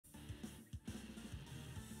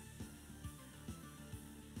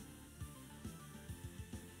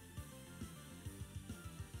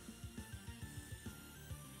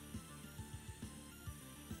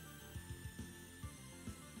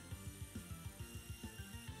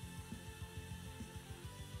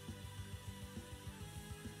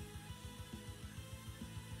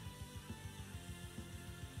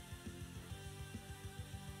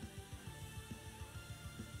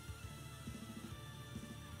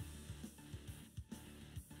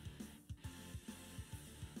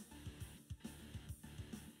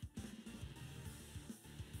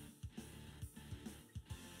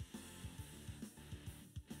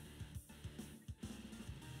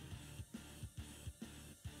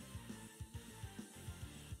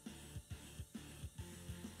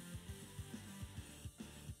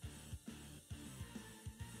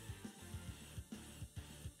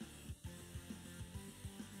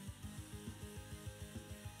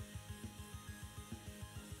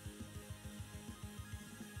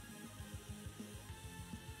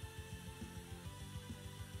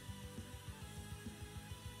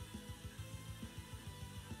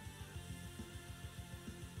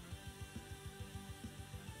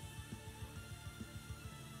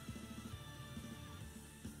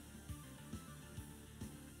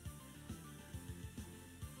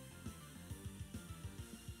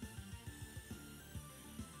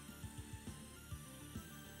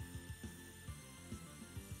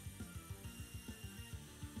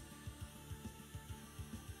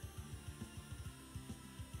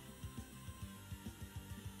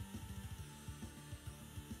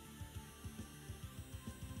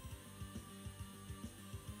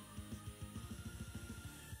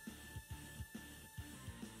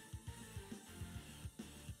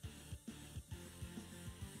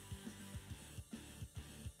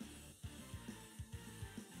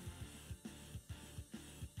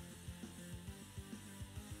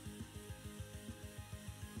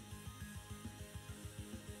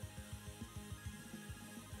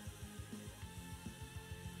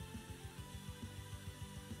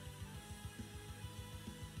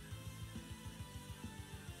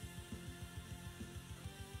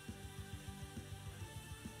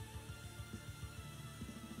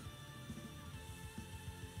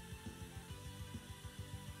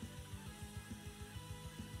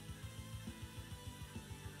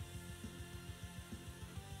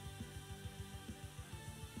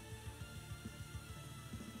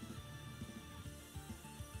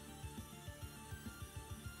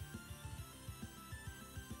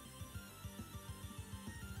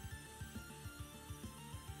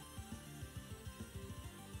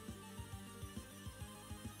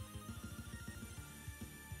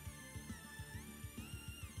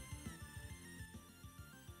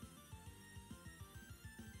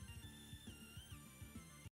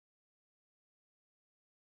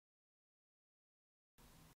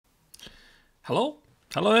Hello,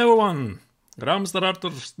 hello everyone. Grandmaster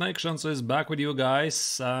Neiksans is back with you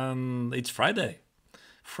guys, and it's Friday.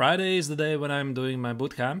 Friday is the day when I'm doing my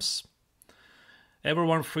boot camps.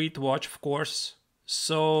 Everyone free to watch, of course.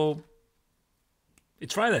 So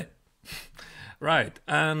it's Friday, right?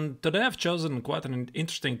 And today I've chosen quite an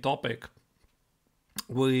interesting topic,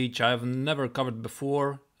 which I've never covered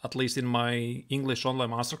before, at least in my English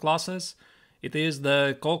online masterclasses. It is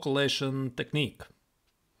the calculation technique.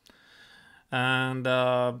 And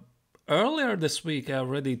earlier this week, I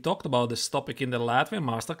already talked about this topic in the Latvian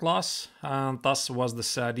masterclass, and thus was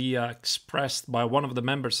this idea expressed by one of the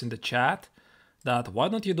members in the chat that why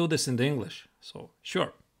don't you do this in the English? So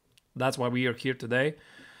sure, that's why we are here today.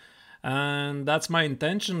 And that's my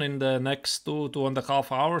intention in the next two and a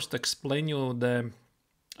half hours to explain you the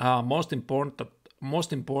most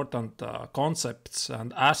important concepts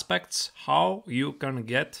and aspects how you can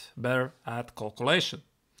get better at calculation.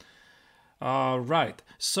 Right,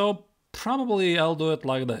 so probably I'll do it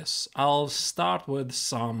like this. I'll start with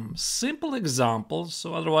some simple examples,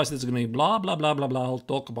 so otherwise it's going to be blah, blah, blah, blah, blah. I'll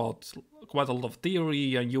talk about quite a lot of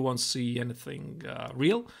theory and you won't see anything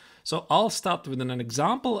real. So I'll start with an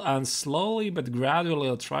example and slowly but gradually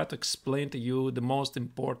I'll try to explain to you the most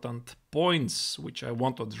important points which I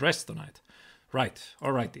want to address tonight. Right,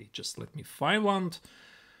 alrighty, just let me find one.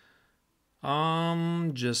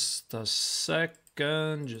 Just a second.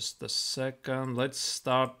 Let's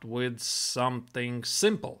start with something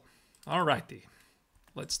simple. Alrighty,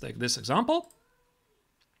 let's take this example.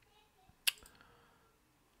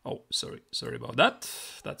 Oh, sorry about that.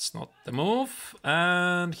 That's not the move.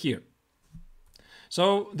 And here.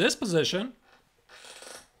 So this position,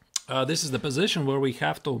 this is the position where we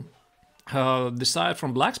have to decide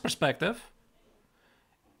from black's perspective,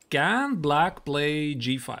 can black play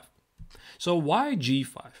g5? So why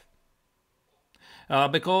g5?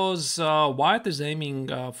 Because white is aiming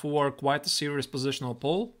for quite a serious positional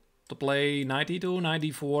pull to play knight e2, knight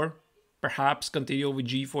e4, perhaps continue with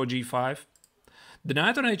g4, g5. The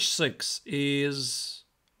knight on h6 is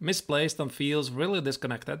misplaced and feels really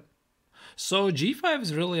disconnected. So g5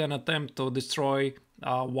 is really an attempt to destroy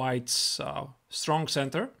white's strong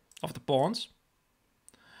center of the pawns.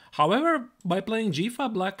 However, by playing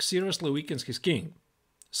g5, black seriously weakens his king.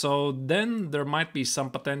 So then there might be some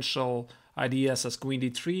potential ideas as queen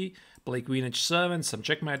d3, play queen h7, some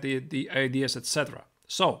checkmate ideas, etc.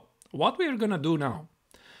 So what we are gonna do now?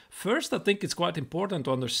 First, I think it's quite important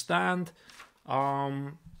to understand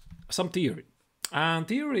some theory. And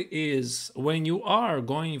theory is when you are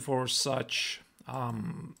going for such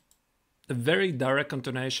very direct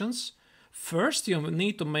continuations, first you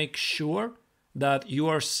need to make sure that you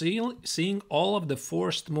are seeing all of the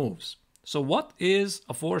forced moves. So what is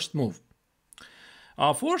a forced move?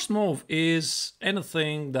 A forced move is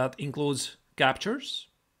anything that includes captures.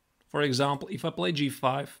 For example, if I play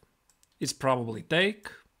g5, it's probably take.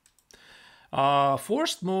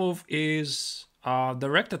 Forced move is a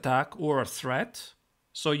direct attack or a threat.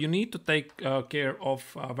 So you need to take care of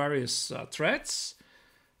various threats.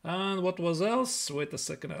 And what was else? Wait a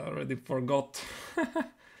second, I already forgot.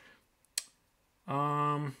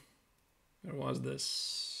 Where was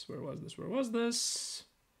this?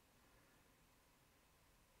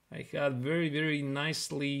 I had very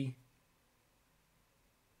nicely,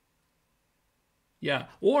 yeah,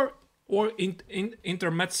 or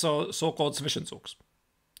intermezzo, so-called Zwischenzugs.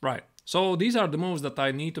 Right. So these are the moves that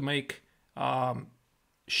I need to make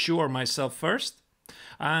sure myself first.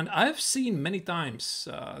 And I've seen many times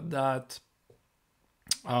that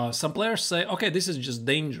some players say, okay, this is just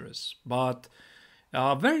dangerous, but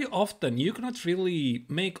very often you cannot really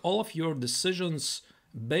make all of your decisions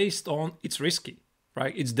based on it's risky,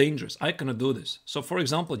 right? It's dangerous. I cannot do this. So for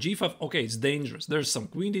example, g5, okay, it's dangerous. There's some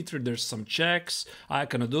queen d3, there's some checks. I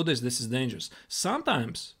cannot do this. This is dangerous.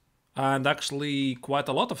 Sometimes, and actually quite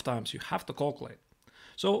a lot of times, you have to calculate.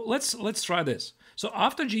 So let's try this. So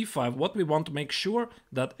after g5, what we want to make sure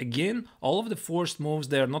that again, all of the forced moves,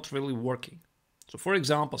 they are not really working. So for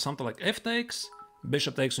example, something like f takes,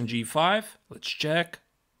 bishop takes on g5. Let's check.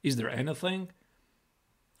 Is there anything?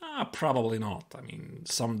 Probably not. I mean,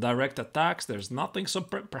 some direct attacks, there's nothing. So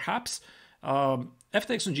perhaps f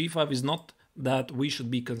takes on g5 is not that we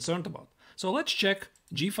should be concerned about. So let's check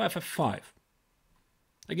g5, f5.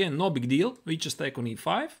 Again, no big deal. We just take on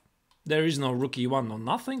e5. There is no rook e1, no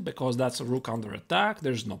nothing, because that's a rook under attack.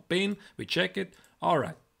 There's no pin. We check it. All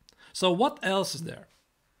right. So what else is there?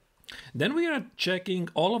 Then we are checking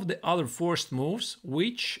all of the other forced moves,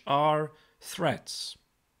 which are threats.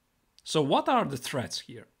 So what are the threats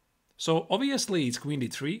here? So obviously it's queen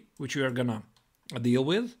d3, which we are gonna deal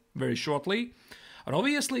with very shortly. And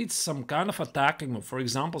obviously it's some kind of attacking move. For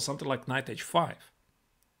example, something like knight h5.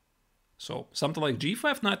 So something like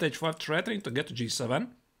g5, knight h5, threatening to get to g7.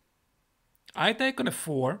 I take on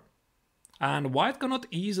f4, and white cannot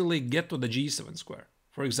easily get to the g7 square.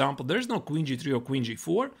 For example, there's no queen g3 or queen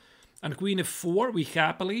g4, and queen f4, we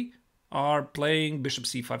happily are playing bishop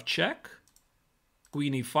c5 check,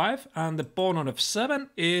 queen e5, and the pawn on f7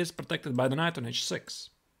 is protected by the knight on h6.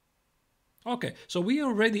 Okay, so we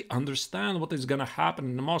already understand what is gonna happen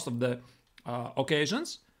in most of the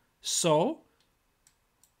occasions. So,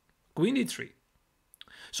 queen d3.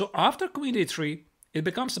 So after queen d3, it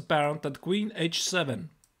becomes apparent that queen h7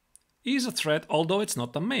 is a threat, although it's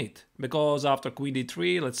not a mate. Because after queen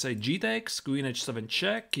d3, let's say g takes, queen h7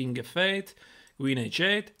 check, king f8, queen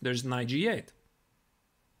h8, there's knight g8.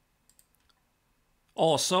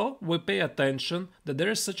 Also, we pay attention that there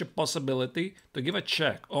is such a possibility to give a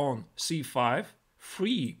check on c5,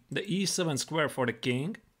 free the e7 square for the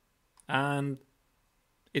king, and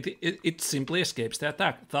it simply escapes the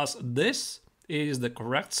attack. Thus, this is the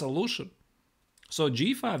correct solution. So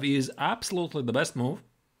g5 is absolutely the best move.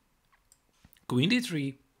 Queen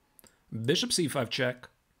d3, bishop c5 check.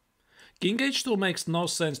 King h2 makes no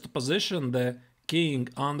sense to position the king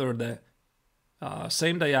under the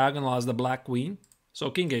same diagonal as the black queen. So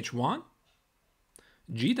king h1,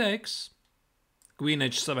 g takes, queen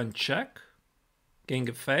h7 check, king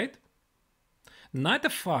f8, knight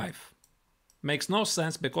f5 makes no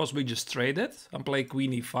sense because we just traded and play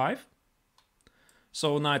queen e5.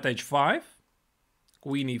 So knight h5,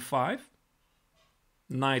 queen e5,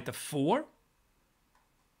 knight f4,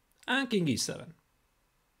 and king e7.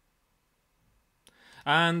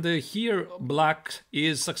 And here black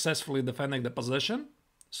is successfully defending the position.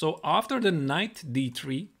 So after the knight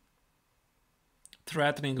d3,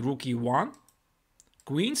 threatening rook e1,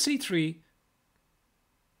 queen c3,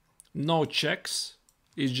 no checks,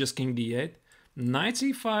 it's just king d8, knight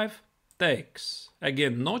c5 takes,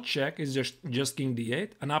 again no check, it's just king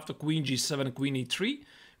d8, and after queen g7, queen e3,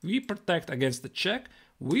 we protect against the check,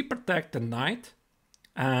 we protect the knight,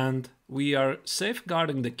 and we are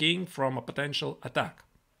safeguarding the king from a potential attack.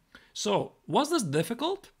 So, was this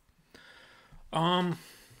difficult?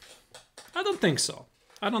 I don't think so.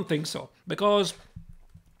 I don't think so. Because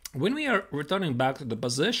when we are returning back to the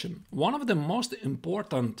position, one of the most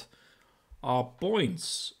important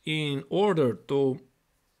points in order to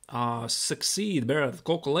succeed better at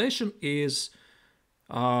calculation is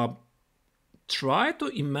try to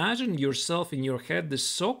imagine yourself in your head the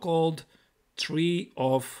so-called tree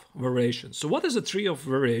of variations. So what is a tree of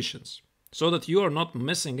variations? So that you are not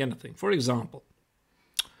missing anything. For example,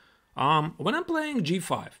 when I'm playing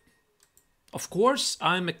g5, of course,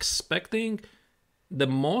 I'm expecting the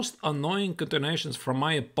most annoying continuations from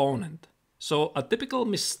my opponent. So a typical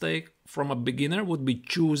mistake from a beginner would be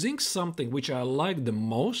choosing something which I like the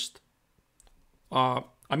most. I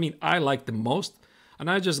like the most,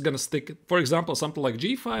 and I'm just gonna stick, for example, something like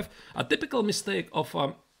g5. A typical mistake of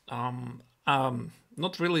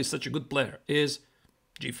not really such a good player is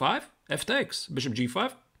g5, f takes, bishop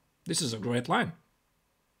g5. This is a great line,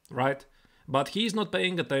 right? But he's not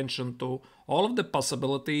paying attention to all of the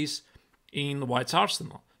possibilities in white's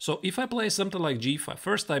arsenal. So if I play something like g5,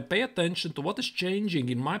 first I pay attention to what is changing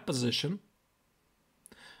in my position.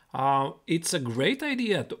 It's a great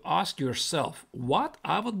idea to ask yourself what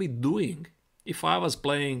I would be doing if I was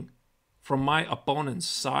playing from my opponent's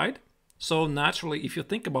side. So naturally, if you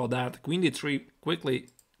think about that, queen d3 quickly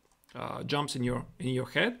jumps in your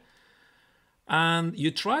head. And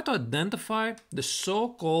you try to identify the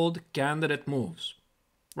so-called candidate moves.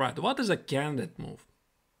 Right, what is a candidate move?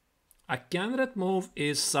 A candidate move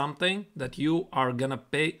is something that you are gonna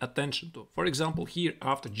pay attention to. For example, here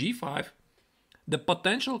after g5, the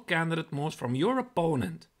potential candidate moves from your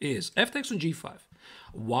opponent is f takes on g5.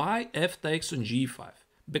 Why f takes on g5?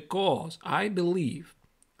 Because I believe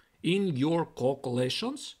in your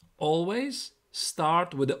calculations, always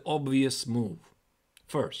start with the obvious move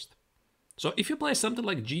first. So if you play something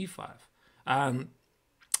like g5 and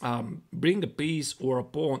bring a piece or a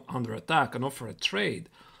pawn under attack and offer a trade,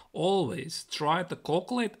 always try to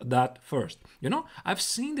calculate that first. You know, I've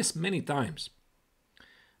seen this many times.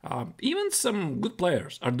 Even some good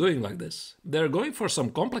players are doing like this. They're going for some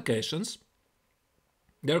complications.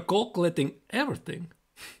 They're calculating everything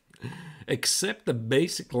except the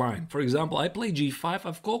basic line. For example, I play g5,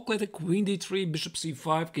 I've calculated queen d3, bishop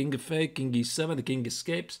c5, king f8, king e7, the king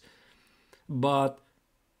escapes. But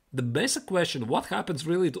the basic question, what happens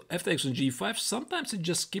really to f takes on g5, sometimes it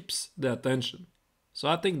just skips the attention. So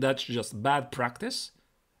I think that's just bad practice.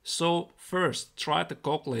 So first, try to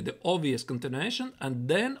calculate the obvious continuation and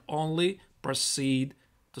then only proceed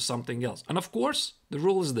to something else. And of course, the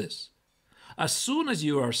rule is this. As soon as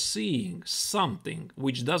you are seeing something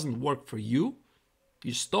which doesn't work for you,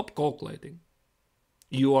 you stop calculating.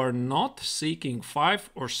 You are not seeking 5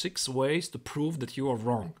 or 6 ways to prove that you are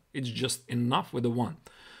wrong. It's just enough with the one.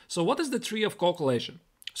 So what is the tree of calculation?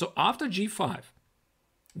 So after g5,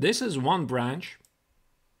 this is one branch,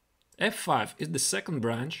 f5 is the second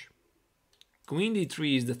branch, queen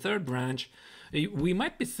d3 is the third branch. We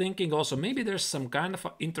might be thinking also maybe there's some kind of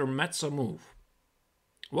an intermezzo move.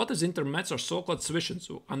 What is intermezzo? So-called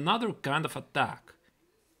zwischenzug, another kind of attack.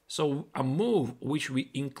 So a move which we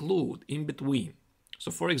include in between.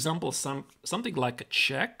 So for example, something like a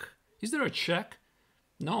check. Is there a check?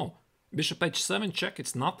 No. Bishop h7 check,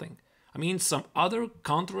 it's nothing. I mean, some other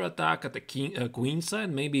counterattack at the queen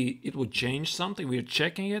side, maybe it would change something. We're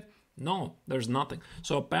checking it. No, there's nothing.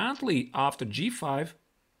 So apparently after g5,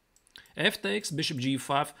 f takes, bishop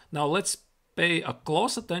g5. Now let's pay a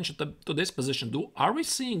close attention to this position. Are we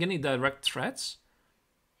seeing any direct threats?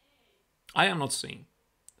 I am not seeing.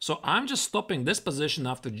 So I'm just stopping this position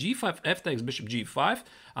after g5, f takes, bishop g5.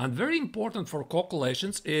 And very important for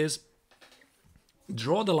calculations is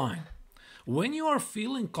draw the line. When you are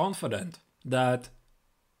feeling confident that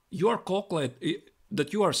you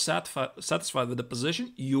are satisfied with the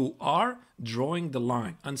position, you are drawing the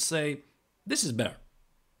line and say, this is better,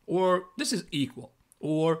 or this is equal,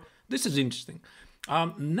 or this is interesting.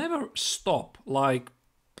 Never stop like,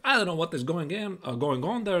 I don't know what is going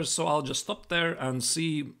on there, so I'll just stop there and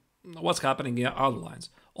see what's happening in other lines.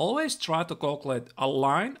 Always try to calculate a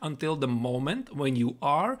line until the moment when you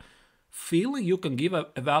are feeling you can give an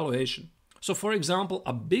evaluation. So for example,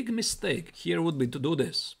 a big mistake here would be to do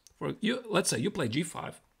this. Let's say you play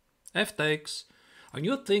g5, f takes, and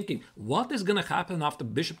you're thinking, what is going to happen after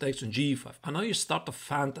bishop takes on g5? And now you start to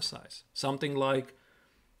fantasize. Something like,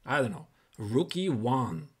 I don't know, rook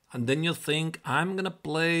e1. And then you think, I'm going to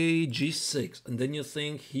play g6. And then you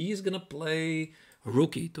think, he's going to play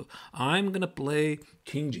rook e2. I'm going to play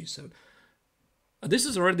king g7. This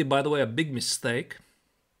is already, by the way, a big mistake,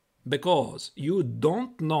 because you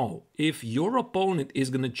don't know if your opponent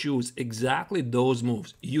is going to choose exactly those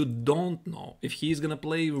moves. You don't know if he's going to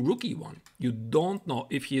play rook e1. You don't know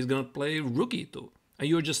if he's going to play rook e2. And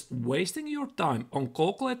you're just wasting your time on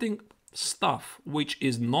calculating stuff which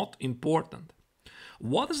is not important.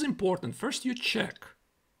 What is important? First you check.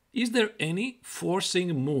 Is there any forcing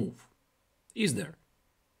move? Is there?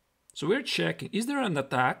 So we're checking. Is there an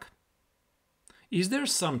attack? Is there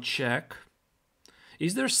some check?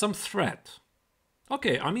 Is there some threat?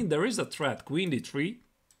 Okay, I mean, there is a threat, queen d3,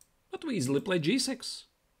 but we easily play g6.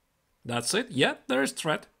 That's it. Yeah, there is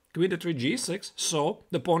threat, queen d3, g6, so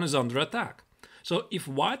the pawn is under attack. So if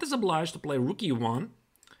white is obliged to play rook e1,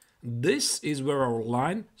 this is where our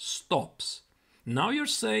line stops. Now you're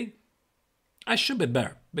saying, I should be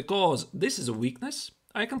better, because this is a weakness.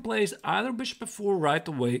 I can place either bishop f4 right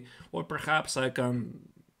away, or perhaps I can,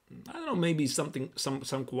 I don't know, maybe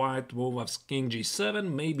some quiet move of king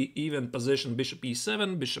g7, maybe even position bishop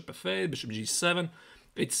e7, bishop f8, bishop g7.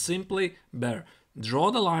 It's simply better.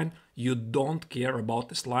 Draw the line. You don't care about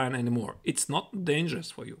this line anymore. It's not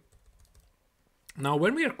dangerous for you. Now,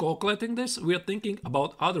 when we are calculating this, we are thinking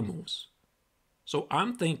about other moves. So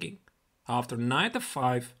I'm thinking, after knight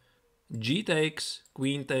f5, g takes,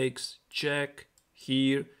 queen takes, check,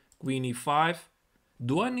 here, queen e5.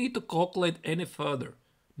 Do I need to calculate any further?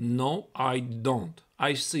 No, I don't.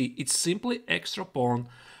 I see it's simply extra pawn.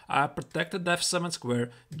 I protected f7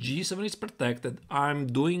 square, g7 is protected, I'm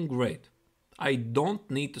doing great. I don't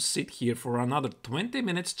need to sit here for another 20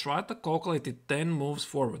 minutes, try to calculate it 10 moves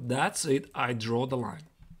forward. That's it, I draw the line.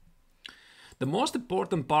 The most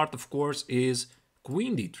important part, of course, is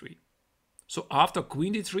queen d3. So after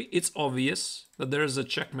queen d3, it's obvious that there is a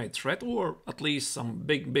checkmate threat, or at least some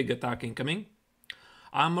big attack incoming.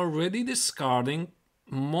 I'm already discarding,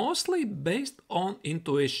 mostly based on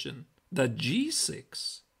intuition, that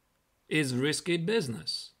g6 is risky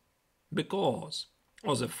business because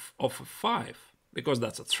of f5, because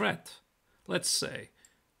that's a threat. Let's say,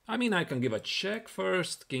 I mean, I can give a check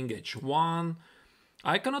first, king h1.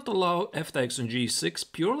 I cannot allow f takes on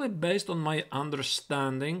g6 purely based on my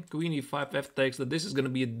understanding, queen e5, f takes, that this is going to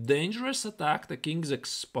be a dangerous attack, the king is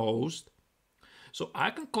exposed. So I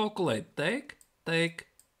can calculate take, take,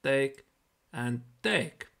 take, and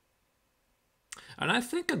take. And I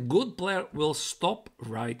think a good player will stop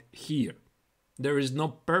right here. There is no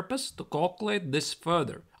purpose to calculate this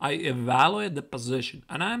further. I evaluate the position,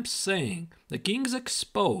 and I'm saying the king is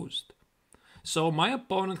exposed. So my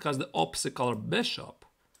opponent has the opposite color bishop.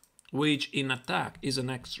 which in attack is an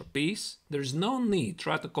extra piece. There's no need to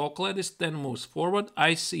try to calculate this 10 moves forward.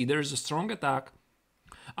 I see there's a strong attack.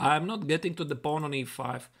 I'm not getting to the pawn on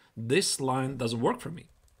e5. This line doesn't work for me.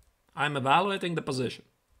 I'm evaluating the position.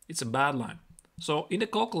 It's a bad line. So in the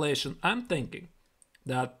calculation, I'm thinking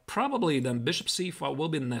that probably then bishop c5 will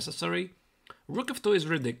be necessary. Rook f2 is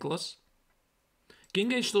ridiculous.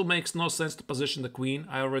 King h2 makes no sense to position the queen.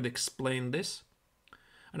 I already explained this.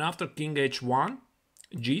 And after king h1,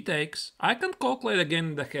 g takes. I can calculate again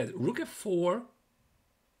in the head. Rook f4,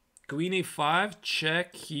 queen e5,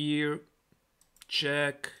 check here,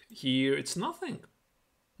 check here. It's nothing.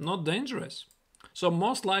 Not dangerous. So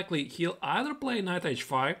most likely he'll either play knight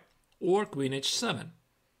h5 or queen h7.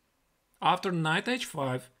 After knight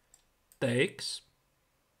h5 takes,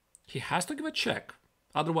 he has to give a check.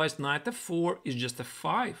 Otherwise knight f4 is just a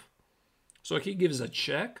 5. So he gives a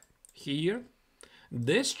check here.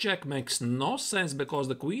 This check makes no sense because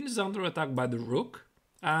the queen is under attack by the rook.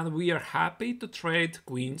 And we are happy to trade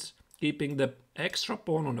queens, keeping the extra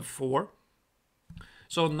pawn on f4.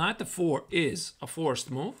 So knight f4 is a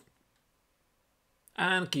forced move.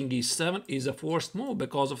 And king e7 is a forced move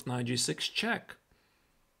because of knight g6 check.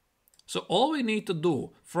 So all we need to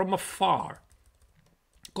do from afar,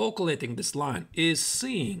 calculating this line, is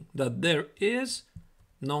seeing that there is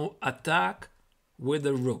no attack with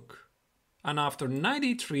the rook. And after knight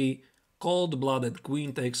e3, cold-blooded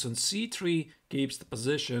queen takes on c3, keeps the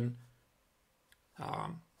position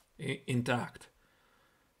intact.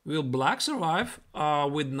 Will black survive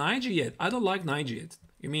with knight g8? I don't like knight g8.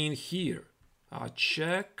 You mean here?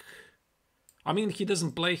 Check. I mean, he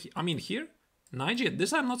doesn't play. I mean, here? Knight g8.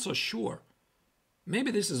 This I'm not so sure. Maybe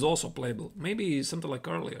this is also playable. Maybe something like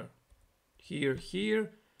earlier. Here,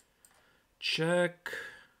 here. Check.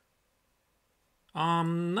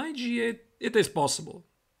 Knight g8. It is possible.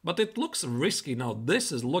 But it looks risky now.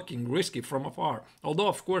 This is looking risky from afar. Although,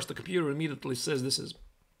 of course, the computer immediately says this is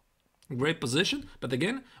a great position. But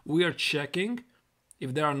again, we are checking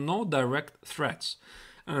if there are no direct threats.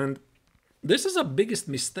 And this is the biggest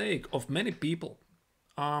mistake of many people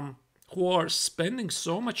who are spending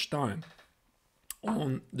so much time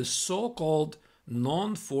on the so-called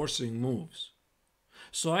non-forcing moves.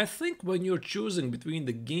 So I think when you're choosing between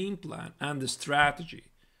the game plan and the strategy,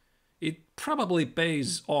 it probably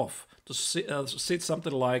pays off to sit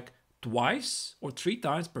something like twice or 3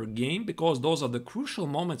 times per game, because those are the crucial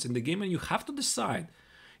moments in the game and you have to decide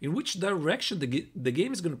in which direction the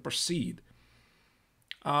game is going to proceed.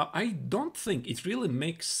 I don't think it really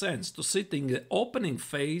makes sense to sit in the opening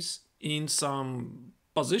phase in some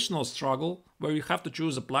positional struggle where you have to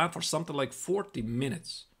choose a plan for something like 40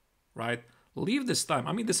 minutes, right? Leave this time.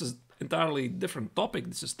 I mean, this is entirely different topic.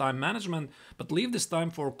 This is time management, but leave this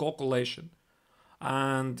time for calculation.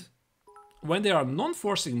 And when there are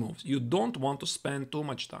non-forcing moves, you don't want to spend too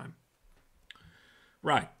much time.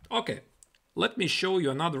 Right, okay. Let me show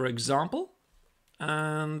you another example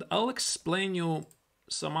and I'll explain you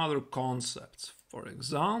some other concepts. For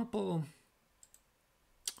example,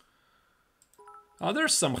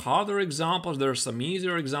 there's some harder examples, there's some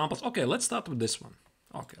easier examples. Okay, let's start with this one.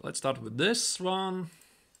 Okay, let's start with this one.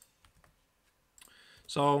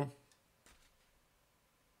 So,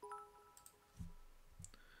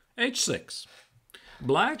 h6.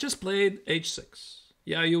 Black just played h6.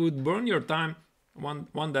 Yeah, you would burn your time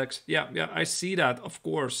one deck. Yeah, I see that, of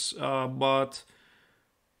course, but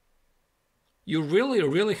you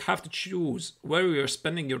really have to choose where you're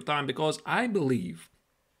spending your time, because I believe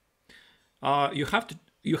you have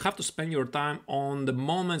to spend your time on the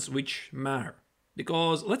moments which matter.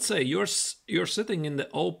 Because let's say you're sitting in the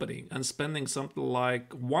opening and spending something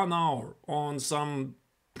like 1 hour on some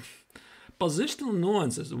positional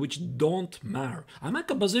nuances which don't matter. I make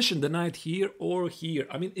a position the knight here or here.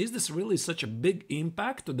 I mean, is this really such a big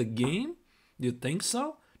impact to the game? Do you think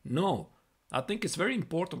so? No. I think it's very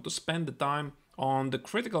important to spend the time on the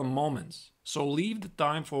critical moments. So leave the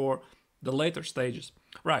time for the later stages.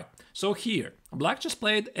 Right, so here, black just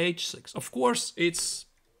played h6. Of course, it's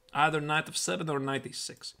either knight f7 or knight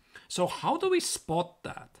e6. So how do we spot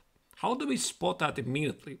that? How do we spot that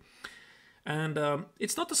immediately? And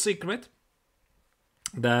it's not a secret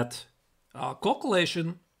that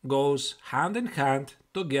calculation goes hand in hand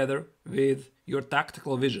together with your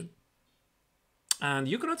tactical vision. And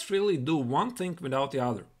you cannot really do one thing without the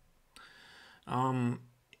other.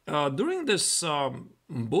 During this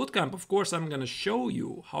boot camp, of course, I'm going to show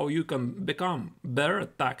you how you can become better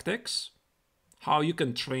at tactics, how you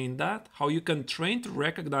can train that, how you can train to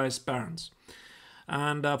recognize patterns.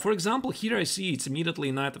 And for example, here I see it's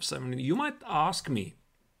immediately knight f7. You might ask me,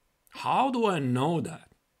 how do I know that?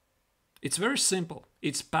 It's very simple.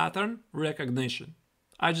 It's pattern recognition.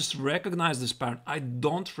 I just recognize this pattern. I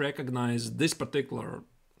don't recognize this particular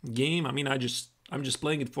game. I mean, I'm just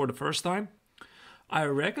playing it for the first time. I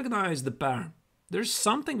recognize the pattern. There's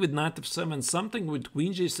something with knight f7, something with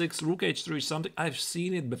queen g6, rook h3, something. I've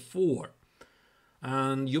seen it before.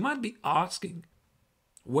 And you might be asking,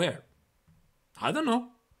 where? I don't know.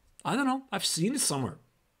 I've seen it somewhere.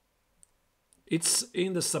 It's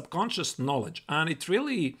in the subconscious knowledge, and it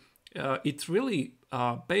really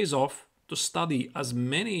pays off to study as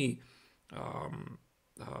many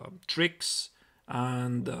tricks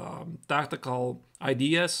and tactical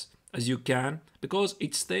ideas as you can, because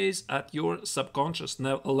it stays at your subconscious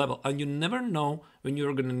level, and you never know when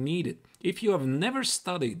you're going to need it. If you have never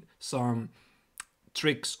studied some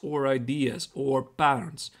tricks or ideas or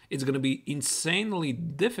patterns, it's going to be insanely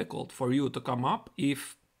difficult for you to come up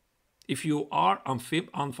if you are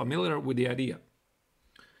unfamiliar with the idea.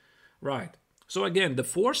 Right. So again, the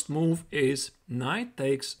forced move is knight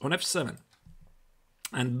takes on f7.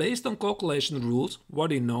 And based on calculation rules, what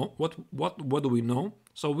do you know? What do we know?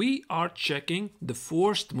 So we are checking the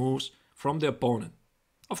forced moves from the opponent.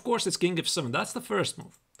 Of course, it's king f7. That's the first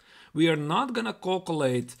move. We are not going to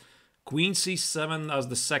calculate queen c7 as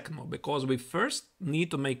the second move, because we first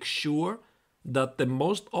need to make sure that the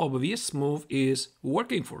most obvious move is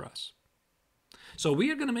working for us. So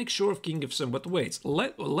we are going to make sure of king f7, but wait,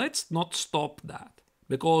 let's not stop that,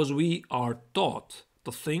 because we are taught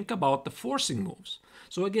to think about the forcing moves.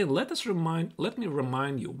 So again, let me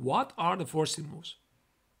remind you, what are the forcing moves?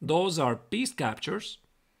 Those are piece captures,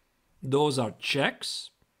 those are checks,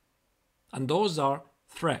 and those are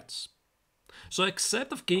threats. So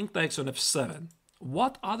except of king takes on f7,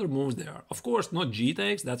 what other moves there are? Of course, not g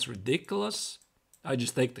takes, that's ridiculous. I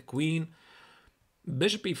just take the queen.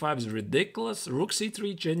 Bishop e5 is ridiculous. Rook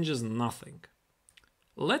c3 changes nothing.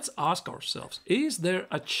 Let's ask ourselves, is there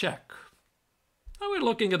a check? Now we're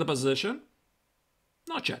looking at the position.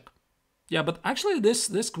 No check. Yeah, but actually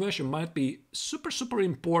this question might be super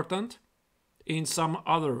important in some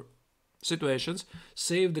other situations.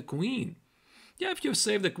 Save the queen. Yeah, if you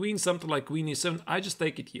save the queen, something like queen e7, I just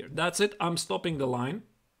take it here. That's it. I'm stopping the line.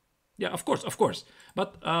 Yeah, of course.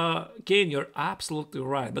 But Kane, you're absolutely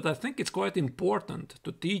right. But I think it's quite important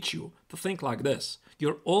to teach you to think like this.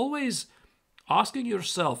 You're always asking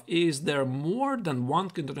yourself, is there more than one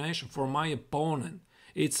continuation for my opponent?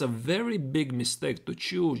 It's a very big mistake to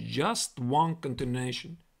choose just one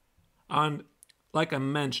continuation. And like I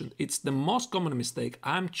mentioned, it's the most common mistake.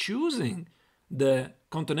 I'm choosing the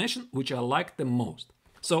continuation which I like the most.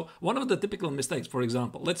 So one of the typical mistakes, for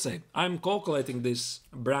example, let's say I'm calculating this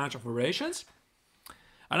branch of operations,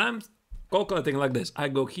 and I'm calculating like this. I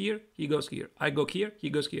go here, he goes here. I go here, he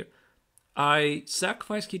goes here. I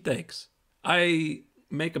sacrifice, he takes. I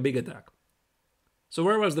make a big attack. So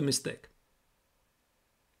where was the mistake?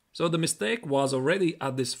 So the mistake was already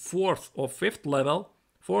at this fourth or fifth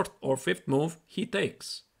move, he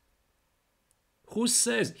takes. Who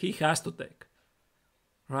says he has to take?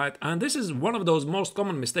 Right? And this is one of those most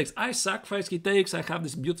common mistakes. I sacrifice, he takes, I have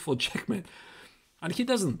this beautiful checkmate, and he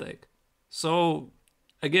doesn't take. So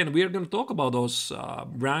again, we are going to talk about those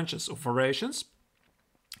branches of operations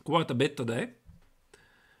quite a bit today.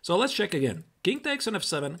 So let's check again. King takes on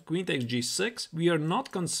f7, queen takes g6. We are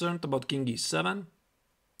not concerned about king e7.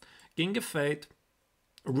 King f8,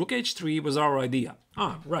 rook h3 was our idea.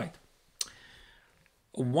 Right.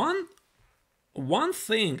 One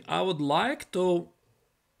thing I would like to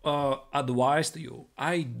advise to you.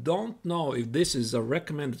 I don't know if this is a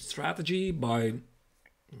recommended strategy by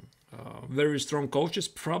very strong coaches.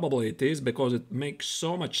 Probably it is, because it makes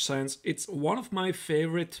so much sense. It's one of my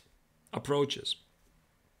favorite approaches.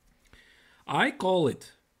 I call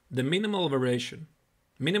it the minimal variation,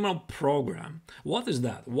 minimal program. What is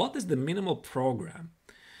that? What is the minimal program?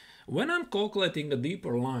 When I'm calculating a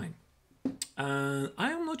deeper line, and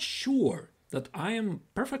I am not sure that I am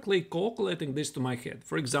perfectly calculating this to my head.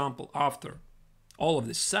 For example, after all of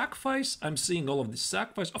this sacrifice, I'm seeing all of this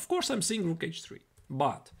sacrifice. Of course, I'm seeing rook h3.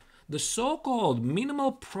 But the so-called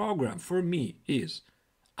minimal program for me is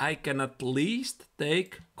I can at least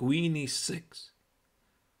take queen e6.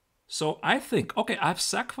 So I think, okay, I've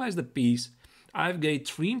sacrificed the piece. I've gained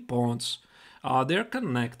 3 pawns. They're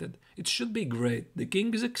connected. It should be great. The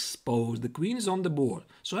king is exposed. The queen is on the board.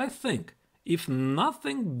 So I think if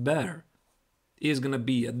nothing better is going to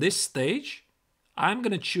be at this stage, I'm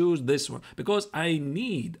going to choose this one, because I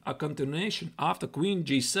need a continuation after queen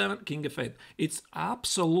g7, king f8. It's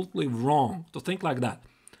absolutely wrong to think like that.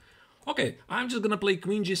 Okay, I'm just going to play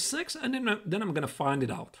queen g6 and then I'm going to find it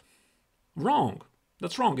out. Wrong.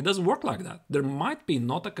 That's wrong. It doesn't work like that. There might be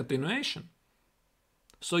not a continuation.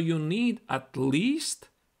 So you need at least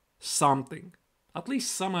something, at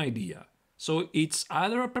least some idea. So it's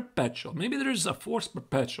either a perpetual, maybe there is a forced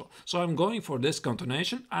perpetual. So I'm going for this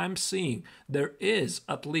continuation. I'm seeing there is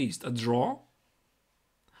at least a draw.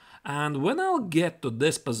 And when I'll get to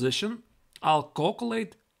this position, I'll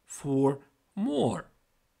calculate for more.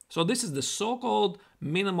 So this is the so-called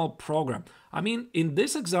minimal program. I mean, in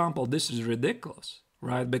this example, this is ridiculous,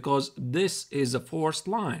 right? Because this is a forced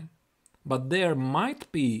line. But there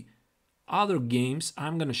might be other games,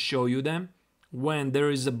 I'm going to show you them, when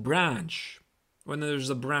there is a branch. When there's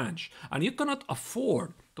a branch. And you cannot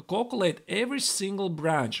afford to calculate every single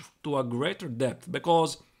branch to a greater depth,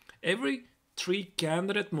 because every 3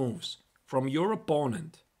 candidate moves from your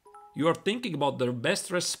opponent, you are thinking about their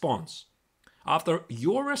best response. After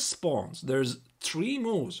your response, there's 3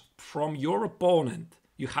 moves from your opponent.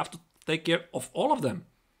 You have to take care of all of them.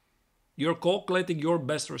 You're calculating your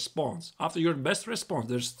best response. After your best response,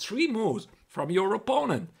 there's 3 moves from your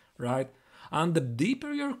opponent, right? And the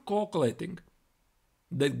deeper you're calculating,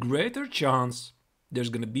 the greater chance there's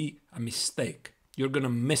going to be a mistake. You're going to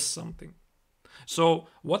miss something. So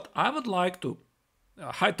what I would like to,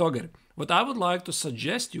 hi Togger, what I would like to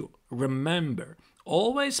suggest you, remember,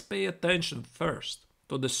 always pay attention first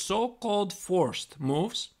to the so-called forced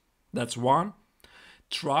moves. That's one.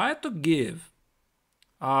 Try to give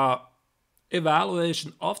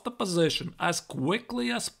evaluation of the position as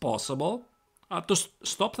quickly as possible to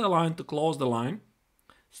stop the line, to close the line.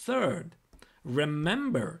 Third,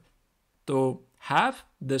 remember to have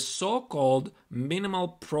the so-called minimal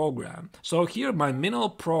program. So here my minimal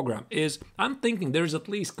program is, I'm thinking there's at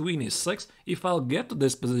least queen e6. If I'll get to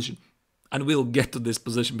this position, and we'll get to this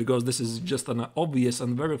position because this is just an obvious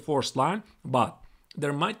and very forced line, but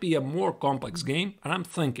there might be a more complex game, and I'm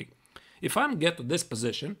thinking, if I get to this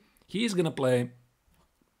position, he's gonna play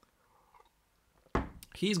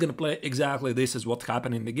exactly this is what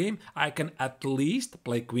happened in the game. I can at least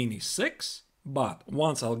play queen e6, but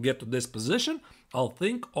once I'll get to this position, I'll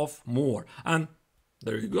think of more. And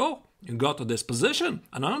there you go. You got to this position,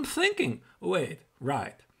 and I'm thinking, wait,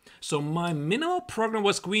 right. So my minimal program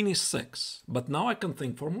was queen e6, but now I can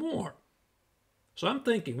think for more. So I'm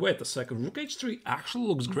thinking, wait a second, rook h3 actually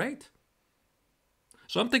looks great.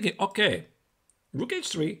 So I'm thinking, okay, rook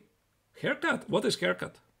h3, haircut. What is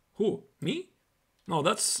haircut? Who? Me? No,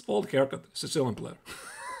 that's old haircut, Sicilian player.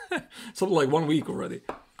 Something like 1 week already.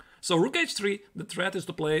 So rook h3, the threat is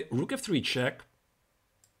to play rook f3 check,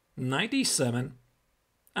 knight e7,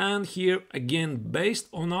 and here again, based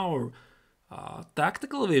on our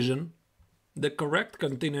tactical vision, the correct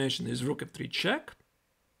continuation is rook f3 check,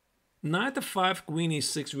 knight f5, queen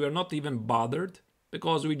e6, we are not even bothered,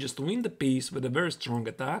 because we just win the piece with a very strong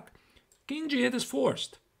attack. King g8 is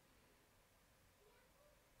forced.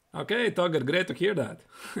 Okay, Togger, great to hear that.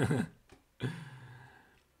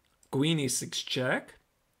 Queen e6 check,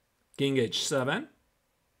 king h7,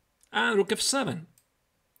 and rook f7.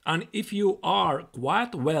 And if you are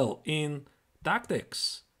quite well in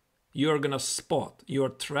tactics, you're gonna spot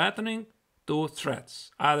you're threatening 2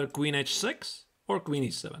 threats, either queen h6 or queen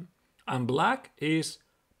e7. And black is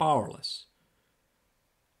powerless.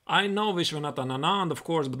 I know Vishwanathan Anand, of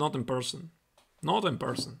course, but not in person. Not in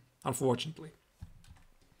person, unfortunately.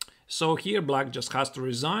 So here black just has to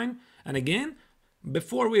resign. And again,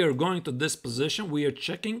 before we are going to this position, we are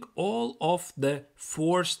checking all of the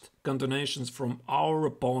forced continuations from our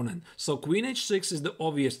opponent. So queen h6 is the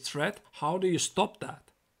obvious threat. How do you stop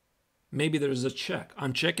that? Maybe there is a check.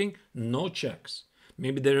 I'm checking, no checks.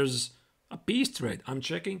 Maybe there's a piece trade. I'm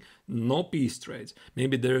checking, no piece trades.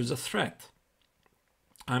 Maybe there's a threat.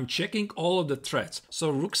 I'm checking all of the threats. So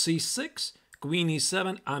rook c6, queen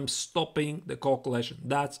e7, I'm stopping the calculation.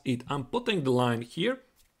 That's it. I'm putting the line here.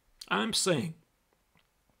 I'm saying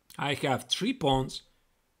I have 3 pawns,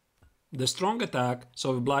 the strong attack,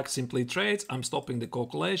 so if black simply trades, I'm stopping the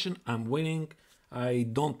calculation, I'm winning. I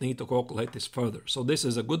don't need to calculate this further. So this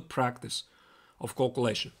is a good practice of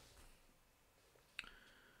calculation.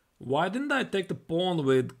 Why didn't I take the pawn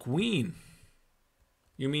with queen?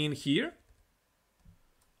 You mean here?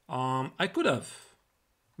 I could have,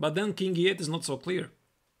 but then king e8 is not so clear.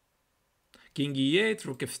 King e8,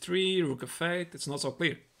 rook f3, rook f8, it's not so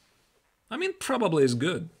clear. I mean, probably is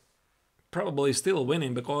good. Probably still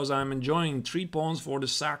winning because I'm enjoying 3 pawns for the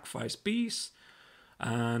sacrifice piece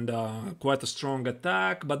and quite a strong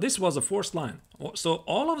attack. But this was a forced line. So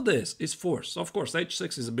all of this is forced. Of course,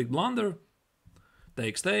 h6 is a big blunder.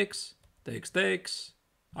 Takes, takes, takes, takes.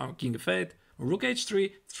 King f8. Rook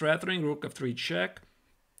h3, threatening rook f3 check.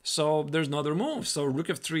 So there's another move. So rook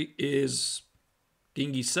f3 is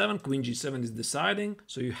king e7, queen g7 is deciding.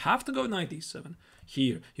 So you have to go knight e7.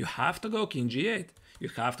 here. You have to go king g8. You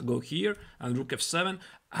have to go here and rook f7.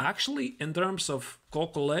 Actually, in terms of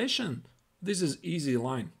calculation, this is easy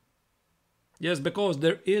line. Yes, because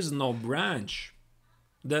there is no branch.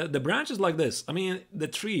 The branch is like this. I mean, the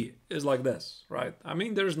tree is like this, right? I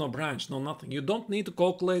mean, there is no branch, no nothing. You don't need to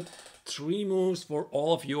calculate 3 moves for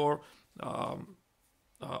all of your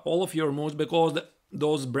moves, because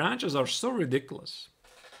those branches are so ridiculous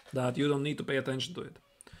that you don't need to pay attention to it.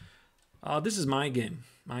 This is my game.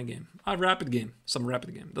 A rapid game. Some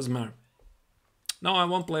rapid game. Doesn't matter. No, I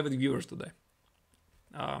won't play with viewers today.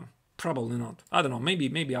 Probably not. I don't know.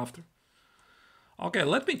 Maybe after. Okay,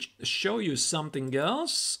 let me show you something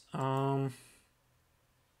else. All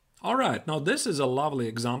right, now this is a lovely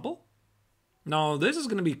example. Now this is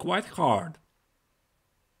going to be quite hard,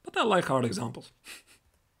 but I like hard examples.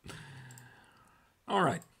 All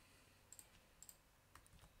right.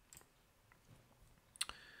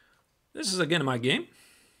 This is again my game.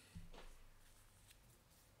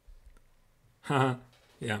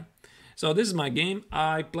 Yeah. So this is my game.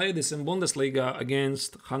 I played this in Bundesliga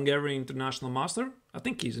against Hungarian international master. I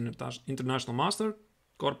think he's an international master.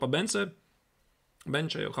 Korpa Bence.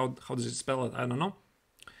 How does it spell it? I don't know.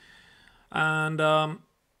 And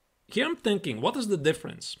here I'm thinking, what is the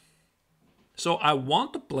difference? So I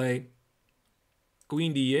want to play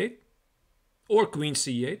queen d8 or queen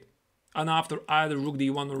c8. And after either rook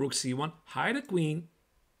d1 or rook c1, hide the queen,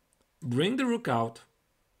 bring the rook out,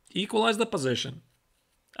 equalize the position,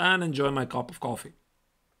 and enjoy my cup of coffee.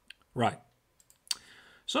 Right.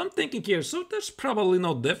 So I'm thinking here, so there's probably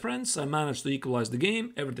no difference. I managed to equalize the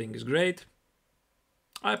game. Everything is great.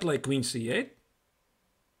 I play queen c8.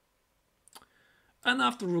 And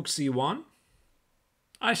after rook c1,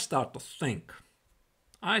 I start to think.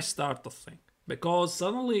 Because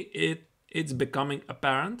suddenly it's becoming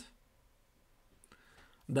apparent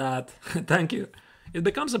that, thank you, it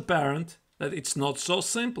becomes apparent that it's not so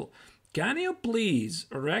simple. Can you please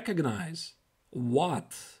recognize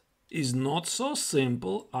what is not so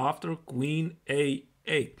simple after queen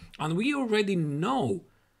a8? And we already know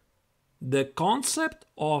the concept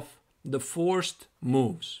of the forced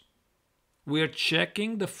moves. We're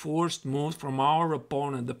checking the forced moves from our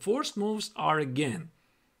opponent. The forced moves are, again,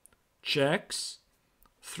 checks,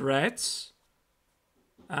 threats,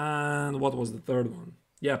 and what was the third one?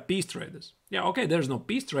 Yeah, peace trades. Yeah, okay, there's no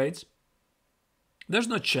peace trades. There's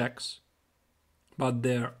no checks, but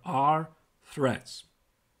there are threats.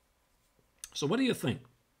 So what do you think?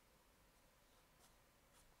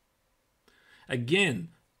 Again,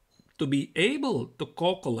 to be able to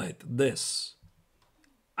calculate this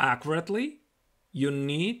accurately, you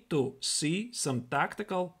need to see some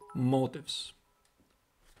tactical motives.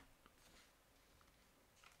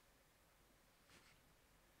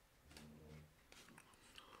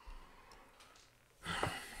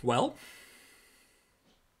 Well,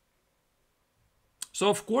 so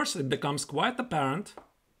of course it becomes quite apparent.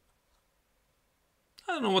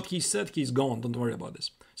 I don't know what he said, he's gone, don't worry about this.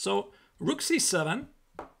 So rook c7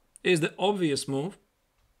 is the obvious move.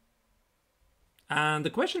 And the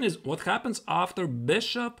question is, what happens after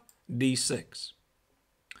bishop d6?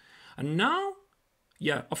 And now,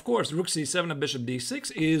 yeah, of course, rook c7 and bishop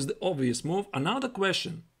d6 is the obvious move. And now the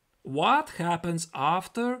question, what happens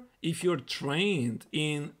after, if you're trained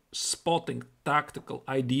in spotting tactical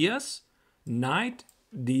ideas, knight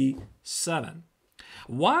d7?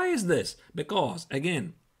 Why is this? Because,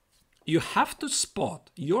 again, you have to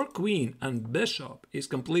spot your queen and bishop is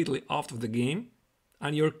completely out of the game,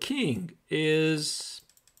 and your king is,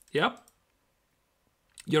 yep,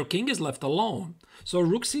 your king is left alone. So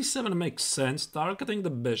rook c7 makes sense, targeting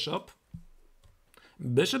the bishop.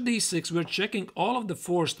 Bishop d6, we're checking all of the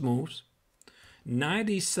forced moves. Knight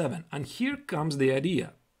d7, and here comes the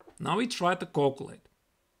idea. Now we try to calculate.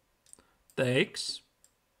 Takes,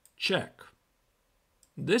 check.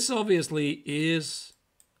 This obviously is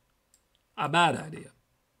a bad idea,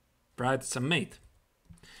 right? It's a mate.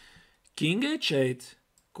 King h8,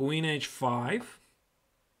 queen h5.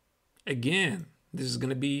 Again, this is going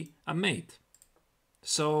to be a mate.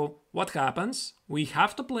 So what happens? We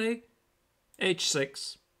have to play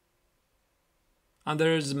h6. And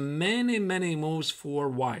there's many moves for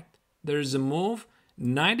white. There's a move,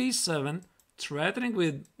 knight e7, threatening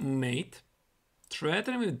with mate,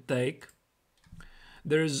 threatening with take.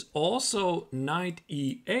 There's also knight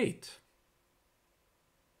e8,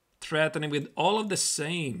 threatening with all of the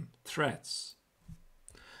same threats.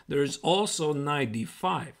 There's also knight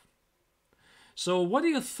d5. So what do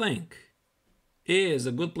you think? Is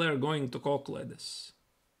a good player going to calculate this?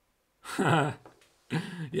 Yeah,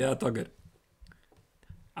 Tugger.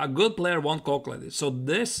 A good player won't calculate it. So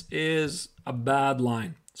this is a bad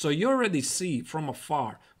line. So you already see from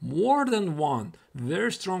afar more than one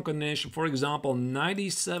very strong combination. For example,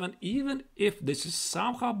 97, even if this is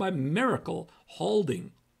somehow by miracle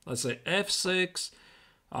holding, let's say f6,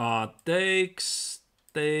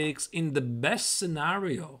 takes, in the best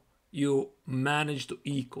scenario, you manage to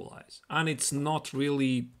equalize. And it's not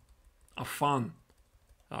really a fun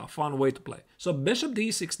way to play. So bishop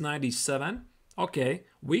d6, 97. Okay,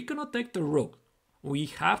 we cannot take the rook. We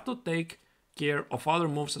have to take care of other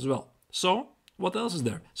moves as well. So what else is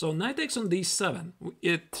there? So knight takes on d7.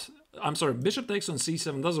 Bishop takes on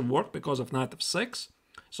c7 doesn't work because of knight f6.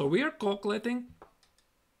 So we are calculating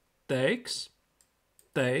takes.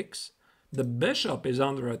 The bishop is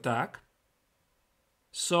under attack.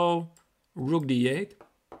 So rook d8.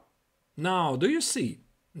 Now, do you see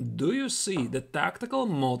the tactical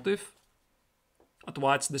motive at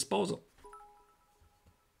white's disposal?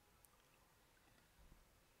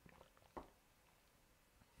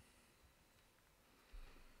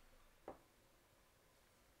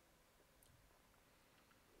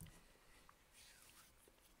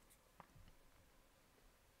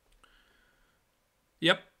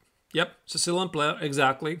 Yep, Sicilian player,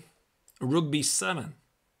 exactly. Rook b7.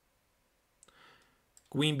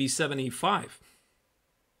 Queen b7, e5.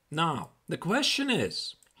 Now, the question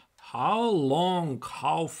is, how long,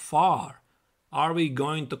 how far are we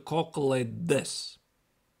going to calculate this?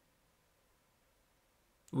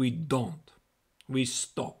 We don't. We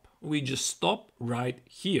stop. We just stop right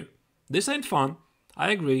here. This ain't fun.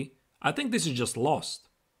 I agree. I think this is just lost.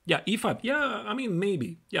 Yeah, e5. Yeah, I mean,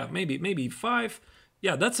 maybe. Yeah, maybe e5.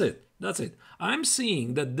 Yeah, that's it. I'm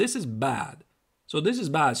seeing that this is bad. So this is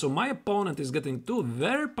bad. So my opponent is getting two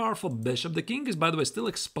very powerful bishops. The king is, by the way, still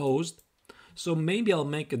exposed. So maybe I'll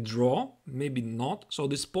make a draw. Maybe not. So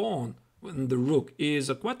this pawn and the rook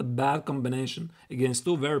is quite a bad combination against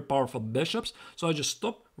two very powerful bishops. So I just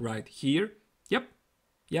stop right here. Yep.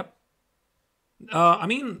 I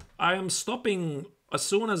mean, I am stopping as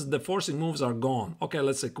soon as the forcing moves are gone. Okay,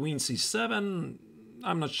 let's say queen c7.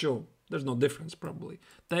 I'm not sure. There's no difference probably.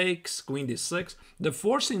 Takes, queen d6. The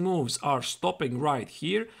forcing moves are stopping right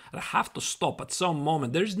here. I have to stop at some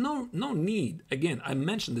moment. There's no need. Again, I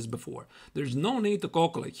mentioned this before. There's no need to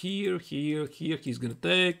calculate here. He's gonna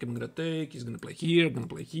take, I'm gonna take, he's gonna play here, I'm gonna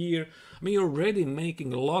play here. I mean, you're already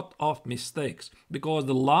making a lot of mistakes because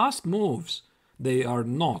the last moves, they are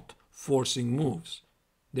not forcing moves.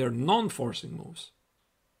 They're non-forcing moves.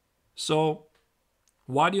 So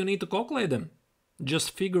why do you need to calculate them?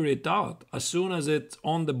 Just figure it out as soon as it's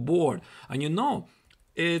on the board. And you know,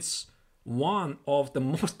 it's one of the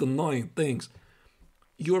most annoying things.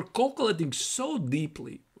 You're calculating so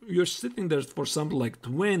deeply. You're sitting there for something like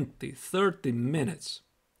 20, 30 minutes,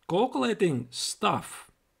 calculating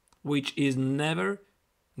stuff which is never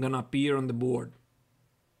gonna appear on the board.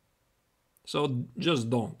 So just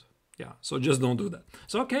don't. Yeah, so just don't do that.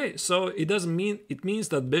 So okay, so it means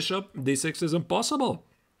that bishop d6 is impossible.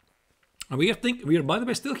 And we are, by the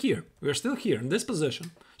way, still here. We are still here in this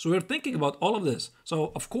position. So we're thinking about all of this.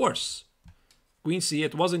 So, of course, queen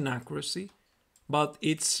c8 was inaccuracy, but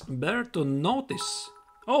it's better to notice.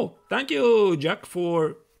 Oh, thank you, Jack,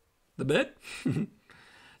 for the bit.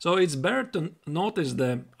 So it's better to notice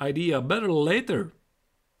the idea better later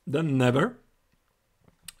than never.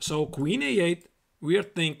 So queen a8, we are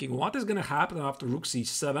thinking, what is going to happen after rook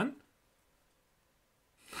c7?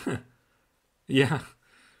 Yeah.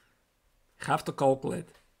 Have to calculate.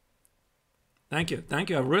 Thank you,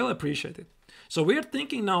 I really appreciate it. So we're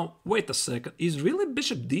thinking now, wait a second, is really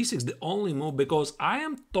bishop d6 the only move? Because I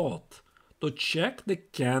am taught to check the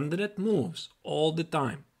candidate moves all the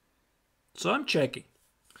time. So I'm checking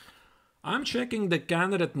the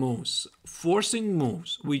candidate moves, forcing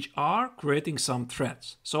moves, which are creating some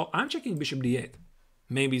threats. So I'm checking bishop d8.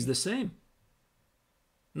 Maybe it's the same.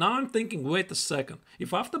 Now I'm thinking, wait a second,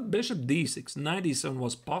 if after bishop d6, knight d7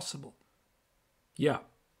 was possible, yeah.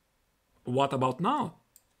 What about now?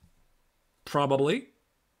 Probably.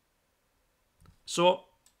 So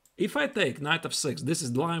if I take knight f6, this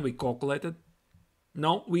is the line we calculated.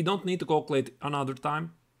 No, we don't need to calculate another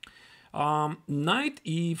time. Knight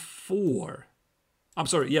e4. I'm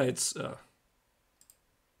sorry. Yeah, it's.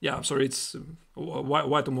 I'm sorry. It's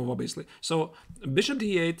white to move obviously. So bishop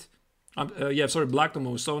d8. Black to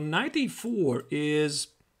move. So knight e4 is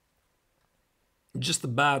just a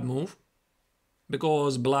bad move.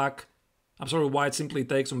 Because white simply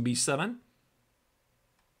takes on b7.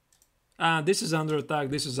 This is under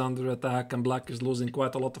attack, and black is losing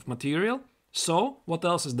quite a lot of material. So, what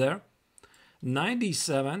else is there? Knight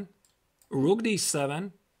d7, rook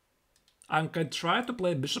d7. I can try to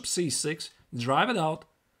play bishop c6, drive it out,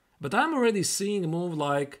 but I'm already seeing a move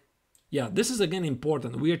like, yeah, this is again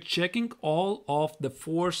important. We are checking all of the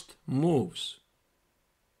forced moves.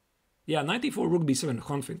 Yeah, knight e4, rook b7,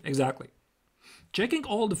 config, exactly. Checking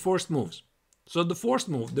all the forced moves. So the forced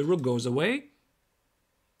move, the rook goes away,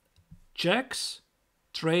 checks,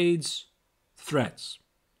 trades, threats.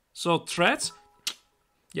 So threats,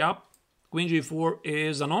 yep, queen g4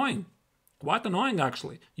 is annoying. Quite annoying,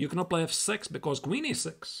 actually. You cannot play f6 because queen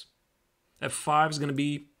e6. f5 is going to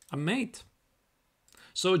be a mate.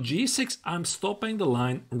 So g6, I'm stopping the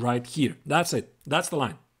line right here. That's it. That's the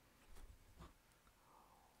line.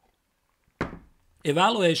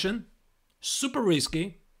 Evaluation, super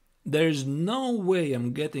risky. There's no way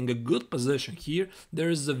I'm getting a good position here.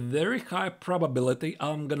 There's a very high probability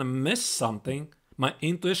I'm gonna miss something. My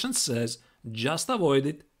intuition says just avoid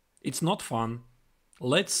it. It's not fun.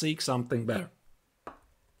 Let's seek something better.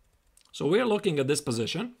 So we're looking at this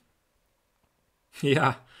position.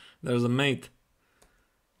 Yeah, there's a mate.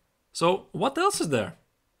 So what else is there?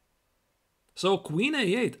 So queen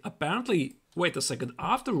a8, apparently, wait a second,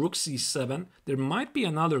 after rook c7, there might be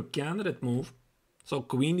another candidate move. So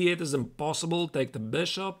queen d8 is impossible, take the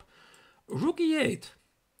bishop. Rook e8.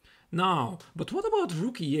 Now, but what about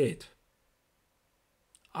rook e8?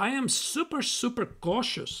 I am super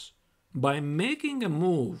cautious by making a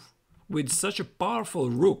move with such a powerful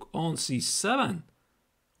rook on c7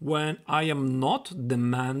 when I am not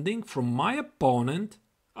demanding from my opponent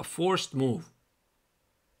a forced move.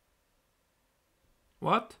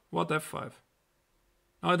 What? What f5?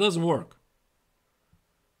 No, it doesn't work.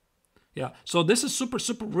 Yeah, so this is super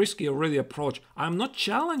risky already approach. I'm not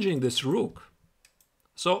challenging this rook.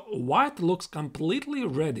 So white looks completely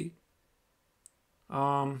ready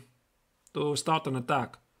to start an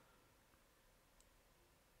attack.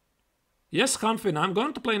 Yes, Hanfin, I'm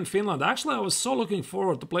going to play in Finland. Actually, I was so looking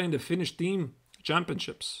forward to playing the Finnish team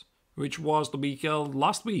championships, which was to be held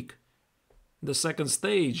last week. The second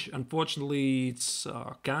stage, unfortunately, it's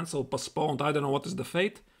cancelled, postponed. I don't know what is the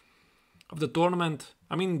fate of the tournament.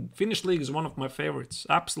 I mean, Finnish league is one of my favorites.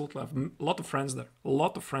 Absolutely, I have a lot of friends there. A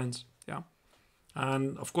lot of friends, yeah.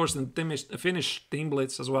 And of course, the Finnish team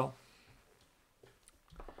blitz as well.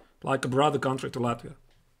 Like a brother country to Latvia.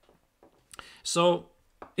 So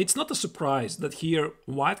it's not a surprise that here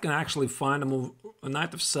white can actually find a move, a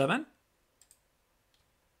knight f7,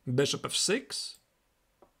 bishop f6,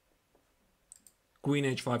 queen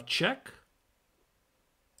h5 check,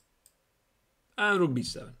 and rook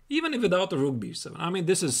b7. Even if without a rook b7. I mean,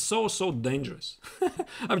 this is so dangerous.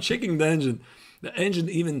 I'm checking the engine. The engine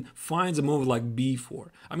even finds a move like b4.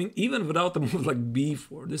 I mean, even without a move like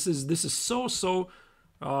b4, this is so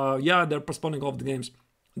yeah, they're postponing off the games.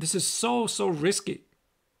 This is so risky.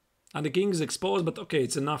 And the king is exposed, but okay,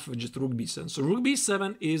 it's enough with just rook b7. So rook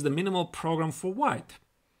b7 is the minimal program for white.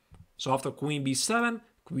 So after queen b7,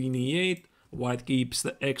 queen e8, white keeps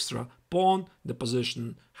the extra pawn. The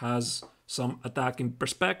position has some attacking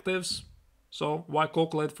perspectives. So why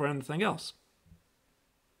calculate for anything else?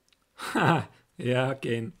 Yeah,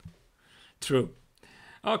 Kane. True.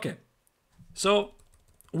 Okay. So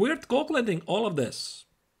we're calculating all of this.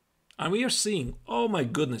 And we are seeing, oh my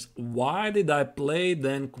goodness, why did I play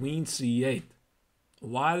then queen c8?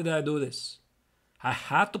 Why did I do this? I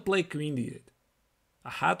had to play queen d8. I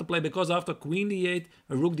had to play because after queen d8,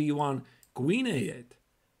 rook d1, queen a8,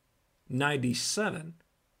 knight d7.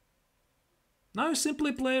 Now you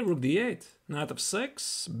simply play rook d8, knight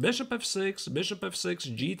f6, bishop f6, bishop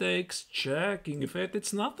f6, g takes, check, king f8,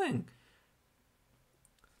 it's nothing.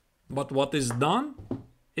 But what is done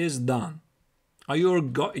is done.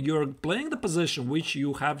 You're playing the position which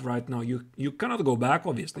you have right now. You cannot go back,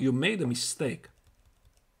 obviously. You made a mistake.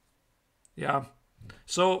 Yeah.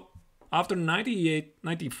 So after knight e8,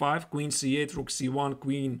 knight e5, queen c8, rook c1,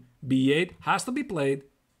 queen b8 has to be played.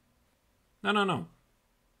 No.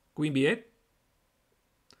 Queen b8.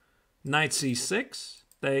 Knight c6,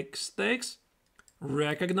 takes,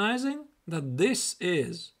 recognizing that this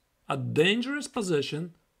is a dangerous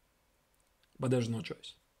position, but there's no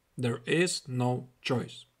choice. There is no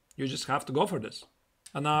choice. You just have to go for this.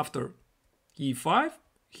 And after e5,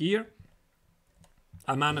 here,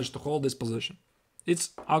 I managed to hold this position.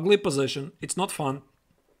 It's ugly position. It's not fun,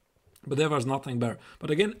 but there was nothing better.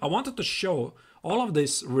 But again, I wanted to show all of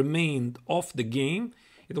this remained off the game.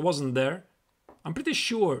 It wasn't there. I'm pretty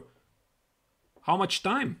sure how much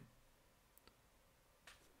time?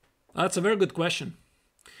 That's a very good question.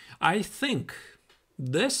 I think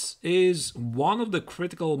this is one of the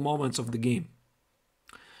critical moments of the game.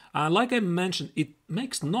 And like I mentioned, it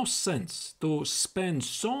makes no sense to spend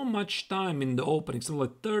so much time in the opening, so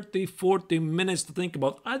like 30, 40 minutes to think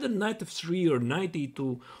about either knight f3 or knight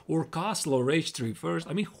e2 or castle or h3 first.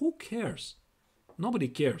 I mean, who cares? Nobody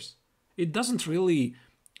cares. It doesn't really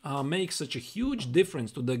make such a huge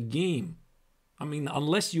difference to the game. I mean,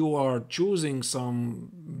 unless you are choosing some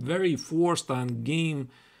very forced and game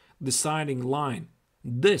deciding line.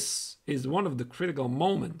 This is one of the critical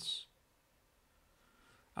moments.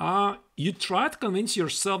 You try to convince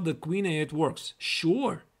yourself that queen a8 works.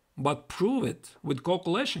 Sure, but prove it with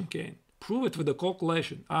calculation, Kane. Prove it with a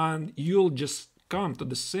calculation, and you'll just come to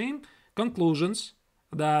the same conclusions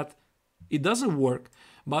that it doesn't work.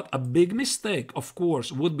 But a big mistake, of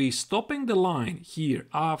course, would be stopping the line here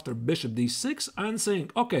after bishop d6 and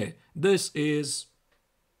saying, okay, this is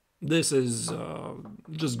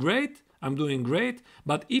just great, I'm doing great.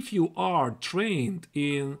 But if you are trained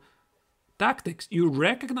in tactics, you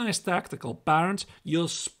recognize tactical patterns, you'll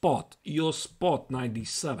spot knight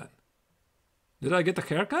d7. Did I get a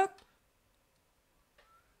haircut?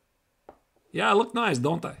 Yeah, I look nice,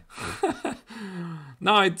 don't I?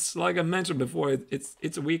 No, it's like I mentioned before,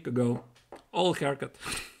 it's a week ago. Old haircut.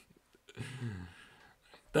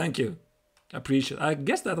 Thank you. I appreciate it. I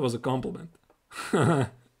guess that was a compliment.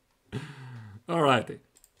 Alrighty.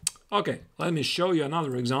 Okay, let me show you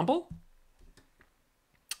another example.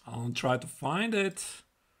 I'll try to find it.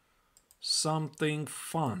 Something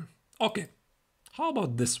fun. Okay, how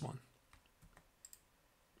about this one?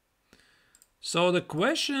 So the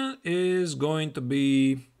question is going to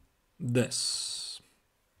be this.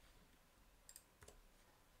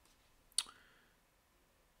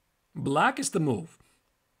 Black is the move.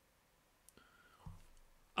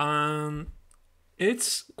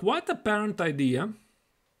 It's quite apparent idea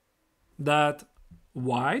that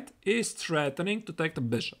white is threatening to take the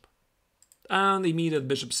bishop. And immediate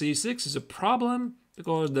bishop c6 is a problem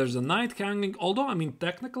because there's a knight hanging, although, I mean,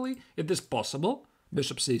 technically it is possible.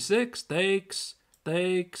 Bishop c6, takes,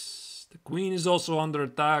 the queen is also under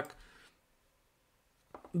attack.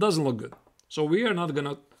 Doesn't look good. So we are not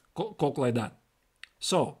gonna calculate that.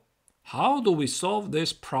 So, how do we solve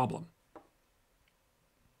this problem?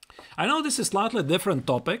 I know this is a slightly different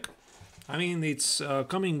topic. I mean, it's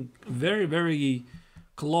coming very, very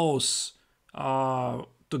close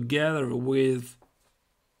together with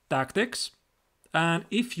tactics. And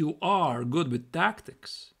if you are good with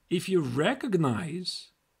tactics, if you recognize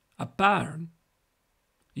a pattern,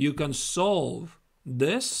 you can solve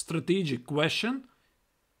this strategic question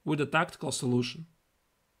with a tactical solution.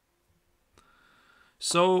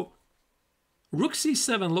 So, rook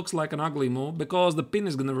c7 looks like an ugly move because the pin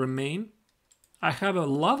is going to remain. I have a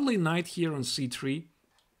lovely knight here on c3.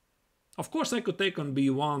 Of course, I could take on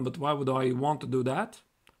b1, but why would I want to do that?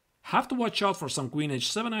 Have to watch out for some queen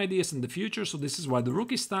h7 ideas in the future, so this is why the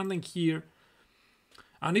rook is standing here.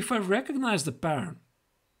 And if I recognize the pattern,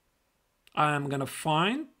 I am going to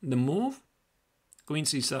find the move queen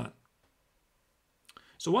c7.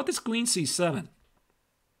 So what is queen c7?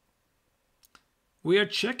 We are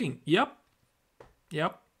checking. Yep.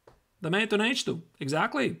 The mate on h2.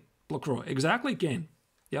 Exactly, Placroix. Exactly, Kane.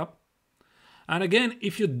 Yep. And again,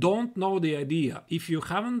 if you don't know the idea, if you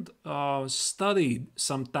haven't studied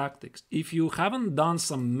some tactics, if you haven't done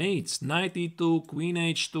some mates, knight e2, queen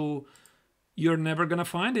h2, you're never going to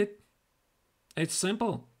find it. It's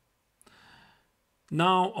simple.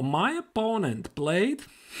 Now, my opponent played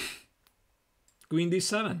queen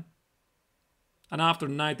d7. And after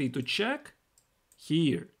knight e2 check,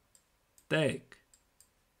 here, take.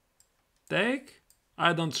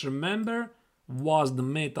 I don't remember was the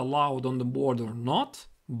mate allowed on the board or not,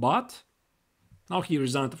 but now he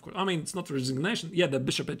resigned, of course. I mean, it's not resignation. Yeah, the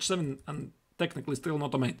bishop h7 and technically still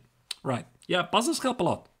not a mate. Right. Yeah, puzzles help a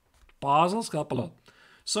lot.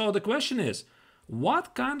 So the question is,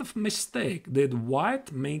 what kind of mistake did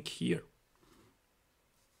white make here?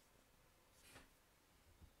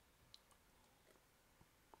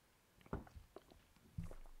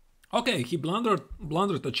 Okay, he blundered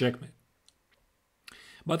a checkmate.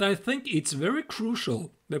 But I think it's very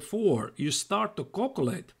crucial before you start to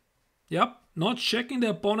calculate. Yep, not checking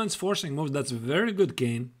the opponent's forcing moves. That's very good,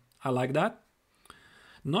 Kane. I like that.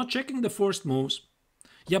 Not checking the forced moves.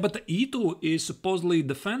 Yeah, but the e2 is supposedly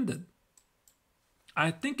defended.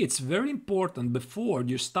 I think it's very important before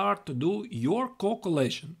you start to do your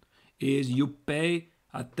calculation is you pay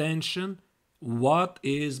attention. What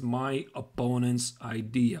is my opponent's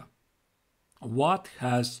idea? What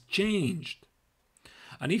has changed?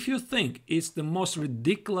 And if you think it's the most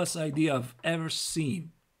ridiculous idea I've ever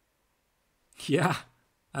seen, yeah,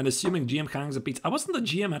 and assuming GM hangs a pizza. I wasn't the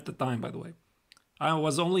GM at the time, by the way. I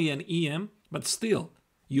was only an EM, but still,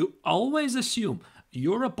 you always assume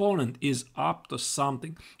your opponent is up to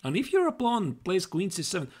something. And if your opponent plays queen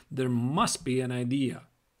c7, there must be an idea.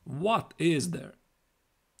 What is there?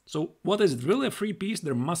 So what is it? Really a free piece?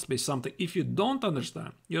 There must be something. If you don't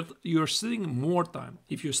understand, you're sitting more time.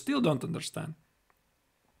 If you still don't understand,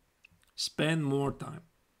 spend more time.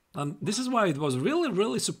 And this is why it was really,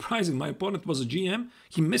 really surprising. My opponent was a GM.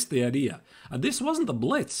 He missed the idea. And this wasn't a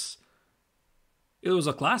blitz. It was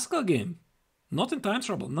a classical game. Not in time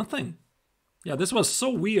trouble, nothing. Yeah, this was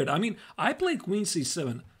so weird. I mean, I played queen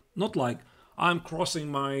c7, not like I'm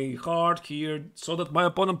crossing my heart here so that my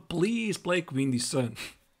opponent please play queen d7.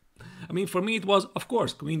 I mean, for me it was, of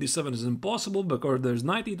course, queen d7 is impossible because there's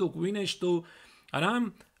knight e2, queen h2, and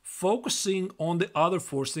I'm focusing on the other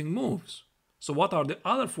forcing moves. So what are the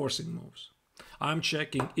other forcing moves? I'm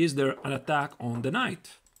checking, is there an attack on the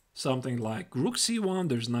knight? Something like rook c1,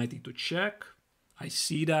 there's knight e2 check. I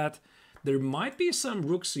see that. There might be some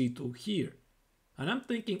rook c2 here. And I'm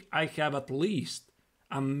thinking I have at least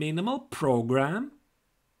a minimal program,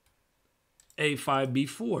 a5,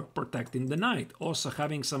 b4, protecting the knight. Also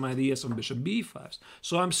having some ideas on bishop b5.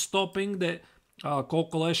 So I'm stopping the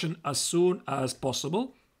calculation as soon as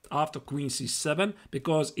possible after queen c7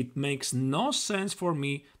 because it makes no sense for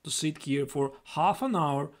me to sit here for half an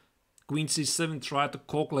hour, queen c7, try to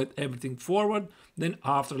calculate everything forward, then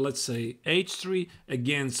after, let's say, h3,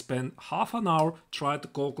 again spend half an hour, try to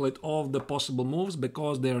calculate all of the possible moves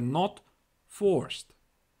because they are not forced.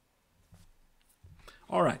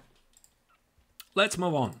 All right, let's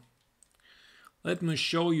move on. Let me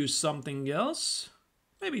show you something else.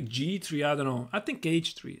 Maybe g3, I don't know. I think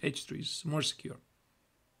h3. h3 is more secure.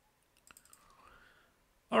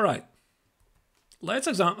 All right, let's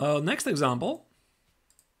next example.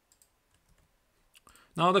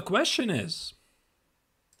 Now the question is,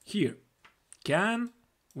 here, can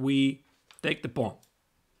we take the pawn?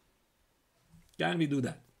 Can we do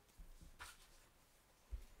that?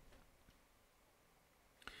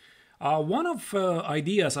 One of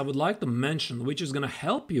ideas I would like to mention, which is going to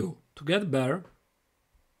help you to get better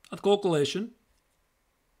at calculation,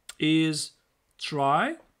 is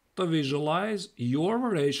try to visualize your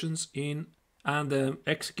variations in and the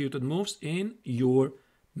executed moves in your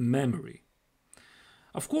memory.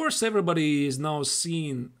 Of course, everybody is now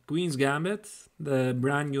seeing Queen's Gambit, the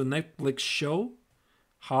brand new Netflix show,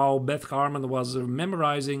 how Beth Harmon was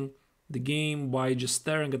memorizing the game by just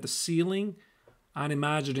staring at the ceiling and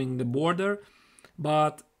imagining the border.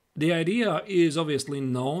 But the idea is obviously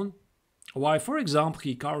known. Why, for example,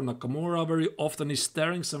 Hikaru Nakamura very often is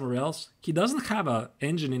staring somewhere else. He doesn't have an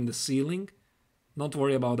engine in the ceiling. Don't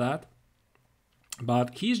worry about that.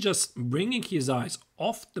 But he's just bringing his eyes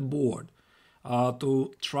off the board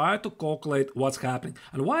to try to calculate what's happening.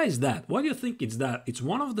 And why is that? Why do you think it's that? It's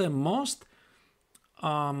one of the most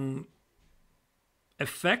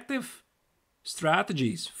effective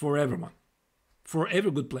strategies for everyone, for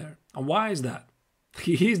every good player. And why is that?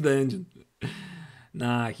 He's the engine.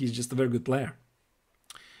 Nah, he's just a very good player.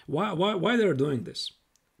 Why they're doing this?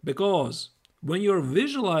 Because when you're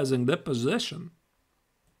visualizing the position,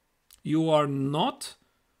 your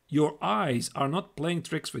eyes are not playing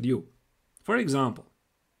tricks with you. For example,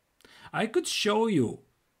 I could show you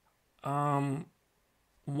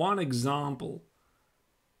one example.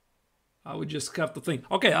 I would just have to think.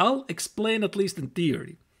 Okay, I'll explain at least in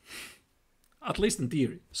theory. At least in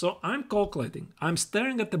theory. So I'm calculating. I'm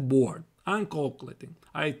staring at the board. I'm calculating.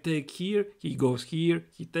 I take here, he goes here,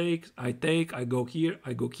 he takes, I take, I go here,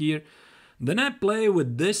 I go here. Then I play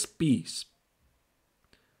with this piece.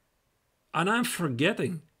 And I'm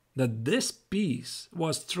forgetting that this piece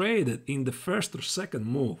was traded in the first or second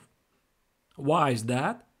move. Why is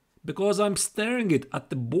that? Because I'm staring it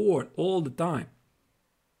at the board all the time.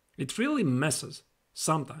 It really messes,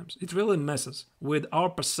 sometimes, it really messes with our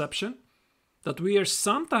perception that we are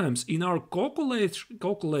sometimes in our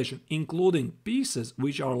calculation including pieces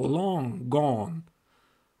which are long gone.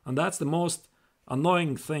 And that's the most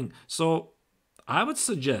annoying thing. So I would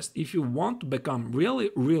suggest, if you want to become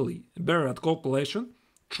really, really better at calculation,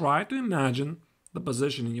 try to imagine the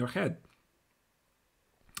position in your head.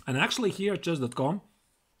 And actually here at chess.com,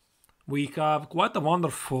 we have quite a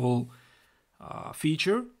wonderful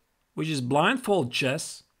feature, which is blindfold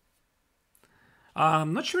chess.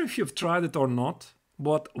 I'm not sure if you've tried it or not,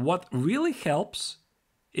 but what really helps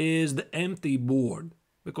is the empty board,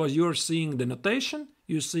 because you're seeing the notation,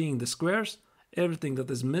 you're seeing the squares, everything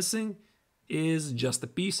that is missing is just the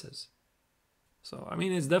pieces. So, I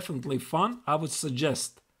mean, it's definitely fun. I would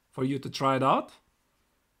suggest for you to try it out.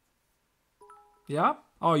 Yeah?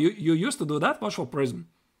 Oh, you used to do that? Watch for Prism.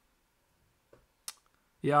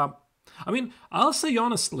 Yeah. I mean, I'll say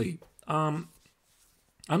honestly, I'm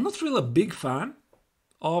not really a big fan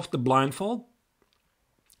of the blindfold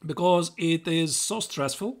because it is so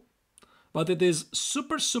stressful, but it is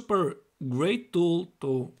super, super great tool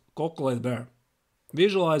to calculate bear,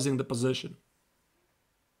 visualizing the position.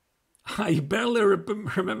 I barely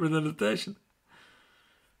remember the notation.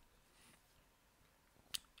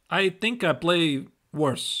 I think I play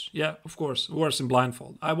worse. Yeah, of course, worse in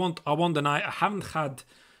blindfold. I won't deny I haven't had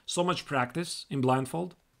so much practice in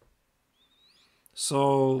blindfold.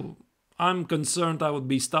 So I'm concerned I would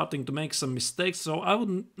be starting to make some mistakes. So I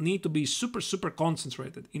would need to be super, super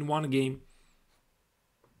concentrated in one game.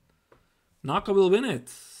 Naka will win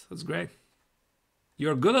it. That's great.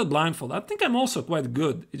 You're good at blindfold. I think I'm also quite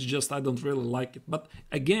good. It's just I don't really like it. But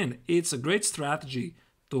again, it's a great strategy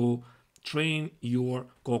to train your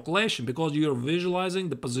calculation because you're visualizing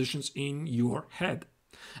the positions in your head.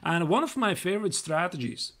 And one of my favorite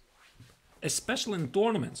strategies, especially in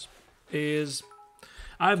tournaments, is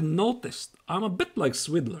I've noticed I'm a bit like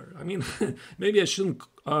Swidler. I mean, maybe I shouldn't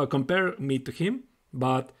compare me to him,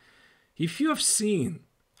 but if you have seen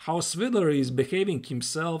how Swidler is behaving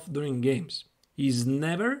himself during games, he's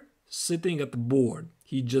never sitting at the board.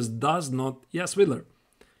 He just does not. Yes, Swidler.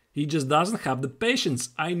 He just doesn't have the patience.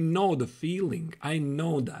 I know the feeling. I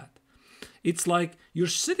know that. It's like you're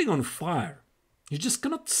sitting on fire. You just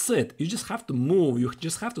cannot sit. You just have to move. You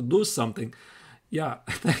just have to do something. Yeah,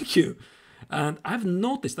 thank you. And I've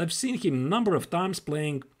noticed, I've seen him a number of times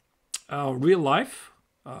playing real life.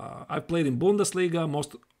 I've played in Bundesliga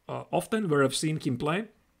most often where I've seen him play.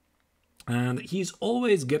 And he's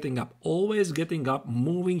always getting up,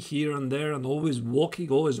 moving here and there, and always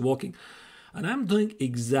walking. And I'm doing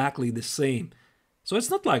exactly the same. So it's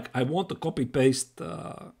not like I want to copy paste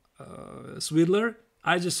Swidler.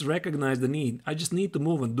 I just recognize the need. I just need to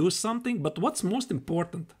move and do something. But what's most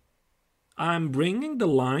important, I'm bringing the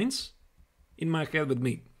lines in my head with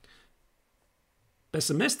me.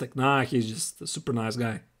 Pessimistic? Nah, he's just a super nice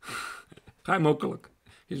guy. Hi, Mokuluk.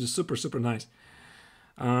 He's just super, super nice.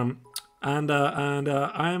 I'm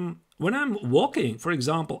when I'm walking, for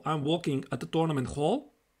example, I'm walking at the tournament hall.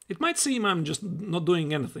 It might seem I'm just not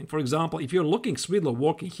doing anything. For example, if you're looking Swidler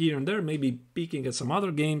walking here and there, maybe peeking at some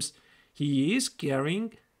other games, he is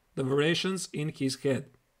carrying the variations in his head.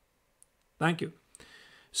 Thank you.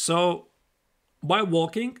 So by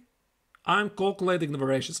walking, I'm calculating the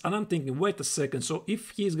variations and I'm thinking, wait a second. So if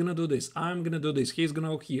he's going to do this, I'm going to do this. He's going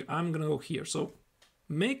to go here. I'm going to go here. So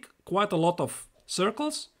make quite a lot of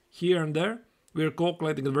circles here and there. We're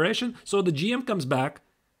calculating the variation. So the GM comes back.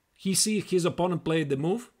 He sees his opponent play the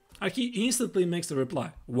move. And he instantly makes the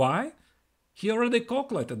reply. Why? He already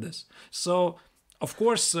calculated this. So, of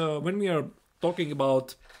course, when we are talking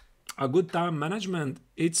about a good time management,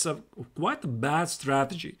 it's quite a bad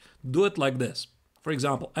strategy. Do it like this. For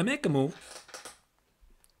example, I make a move,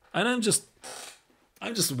 and I'm just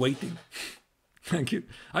waiting. Thank you.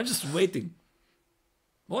 I'm just waiting.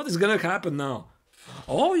 What is gonna happen now?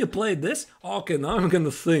 Oh, you played this? Okay, now I'm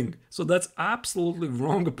gonna think. So that's absolutely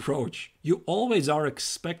wrong approach. You always are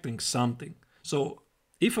expecting something. So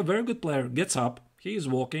if a very good player gets up, he is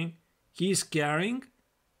walking, he is carrying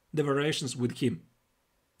the variations with him.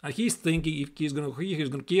 And he's thinking if he's gonna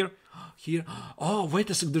here. Oh,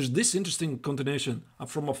 wait a second, there's this interesting continuation. And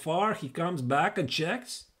from afar, he comes back and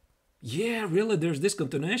checks. Yeah, really, there's this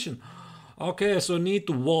continuation. Okay, so I need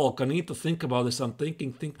to walk. I need to think about this. I'm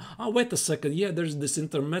thinking. Oh, wait a second. Yeah, there's this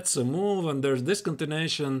intermezzo move and there's this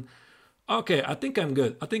continuation. Okay, I think I'm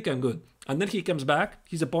good. And then he comes back.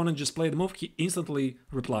 His opponent just played the move. He instantly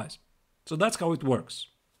replies. So that's how it works.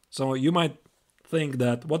 So you might think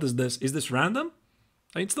that, what is this? Is this random?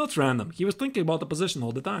 It's not random. He was thinking about the position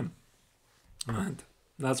all the time. And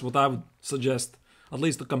that's what I would suggest, at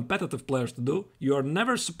least the competitive players to do. You are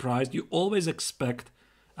never surprised. You always expect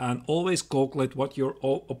and always calculate what your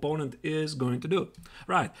opponent is going to do.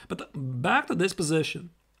 Right, but back to this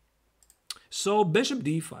position. So bishop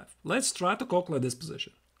d5. Let's try to calculate this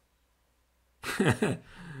position.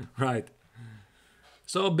 Right.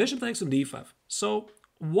 So bishop takes on d5. So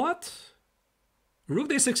what? Rook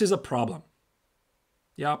d6 is a problem.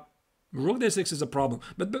 Yeah, rook d6 is a problem.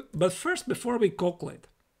 But first, before we calculate,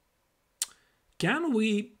 can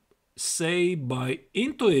we say by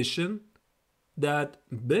intuition that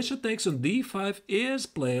bishop takes on d5 is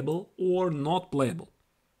playable or not playable?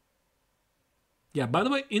 Yeah, by the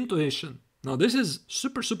way, intuition. Now, this is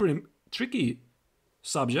super, super tricky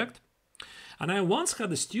subject. And I once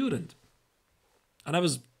had a student, and I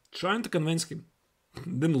was trying to convince him,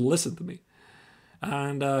 didn't listen to me.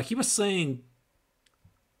 And he was saying,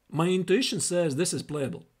 my intuition says this is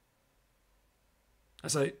playable. I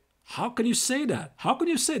say, how can you say that? How can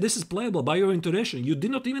you say this is playable by your intuition? You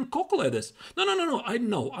did not even calculate this. No, no, no, no. I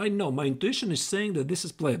know. My intuition is saying that this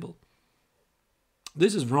is playable.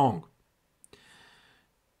 This is wrong.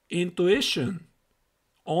 Intuition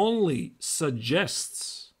only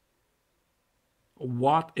suggests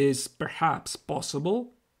what is perhaps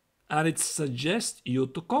possible, and it suggests you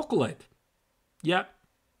to calculate. Yeah,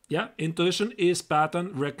 intuition is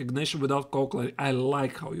pattern recognition without calculating. I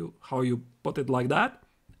like how you put it like that.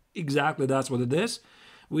 Exactly, that's what it is.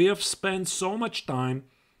 We have spent so much time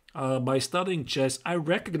by studying chess. I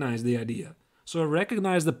recognize the idea. So I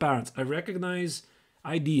recognize the patterns. I recognize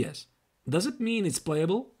ideas. Does it mean it's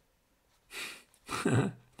playable?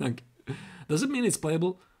 Thank you. Does it mean it's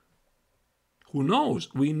playable? Who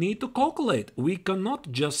knows? We need to calculate. We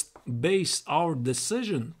cannot just base our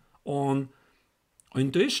decision on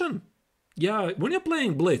intuition. Yeah, when you're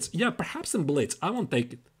playing blitz, yeah, perhaps in blitz, I won't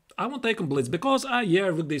take it. I won't take on blitz because,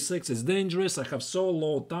 rook d6 is dangerous. I have so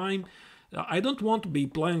low time. I don't want to be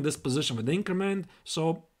playing this position with increment.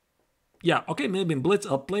 So, yeah, okay, maybe in blitz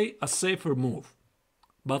I'll play a safer move.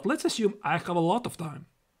 But let's assume I have a lot of time.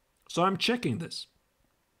 So I'm checking this.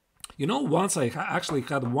 You know, once I actually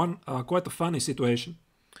had one quite a funny situation.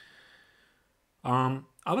 I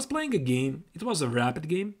was playing a game. It was a rapid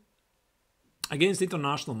game against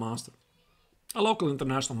international master, a local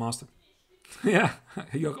international master. Yeah,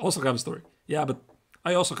 you also have a story. Yeah, but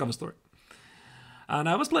I also have a story. And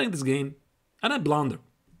I was playing this game, and I blunder.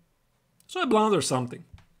 So I blunder something.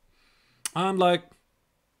 I'm like,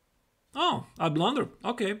 oh, I blundered.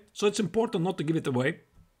 Okay, so it's important not to give it away.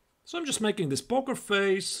 So I'm just making this poker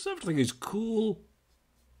face. Everything is cool.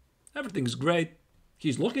 Everything is great.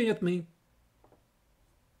 He's looking at me.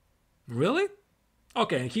 Really?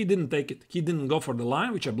 Okay, he didn't take it. He didn't go for the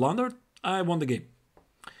line, which I blundered. I won the game.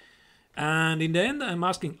 And in the end, I'm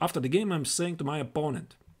asking, after the game, I'm saying to my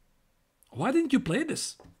opponent, why didn't you play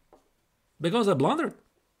this? Because I blundered.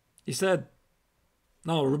 He said,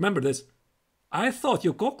 no, remember this. I thought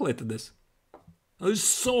you calculated this. It's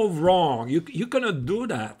so wrong. You cannot do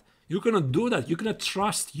that. You cannot do that. You cannot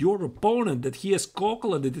trust your opponent that he has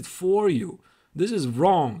calculated it for you. This is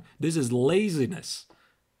wrong. This is laziness.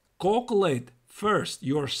 Calculate first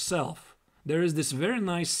yourself. There is this very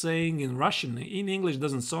nice saying in Russian. In English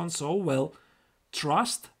doesn't sound so well.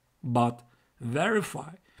 Trust but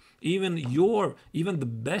verify. Even the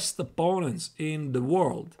best opponents in the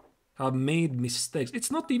world have made mistakes. It's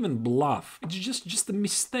not even bluff. It's just a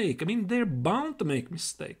mistake. I mean, they're bound to make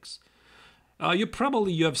mistakes. You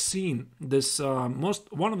have seen this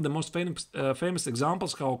one of the most famous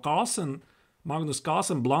examples how Magnus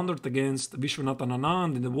Carlsen blundered against Vishwanathan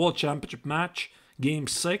Anand in the World Championship match, Game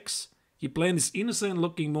 6. He played this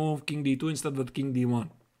innocent-looking move, King D2 instead of King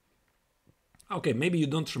D1. Okay, maybe you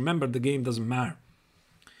don't remember the game, doesn't matter.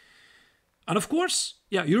 And of course,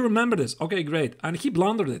 yeah, you remember this. Okay, great. And he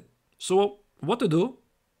blundered it. So what to do?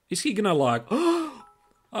 Is he gonna like, oh,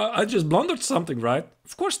 I just blundered something, right?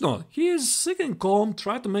 Of course not. He is sick and calm,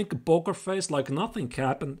 try to make a poker face like nothing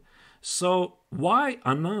happened. So why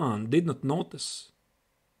Anand did not notice?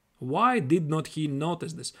 Why did not he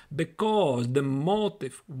notice this? Because the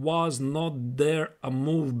motive was not there a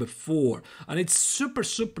move before. And it's super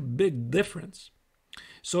big difference.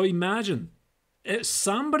 So imagine,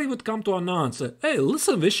 somebody would come to Anand and say, hey,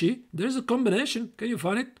 listen, Vishy, there's a combination. Can you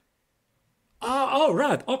find it? Oh,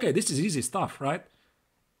 right. Okay, this is easy stuff, right?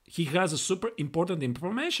 He has a super important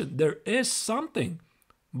information. There is something.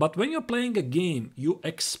 But when you're playing a game, you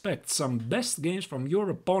expect some best games from your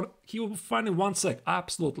opponent. He will find in 1 sec,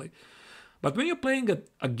 absolutely. But when you're playing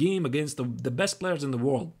a game against the best players in the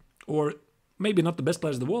world, or maybe not the best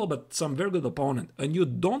players in the world, but some very good opponent, and you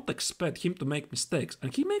don't expect him to make mistakes,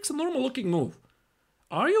 and he makes a normal-looking move,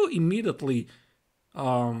 are you immediately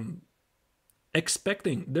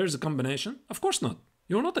expecting there's a combination? Of course not.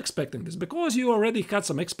 You're not expecting this, because you already had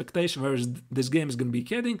some expectation where this game is going to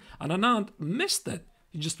be heading, and Anand missed it.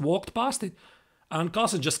 He just walked past it. And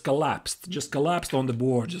Carlsen just collapsed on the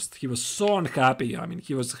board. He was so unhappy. I mean,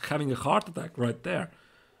 he was having a heart attack right there.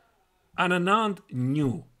 And Anand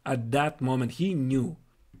knew at that moment, he knew.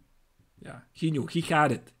 Yeah, he knew. He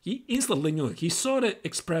had it. He instantly knew it. He saw the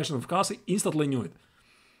expression of Carlsen, instantly knew it.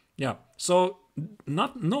 Yeah, so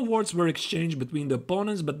no words were exchanged between the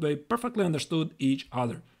opponents, but they perfectly understood each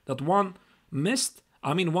other. That one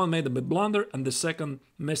made a bit blunder and the second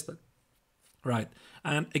missed it. Right.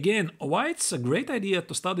 And again, why it's a great idea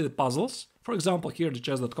to study the puzzles, for example, here at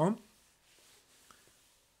chess.com,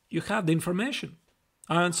 you have the information.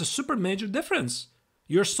 And it's a super major difference.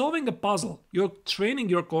 You're solving a puzzle, you're training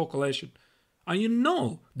your calculation, and you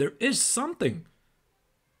know there is something.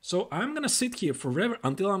 So I'm gonna sit here forever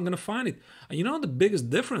until I'm gonna find it. And you know the biggest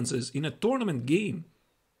difference is in a tournament game,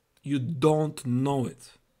 you don't know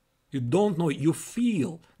it. You don't know it. You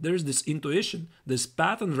feel there's this intuition, this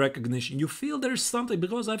pattern recognition. You feel there's something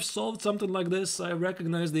because I've solved something like this. I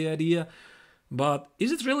recognize the idea, but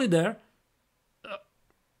is it really there?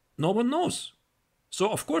 No one knows. So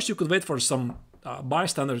of course you could wait for some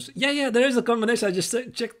bystanders. Yeah, there is a combination. I just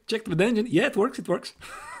checked with the engine. Yeah, it works. It works.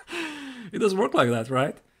 It doesn't work like that,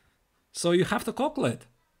 right? So you have to calculate.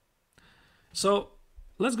 So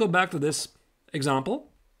let's go back to this example.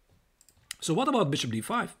 So what about bishop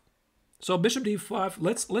d5? So bishop d5,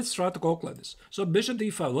 let's try to calculate this. So bishop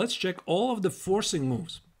d5, let's check all of the forcing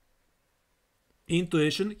moves.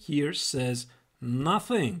 Intuition here says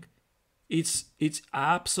nothing. It's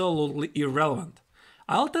absolutely irrelevant.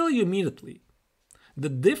 I'll tell you immediately. The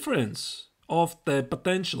difference of the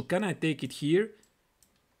potential, can I take it here?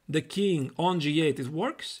 The king on g8, it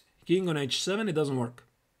works. King on h7, it doesn't work.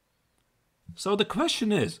 So the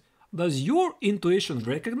question is, does your intuition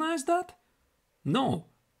recognize that? No.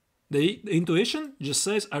 The intuition just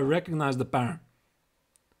says, I recognize the pattern.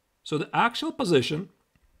 So the actual position,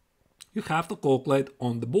 you have to calculate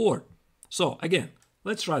on the board. So again,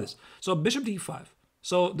 let's try this. So bishop d5.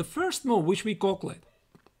 So the first move which we calculate,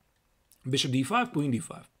 bishop d5, queen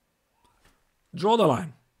d5. Draw the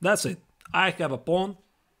line. That's it. I have a pawn.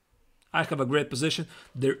 I have a great position.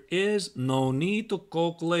 There is no need to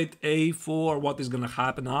calculate a4, what is going to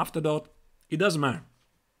happen after that. It doesn't matter.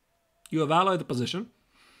 You evaluate the position.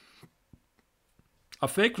 A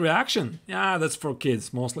fake reaction. Yeah, that's for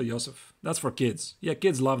kids, mostly, Joseph. That's for kids. Yeah,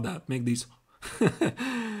 kids love that. Make these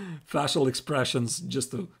facial expressions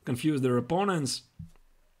just to confuse their opponents.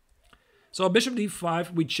 So bishop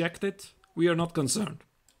d5, we checked it. We are not concerned.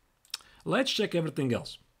 Let's check everything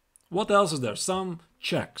else. What else is there? Some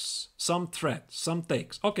checks, some threats, some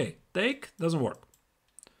takes. Okay, take doesn't work.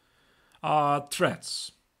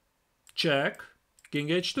 Threats. Check, king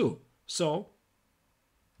h2. So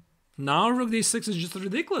now rook d6 is just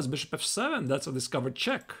ridiculous. Bishop f7, that's a discovered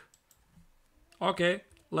check. Okay,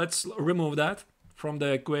 let's remove that from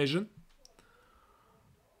the equation.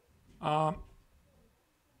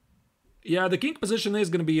 Yeah, the king position is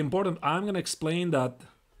going to be important. I'm going to explain that.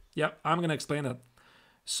 Yeah, I'm going to explain that.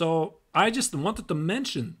 So I just wanted to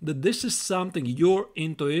mention that this is something your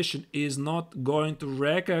intuition is not going to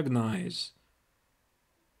recognize.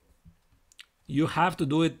 You have to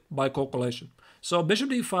do it by calculation. So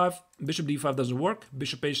bishop d5 doesn't work.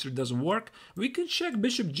 Bishop h3 doesn't work. We can check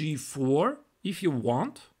bishop g4 if you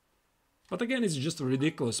want. But again, it's just a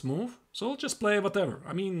ridiculous move. So I'll just play whatever.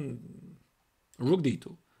 I mean, rook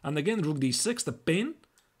d2. And again, rook d6, the pin,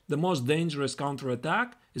 the most dangerous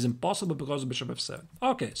counterattack, is impossible because of bishop f7.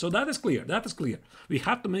 Okay, so that is clear. That is clear. We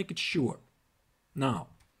have to make it sure. Now,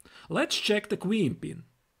 let's check the queen pin.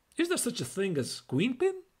 Is there such a thing as queen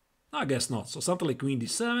pin? I guess not. So something like queen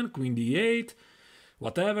d7, queen d8,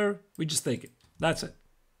 whatever. We just take it. That's it.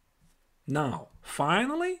 Now,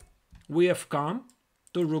 finally, we have come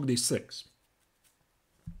to rook d6.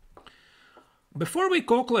 Before we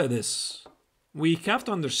calculate this, we have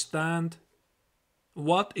to understand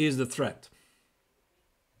what is the threat.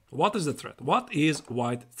 What is the threat? What is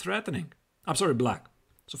white threatening? I'm sorry, black.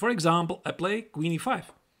 So for example, I play queen e5.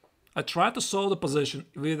 I try to solve the position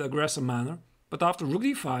with aggressive manner, but after rook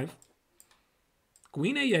d5,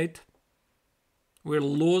 queen a8, we're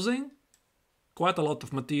losing quite a lot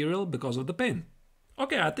of material because of the pin.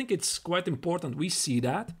 Okay, I think it's quite important we see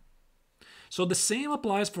that. So the same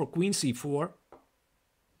applies for queen c4,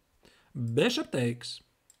 bishop takes,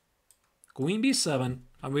 queen b7,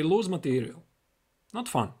 and we lose material. Not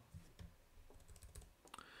fun.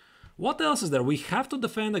 What else is there? We have to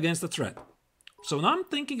defend against the threat. So now I'm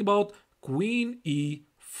thinking about queen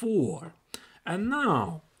e4. And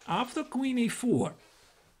now, after queen e4,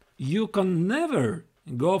 you can never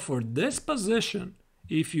go for this position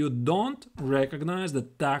if you don't recognize the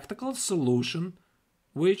tactical solution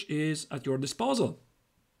which is at your disposal.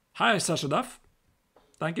 Hi, Sasha Duff.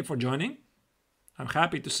 Thank you for joining. I'm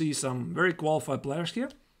happy to see some very qualified players here.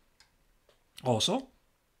 Also,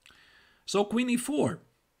 so queen e4.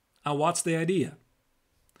 And what's the idea?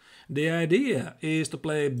 The idea is to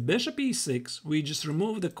play bishop e6. We just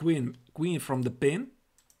remove the queen from the pin,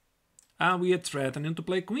 and we are threatening to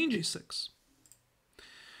play queen g6.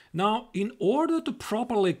 Now, in order to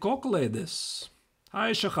properly calculate this,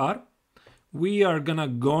 hi Shahar, we are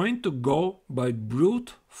going to go by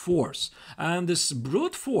brute force. And this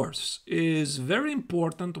brute force is very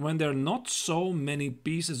important when there are not so many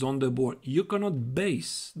pieces on the board. You cannot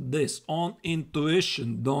base this on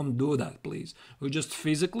intuition. Don't do that, please. We just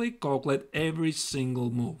physically calculate every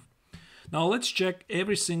single move. Now let's check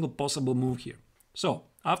every single possible move here. So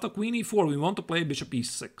after queen e4, we want to play bishop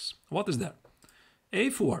e6. What is there?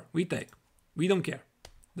 a4, we take. We don't care.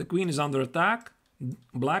 The queen is under attack.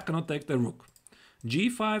 Black cannot take the rook.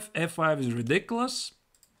 g5, f5 is ridiculous.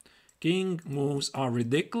 King moves are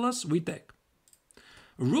ridiculous. We take.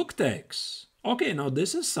 Rook takes. Okay, now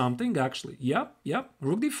this is something actually. Yep.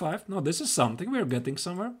 Rook d5. Now this is something. We're getting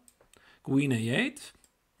somewhere. Queen a8.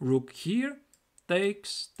 Rook here.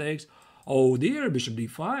 Takes. Oh dear, bishop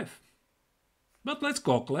d5. But let's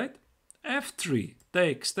calculate. f3.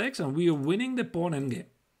 Takes. And we are winning the pawn endgame.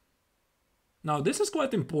 Now this is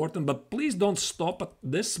quite important, but please don't stop at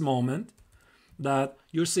this moment that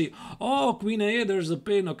you see, oh, queen a8, there's a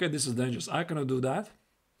pin, okay, this is dangerous, I cannot do that.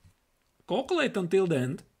 Calculate until the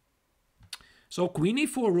end. So queen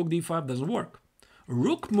e4, rook d5 doesn't work.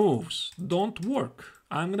 Rook moves don't work.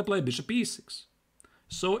 I'm going to play bishop e6.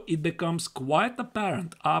 So it becomes quite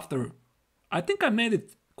apparent after, I think I made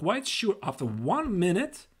it quite sure after 1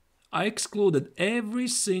 minute, I excluded every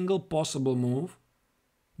single possible move,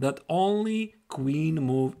 that only queen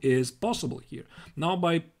move is possible here. Now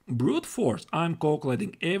by brute force, I'm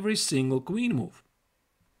calculating every single queen move.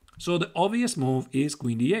 So the obvious move is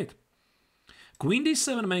queen d8. Queen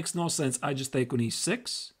d7 makes no sense, I just take on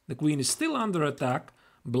e6. The queen is still under attack.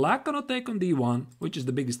 Black cannot take on d1, which is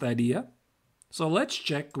the biggest idea. So let's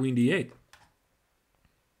check queen d8.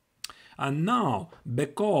 And now,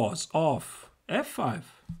 because of f5,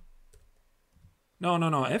 no,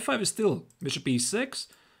 f5 is still bishop e6,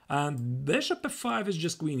 and bishop f5 is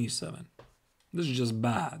just queen e7. This is just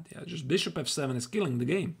bad. Yeah, just bishop f7 is killing the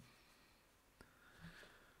game.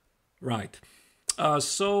 Right.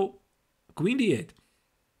 So queen d8.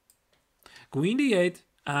 Queen d8,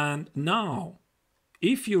 and now,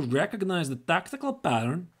 if you recognize the tactical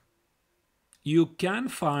pattern, you can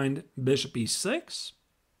find bishop e6,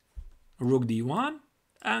 rook d1,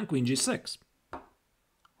 and queen g6.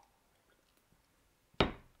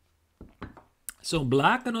 So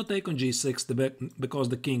black cannot take on g6 because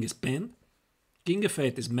the king is pinned. King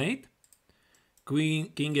f8 is mate.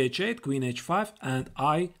 King h8, queen h5, and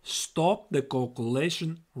I stop the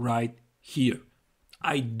calculation right here.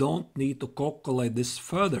 I don't need to calculate this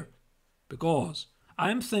further because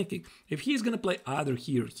I'm thinking if he's going to play either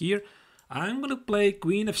here or here, I'm going to play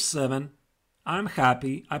queen f7. I'm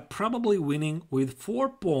happy. I'm probably winning with 4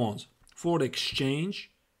 pawns for the exchange.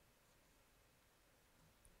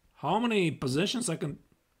 How many positions I can...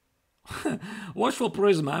 Watchful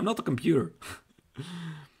prism, I'm not a computer.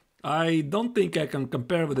 I don't think I can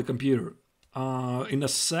compare with the computer. In a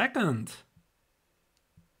second,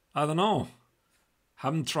 I don't know.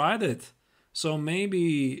 Haven't tried it. So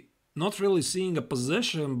maybe not really seeing a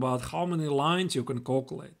position, but how many lines you can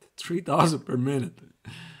calculate. 3,000 per minute.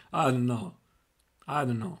 I don't know.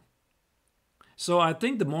 So I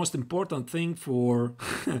think the most important thing for...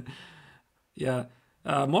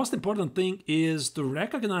 most important thing is to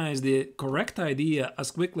recognize the correct idea as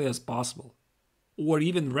quickly as possible, or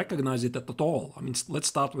even recognize it at all. I mean, let's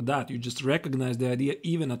start with that. You just recognize the idea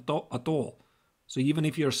even at all. So even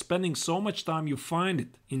if you're spending so much time, you find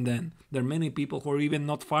it in the end. There are many people who are even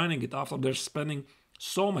not finding it after they're spending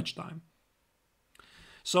so much time.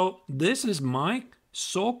 So this is my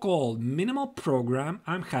so-called minimal program.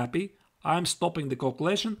 I'm happy. I'm stopping the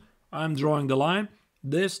calculation. I'm drawing the line.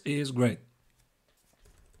 This is great.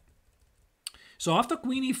 So after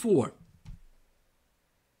queen e4,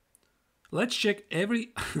 let's check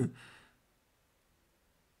every...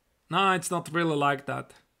 No, it's not really like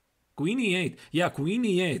that. Queen e8. Yeah, queen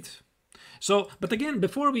e8. So, but again,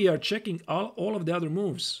 before we are checking all of the other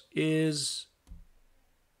moves is...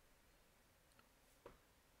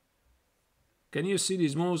 Can you see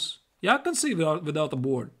these moves? Yeah, I can see without a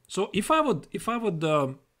board. So if I would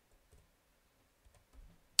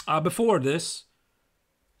before this,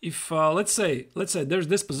 if let's say there's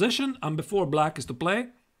this position and before black is to play,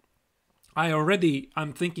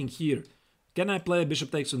 I'm thinking here, can I play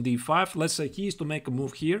bishop takes on d5? Let's say he is to make a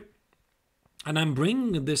move here, and I'm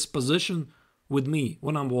bringing this position with me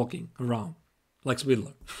when I'm walking around, like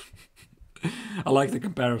Swidler. I like the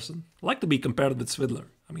comparison. I like to be compared with Swidler.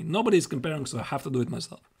 I mean, nobody's comparing, so I have to do it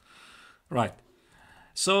myself. Right.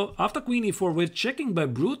 So after queen e4, we're checking by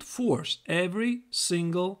brute force every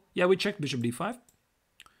single... Yeah, we checked bishop d5.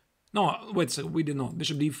 No, wait, so we did not.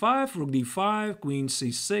 Bishop d5, rook d5, queen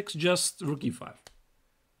c6, just rook e5.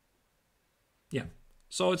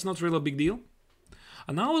 so it's not really a big deal.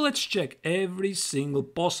 And now let's check every single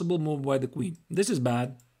possible move by the queen. This is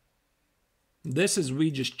bad. This is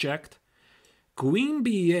we just checked. Queen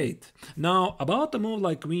b8. Now, about a move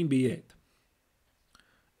like queen b8,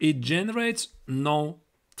 it generates no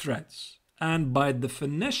threats. And by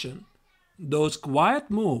definition, those quiet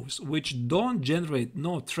moves which don't generate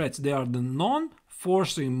no threats, they are the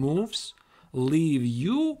non-forcing moves, leave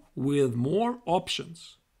you with more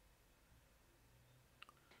options.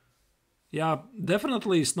 Yeah,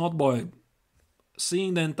 definitely Snot Boy.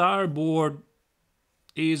 Seeing the entire board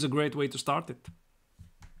is a great way to start it.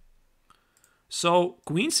 So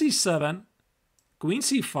queen c7, queen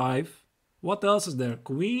c5, what else is there?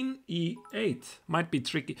 Queen e8 might be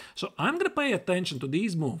tricky. So I'm going to pay attention to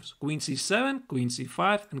these moves. Queen c7, queen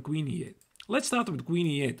c5, and queen e8. Let's start with queen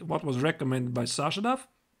e8, what was recommended by Sashadov.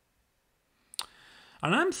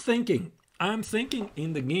 And I'm thinking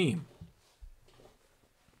in the game.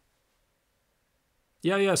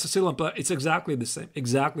 Yeah, Sicilian play, it's exactly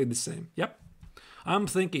the same, Yep. I'm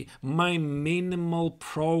thinking my minimal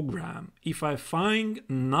program, if I find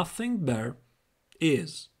nothing better,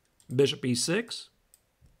 is bishop e6,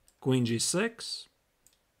 queen g6,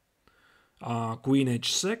 queen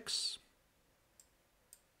h6,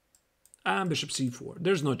 and bishop c4.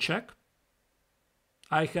 There's no check.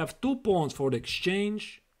 I have 2 pawns for the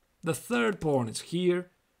exchange. The third pawn is here.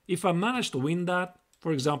 If I manage to win that,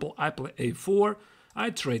 for example, I play a4, I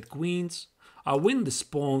trade queens, I win this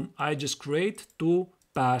pawn, I just create 2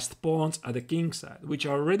 passed pawns at the king side, which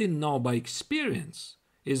I already know by experience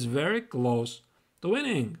is very close to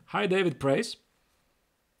winning. Hi, David Praise.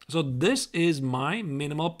 So this is my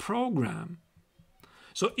minimal program.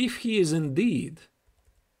 So if he is indeed,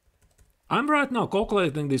 I'm right now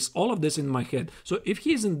calculating this, all of this in my head. So if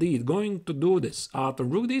he is indeed going to do this after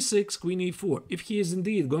rook d6, queen e4, if he is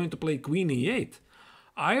indeed going to play queen e8,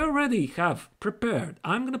 I already have prepared.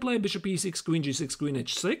 I'm going to play bishop e6, queen g6, queen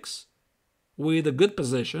h6 with a good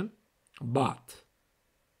position. But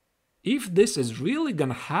if this is really going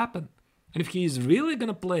to happen, and if he is really going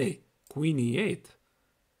to play queen e8,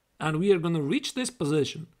 and we are going to reach this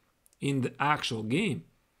position in the actual game,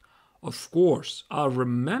 of course, I'll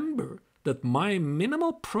remember that my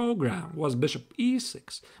minimal program was bishop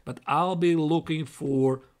e6, but I'll be looking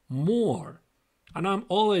for more. And I'm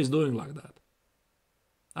always doing like that.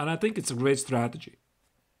 And I think it's a great strategy.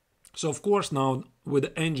 So of course now with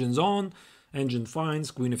the engines on, engine finds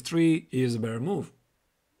queen f3 is a better move.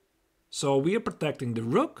 So we are protecting the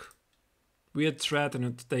rook. We are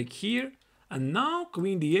threatening to take here. And now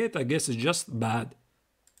queen d8 I guess is just bad.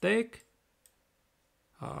 Take.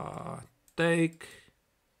 Take.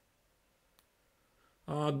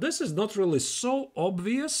 This is not really so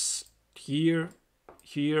obvious. Here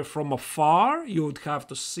from afar you would have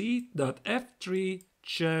to see that f3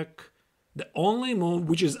 check. The only move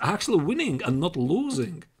which is actually winning and not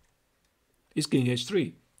losing is king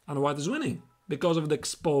h3. And white is winning because of the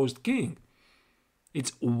exposed king.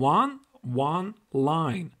 It's one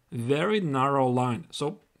line, very narrow line.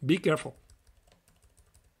 So be careful.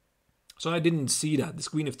 So I didn't see that, this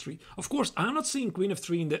queen f3. Of course, I'm not seeing queen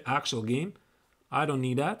f3 in the actual game. I don't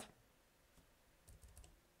need that.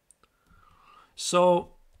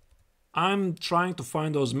 So I'm trying to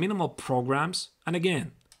find those minimal programs. And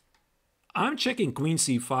again, I'm checking queen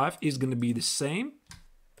c5 is going to be the same.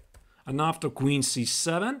 And after queen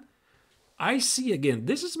c7, I see again,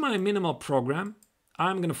 this is my minimal program.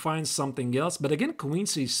 I'm going to find something else. But again, queen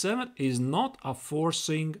c7 is not a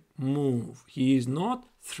forcing move. He is not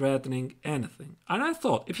threatening anything. And I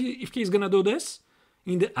thought, if he's going to do this,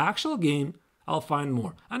 in the actual game, I'll find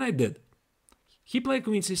more. And I did. He played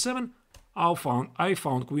queen c7. I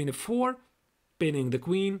found queen f4, pinning the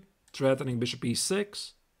queen, threatening bishop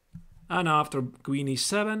e6. And after queen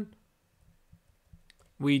e7,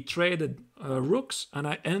 we traded rooks, and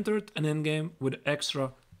I entered an endgame with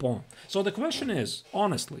extra pawn. So the question is,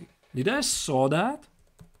 honestly, did I saw that?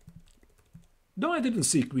 No, I didn't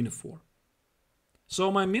see queen f4. So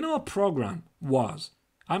my minimal program was,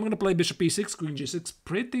 I'm going to play bishop e6, queen g6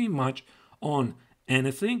 pretty much on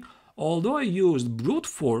anything, although I used brute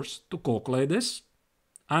force to calculate this.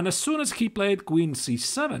 And as soon as he played queen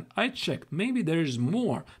c7, I checked, maybe there is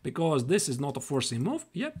more, because this is not a forcing move.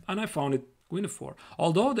 Yep, and I found it, queen f4.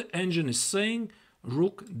 Although the engine is saying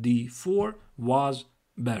rook d4 was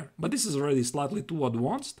better. But this is already slightly too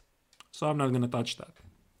advanced, so I'm not going to touch that.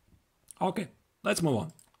 Okay, let's move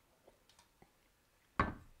on.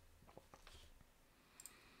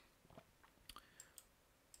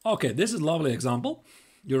 Okay, this is a lovely example.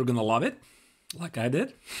 You're going to love it, like I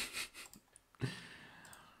did.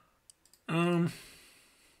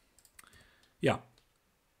 Yeah.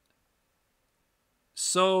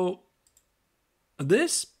 So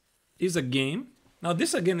this is a game. Now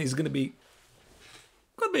this again is going to be,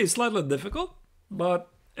 could be slightly difficult, but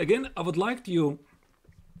again, I would like you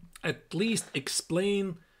at least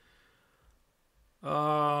explain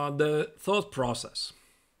the thought process.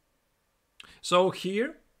 So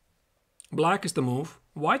here, black is the move.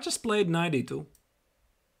 White just played knight e2,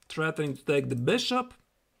 threatening to take the bishop.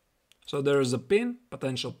 So there is a pin,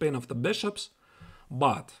 potential pin of the bishops,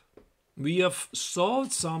 but we have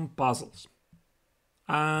solved some puzzles.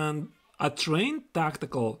 And a trained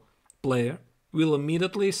tactical player will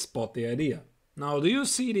immediately spot the idea. Now, do you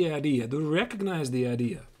see the idea? Do you recognize the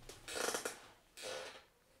idea?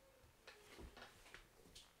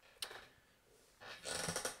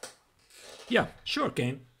 Yeah, sure,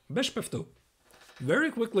 Kane. Bishop f2.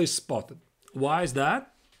 Very quickly spotted. Why is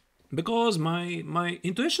that? Because my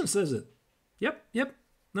intuition says it. Yep.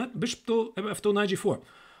 Bishop to f2, knight g4.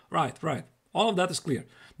 Right. All of that is clear.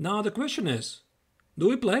 Now the question is, do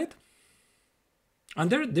we play it? And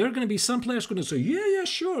there are going to be some players going to say, yeah,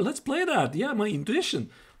 sure, let's play that. Yeah, my intuition.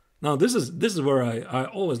 Now this is where I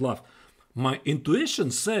always laugh. My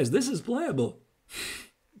intuition says this is playable.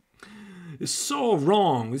 It's so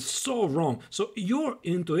wrong. It's so wrong. So your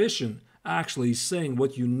intuition actually is saying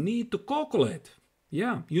what you need to calculate.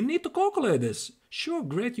 Yeah, you need to calculate this. Sure,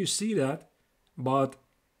 great, you see that, but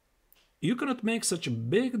you cannot make such a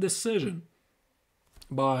big decision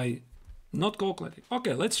by not calculating.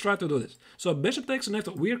 Okay, let's try to do this. So bishop takes an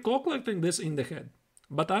f2. We're calculating this in the head,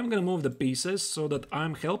 but I'm going to move the pieces so that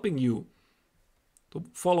I'm helping you to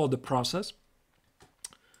follow the process.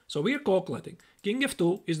 So we're calculating. King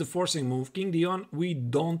f2 is the forcing move. King d1, we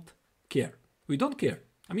don't care. We don't care.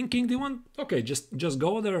 I mean, king d1, okay, just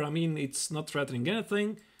go there. I mean, it's not threatening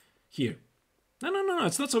anything. Here. No,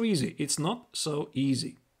 it's not so easy. It's not so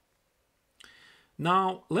easy.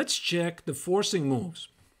 Now, let's check the forcing moves.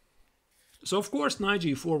 So, of course, knight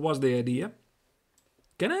g4 was the idea.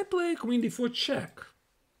 Can I play queen d4 check?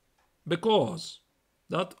 Because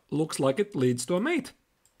that looks like it leads to a mate.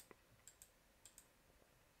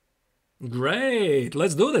 Great,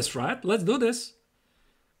 let's do this, right? Let's do this.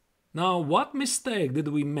 Now, what mistake did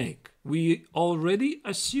we make? We already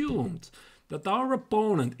assumed that our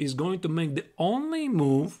opponent is going to make the only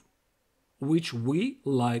move which we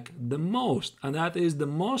like the most. And that is the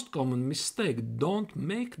most common mistake. Don't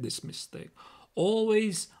make this mistake.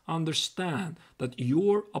 Always understand that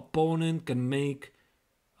your opponent can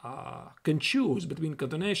choose between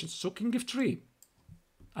continuations. So king f3.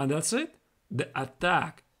 And that's it. The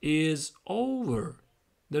attack is over.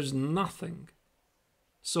 There's nothing.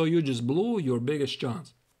 So you just blew your biggest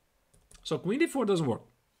chance. So queen d4 doesn't work.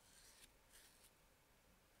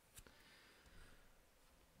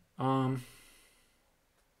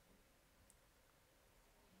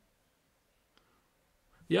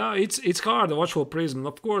 Yeah, it's hard, the watchful prism,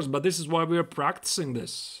 of course, but this is why we're practicing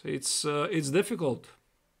this. It's difficult,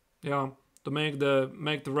 yeah, to make the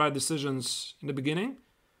right decisions in the beginning.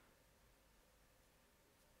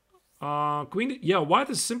 White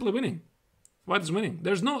is simply winning. White is winning.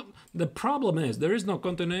 The problem is there is no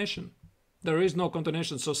continuation. There is no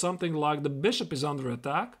continuation. So something like the bishop is under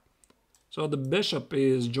attack. So the bishop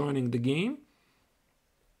is joining the game.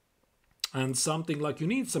 And something like you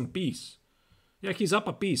need some piece. Yeah, he's up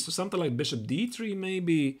a piece. So something like bishop d3,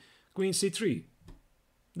 maybe queen c3.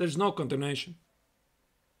 There's no continuation.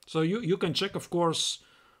 So you can check, of course,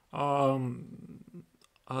 the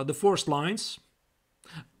forced lines.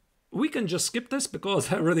 We can just skip this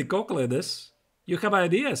because I already calculated this. You have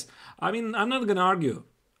ideas. I mean, I'm not gonna argue.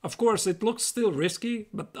 Of course, it looks still risky,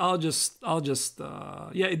 but I'll just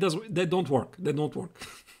yeah, it does. They don't work. They don't work.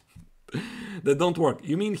 They don't work.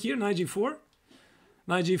 You mean here knight g4?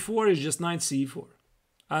 Knight g4 is just knight c4,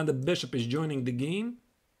 and the bishop is joining the game,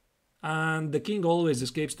 and the king always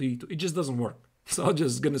escapes to e2. It just doesn't work. So I'm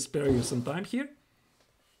just gonna spare you some time here.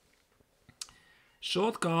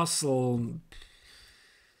 Short castle.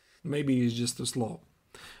 Maybe it's just too slow.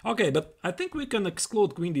 Okay, but I think we can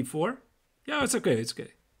exclude queen d4. Yeah, it's okay, it's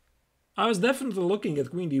okay. I was definitely looking at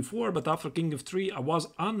queen d4, but after king f3, I was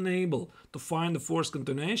unable to find the forced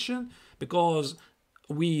continuation because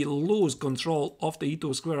we lose control of the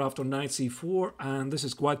e2 square after knight c4, and this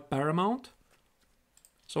is quite paramount.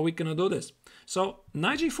 So we cannot do this. So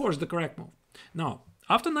knight g4 is the correct move. Now,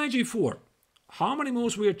 after knight g4, how many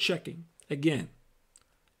moves we are checking? Again,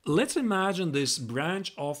 let's imagine this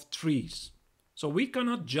branch of trees. So we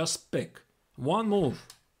cannot just pick one move.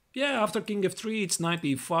 Yeah, after king f3, it's knight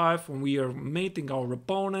e5 when we are mating our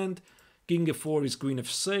opponent. King f4 is queen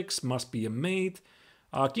f6, must be a mate.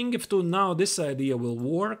 King f2, now this idea will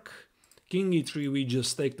work. King e3, we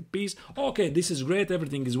just take the piece. Okay, this is great,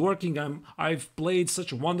 everything is working. I've played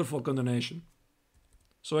such a wonderful combination.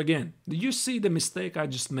 So again, did you see the mistake I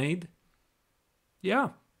just made? Yeah.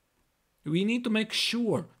 We need to make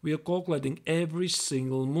sure we are calculating every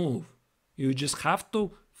single move. You just have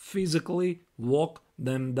to physically walk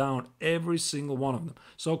them down, every single one of them.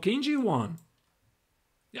 So King G1.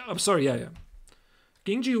 Yeah, I'm sorry, yeah.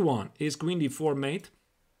 King G1 is Queen D4 mate.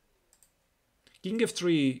 King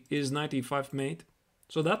F3 is Knight E5 mate.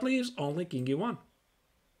 So that leaves only King E1.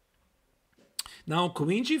 Now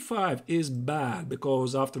Queen G5 is bad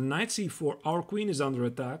because after Knight C4 our queen is under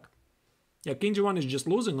attack. Yeah, King G1 is just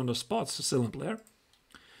losing on the spot, Sicilian player.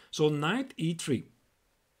 So Knight E3.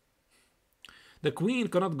 The queen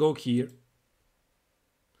cannot go here.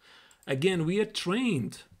 Again, we are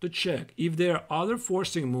trained to check if there are other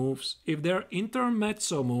forcing moves, if there are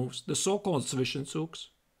intermezzo moves, the so-called Zwischenzugs.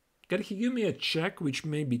 Can he give me a check which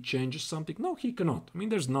maybe changes something? No, he cannot. I mean,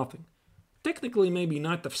 there's nothing. Technically, maybe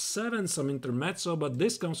Knight F7, some intermezzo, but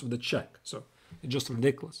this comes with a check. So it's just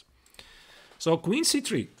ridiculous. So Queen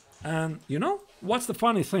C3. And you know, what's the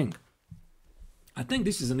funny thing? I think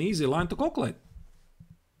this is an easy line to calculate.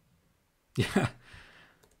 Yeah.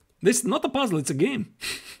 This is not a puzzle, it's a game.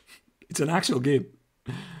 It's an actual game.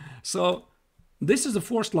 So this is the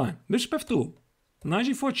forced line. Bishop F2, Knight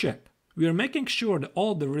G4 check. We are making sure that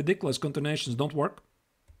all the ridiculous continuations don't work.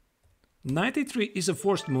 Knight E3 is a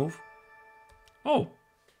forced move. Oh,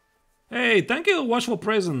 hey, thank you, Watchful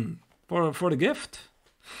Present, for the gift.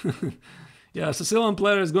 Yeah, Sicilian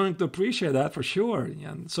player is going to appreciate that for sure,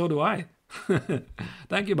 and so do I.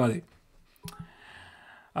 Thank you, buddy.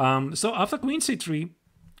 So after Queen C3,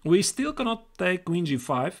 we still cannot take Queen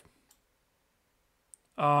G5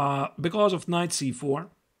 because of Knight C4,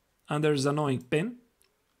 and there's an annoying pin.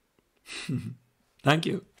 Thank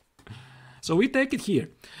you. So we take it here.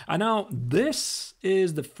 And now this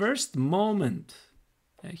is the first moment.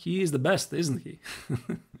 He is the best, isn't he?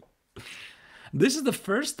 This is the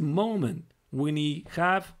first moment when we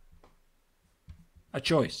have a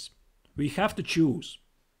choice. We have to choose.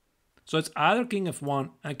 So it's either King F1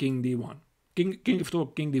 and King D1. King F2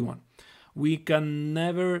 or King D1. We can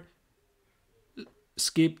never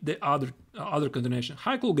skip the other continuation.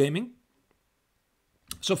 Hi, Cool Gaming.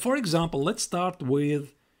 So for example, let's start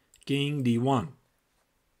with King D1.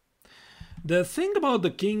 The thing about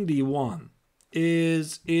the King D1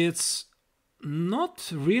 is it's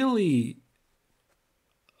not really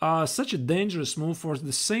such a dangerous move for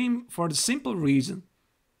the simple reason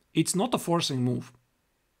it's not a forcing move.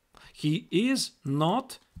 He is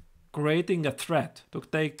not creating a threat to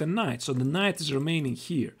take the knight, so the knight is remaining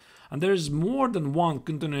here. And there is more than one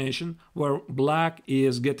continuation where black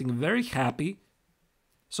is getting very happy.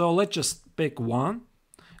 So let's just pick one.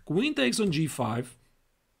 Queen takes on G5,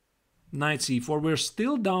 Knight C4. We're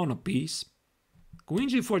still down a piece. Queen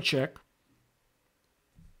G4 check.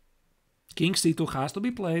 King C2 has to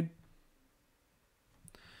be played.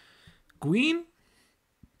 Queen.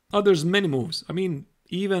 Oh, there's many moves. I mean,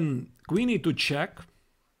 even Queen E2 check.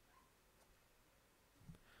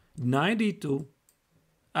 Knight D2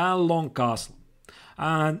 and long castle.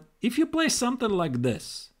 And if you play something like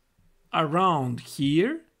this around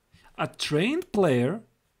here, a trained player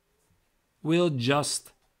will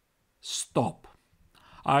just stop.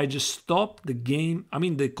 I just stop the game, I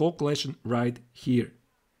mean the calculation right here.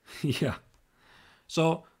 Yeah.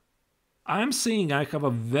 So I'm seeing I have a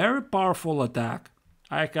very powerful attack.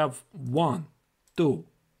 I have 1, 2,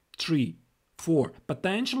 3, 4,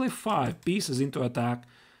 potentially 5 pieces into attack.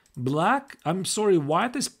 Black, I'm sorry,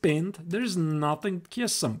 white is pinned. There's nothing. He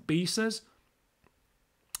has some pieces.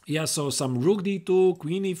 Yeah, so some rook d2,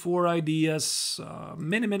 queen e4 ideas,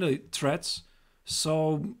 many threats.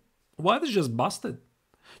 So white is just busted.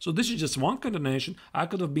 So this is just one combination. I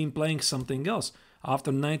could have been playing something else.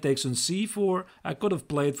 After knight takes on c4, I could have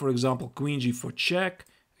played, for example, queen g4 check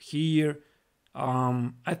here.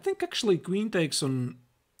 I think actually queen takes on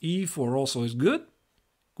e4 also is good.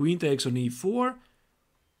 Queen takes on e4.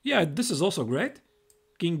 Yeah, this is also great.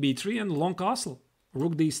 King b3 and long castle.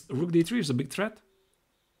 Rook d3 is a big threat.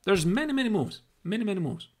 There's many moves. Many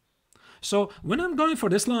moves. So when I'm going for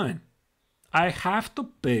this line, I have to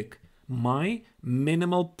pick my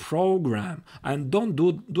minimal program. And don't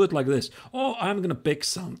do it like this. Oh, I'm going to pick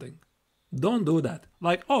something. Don't do that.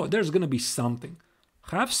 Like, oh, there's going to be something.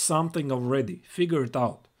 Have something already. Figure it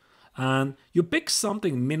out. And you pick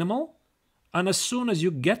something minimal. And as soon as you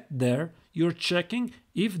get there, you're checking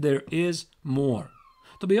if there is more.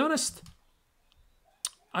 To be honest,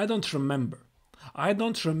 I don't remember. I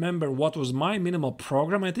don't remember what was my minimal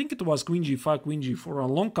program. I think it was queen g5, queen g4 on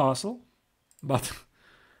long castle. But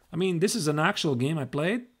I mean, this is an actual game I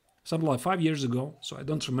played, something like 5 years ago, so I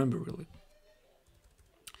don't remember really.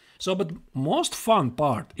 So, but most fun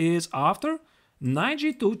part is after knight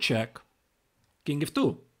g2 check, king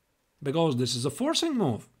f2, because this is a forcing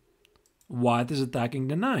move. White is attacking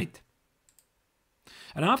the knight.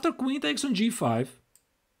 And after queen takes on g5,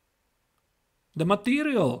 the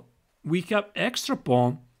material, we have extra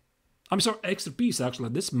pawn, I'm sorry, extra piece actually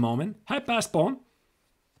at this moment, high pass pawn,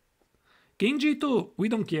 king g2, we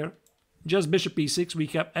don't care, just bishop e6, we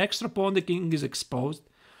have extra pawn, the king is exposed.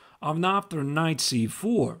 And after knight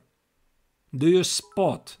c4, do you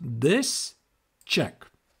spot this? Check.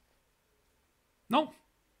 No,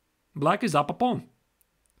 black is up a pawn.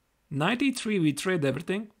 Knight e3, we trade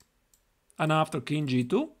everything. And after king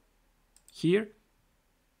g2, here,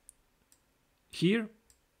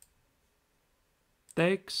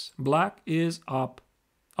 takes, black is up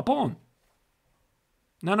a pawn.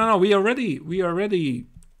 No, we already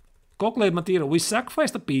calculate material. We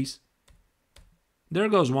sacrificed a piece. There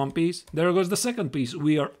goes one piece. There goes the second piece.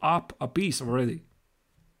 We are up a piece already.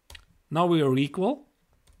 Now we are equal.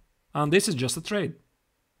 And this is just a trade.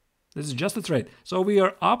 This is just a trade. So we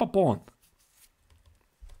are up a pawn.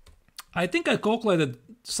 I think I calculated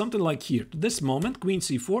something like here. To this moment, queen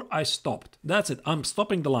c4, I stopped. That's it. I'm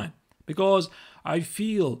stopping the line. Because I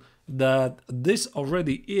feel that this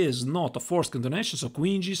already is not a forced continuation. So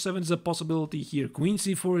queen g7 is a possibility here. Queen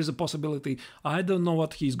c4 is a possibility. I don't know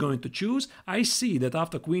what he's going to choose. I see that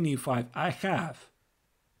after queen e5, I have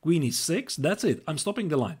queen e6. That's it. I'm stopping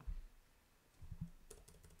the line.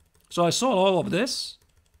 So I saw all of this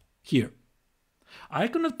here. I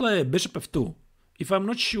cannot play bishop f2 if I'm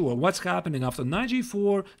not sure what's happening after knight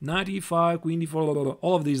g4, knight e5, queen d4,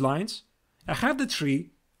 all of these lines. I have the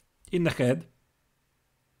tree in the head.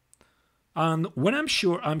 And when I'm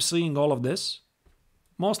sure I'm seeing all of this,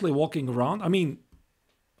 mostly walking around. I mean,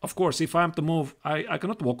 of course, if I'm to move, I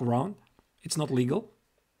cannot walk around. It's not legal.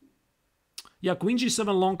 Yeah, queen g7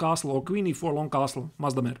 long castle or queen e4 long castle,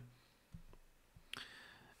 Mazdamer.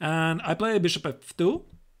 And I play bishop f2.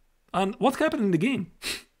 And what happened in the game?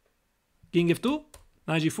 King f2,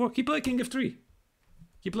 knight g4, he played king f3.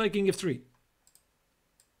 He played king f3.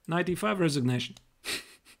 Knight e5, resignation.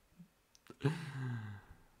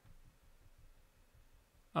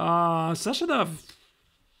 Sashadov,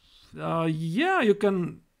 yeah, you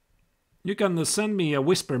can send me a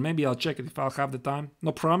whisper. Maybe I'll check it if I'll have the time.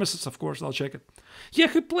 No promises, of course, I'll check it. Yeah,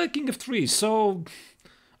 he played king f3. So,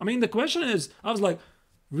 I mean, the question is, I was like,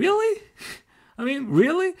 really? I mean,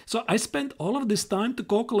 really? So I spent all of this time to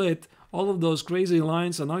calculate all of those crazy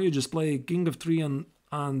lines, and now you just play king f3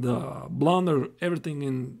 and blunder everything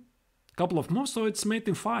in a couple of moves, so it's mate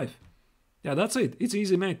in 5. Yeah, that's it. It's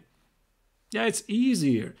easy, mate. Yeah, it's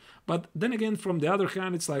easier. But then again, from the other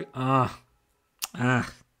hand, it's like, okay,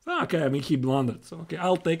 I mean, he blundered. So, okay,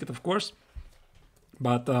 I'll take it, of course.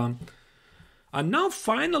 But, and now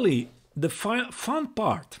finally, the fun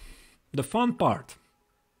part. The fun part.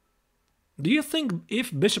 Do you think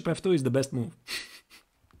if bishop f2 is the best move?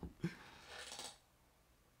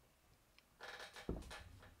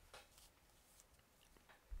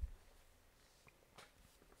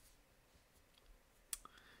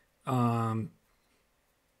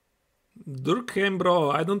 Durkheim, bro,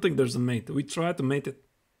 I don't think there's a mate. We tried to mate it.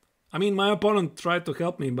 I mean, my opponent tried to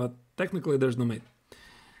help me, but technically there's no mate.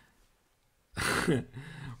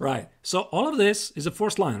 Right. So all of this is a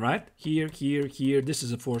forced line, right? Here, here, here. This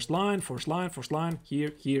is a forced line, forced line, forced line.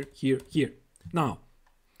 Here, here, here, here. Now,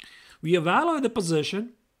 we evaluate the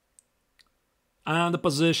position. And the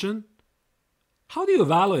position. How do you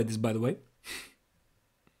evaluate this, by the way?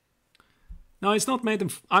 No, it's not mate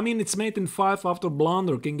in... I mean, it's mate in 5 after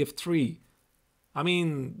blunder, king f3. I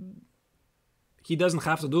mean, he doesn't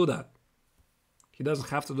have to do that. He doesn't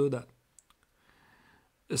have to do that.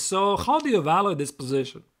 So, how do you evaluate this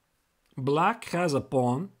position? Black has a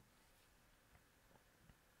pawn,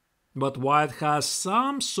 but white has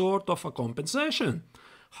some sort of a compensation.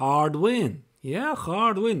 Hard win. Yeah,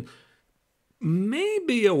 hard win.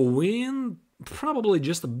 Maybe a win... Probably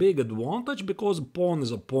just a big advantage because a pawn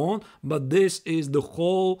is a pawn, but this is the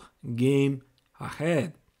whole game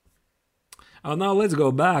ahead. And now let's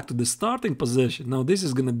go back to the starting position. Now this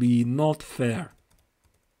is gonna be not fair.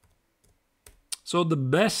 So the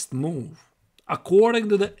best move, according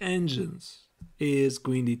to the engines, is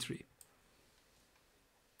queen d3.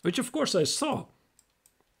 Which of course I saw.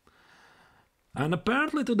 And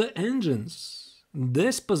apparently to the engines,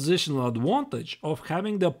 this positional advantage of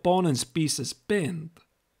having the opponent's pieces pinned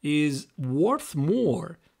is worth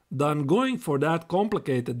more than going for that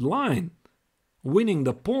complicated line, winning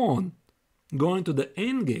the pawn, going to the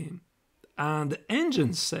endgame, And the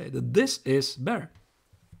engines say that this is better.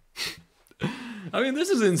 I mean, this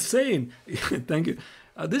is insane. Thank you.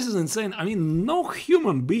 This is insane. I mean, no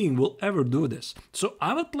human being will ever do this. So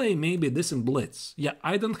I will play maybe this in blitz. Yeah,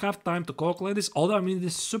 I don't have time to calculate this, although I mean, it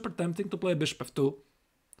is super tempting to play bishop f2.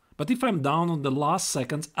 But if I'm down on the last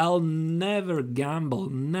seconds, I'll never gamble,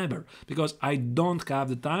 never, because I don't have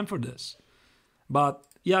the time for this. But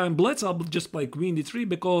yeah, in blitz, I'll just play queen d3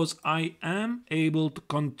 because I am able to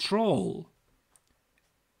control.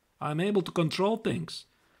 I'm able to control things.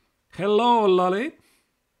 Hello, Lolly.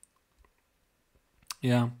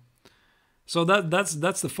 Yeah. So that's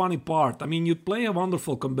the funny part. I mean, you play a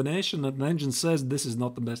wonderful combination and the engine says this is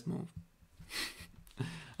not the best move.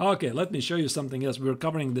 Okay, let me show you something else. We're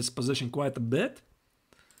covering this position quite a bit.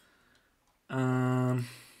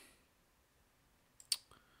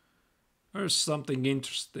 There's something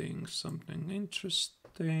interesting.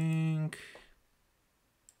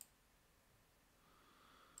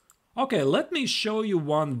 Okay, let me show you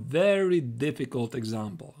one very difficult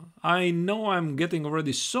example. I know I'm getting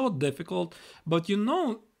already so difficult, but you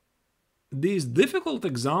know, these difficult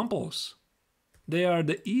examples, they are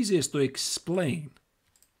the easiest to explain.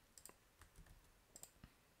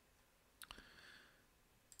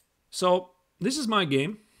 So this is my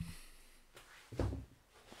game.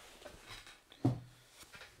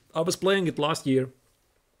 I was playing it last year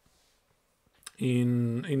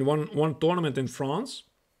in one tournament in France.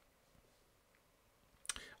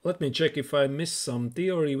 Let me check if I missed some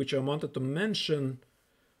theory which I wanted to mention.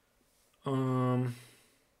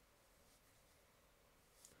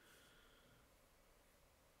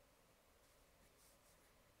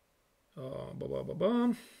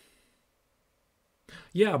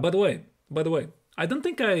 Yeah, by the way, I don't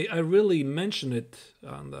think I really mentioned it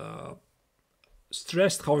and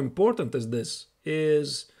stressed how important this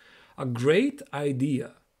is. A great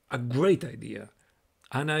idea,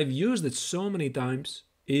 and I've used it so many times,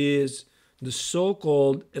 is the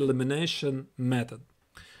so-called elimination method.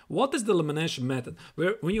 What is the elimination method?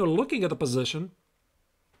 Where when you're looking at a position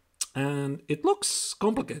and it looks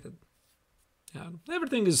complicated. Yeah,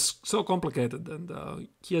 everything is so complicated and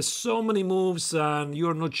he has so many moves and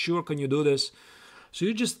you're not sure can you do this. So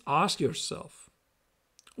you just ask yourself,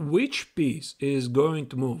 which piece is going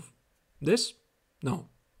to move? This? No.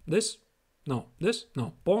 This? No. This?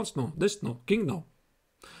 No. Pawns? No. This? No. King? No.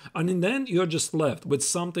 And in the end, you're just left with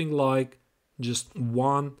something like just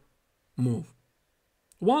one move.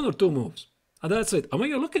 One or two moves. And that's it. And when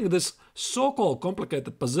you're looking at this so-called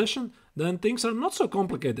complicated position, then things are not so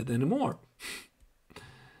complicated anymore.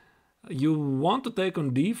 You want to take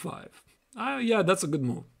on d5. Yeah, that's a good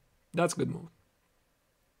move. That's a good move.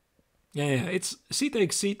 Yeah, it's c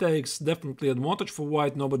takes, definitely advantage for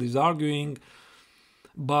white. Nobody's arguing.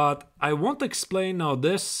 But I want to explain now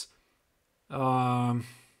this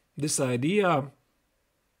this idea.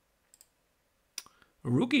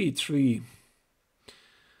 Rook e3.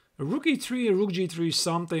 Rook e3, rook g3 is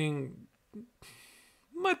something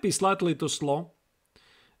might be slightly too slow.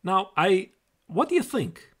 Now, what do you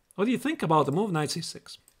think? What do you think about the move knight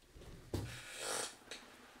c6?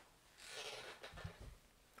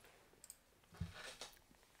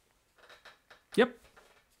 Yep.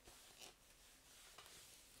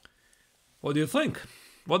 What do you think?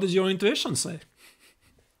 What does your intuition say?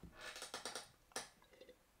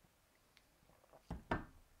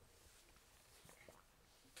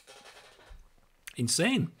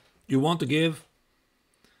 Insane. You want to give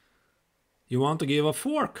a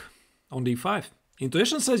fork on d5.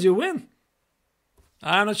 Intuition says you win.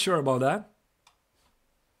 I'm not sure about that.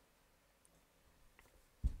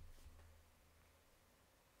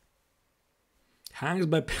 Hangs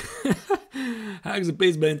the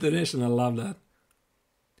piece by intuition. I love that.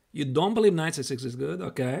 You don't believe knight c6 is good?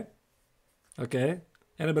 Okay. Okay.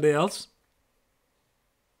 Anybody else?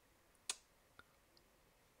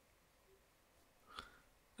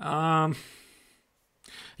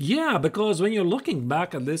 Yeah, because when you're looking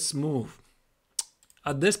back at this move,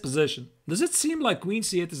 at this position, does it seem like queen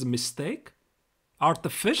c8 is a mistake?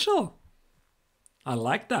 Artificial? I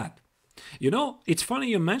like that. You know, it's funny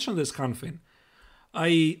you mentioned this kind of thing.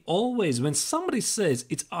 I always, when somebody says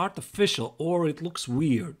it's artificial or it looks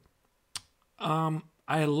weird,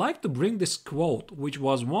 I like to bring this quote, which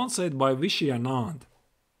was once said by Vishy Anand.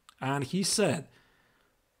 And he said,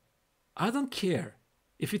 I don't care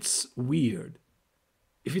if it's weird.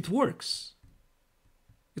 If it works,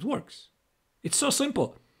 it works. It's so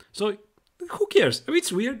simple. So who cares? I mean,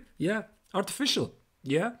 it's weird. Yeah. Artificial.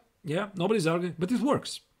 Yeah. Yeah. Nobody's arguing, but it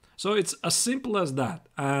works. So it's as simple as that.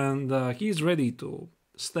 And he's ready to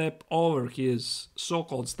step over his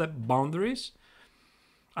so-called step boundaries.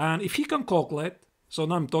 And if he can calculate, so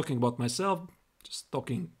now I'm talking about myself, just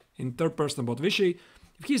talking in third person about Vichy,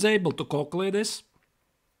 if he's able to calculate this,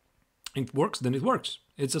 it works, then it works.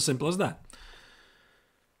 It's as simple as that.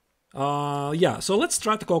 Yeah, so let's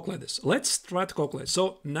try to calculate this. Let's try to calculate.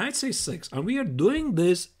 So knight c6, and we are doing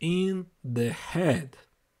this in the head.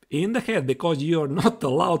 In the head, because you are not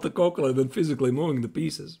allowed to calculate and physically moving the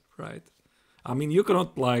pieces, right? I mean, you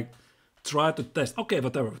cannot like try to test. Okay,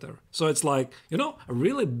 whatever. So it's like, you know, a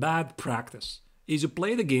really bad practice is you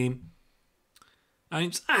play the game and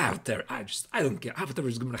it's out there. I don't care. Whatever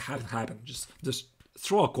is going to happen. Just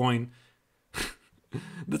throw a coin.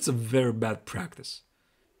 That's a very bad practice.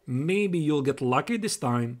 Maybe you'll get lucky this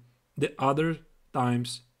time. The other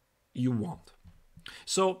times you won't.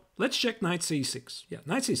 So let's check knight c6. Yeah,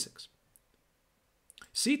 knight c6.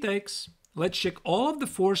 C takes. Let's check all of the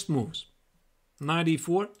forced moves. Knight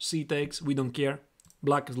e4, c takes, we don't care.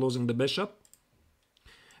 Black is losing the bishop.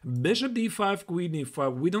 Bishop d5, queen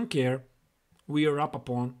e5, we don't care. We are up a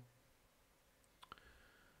pawn.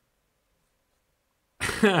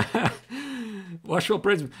 Watchful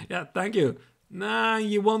praise. Yeah, thank you. Nah,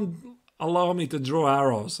 you won't allow me to draw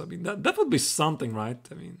arrows. I mean, that would be something, right?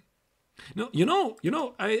 I mean,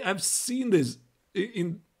 I've seen this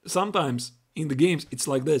in sometimes in the games. It's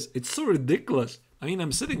like this. It's so ridiculous. I mean,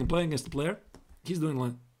 I'm sitting and playing against the player. He's doing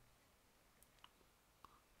like...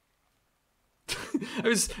 I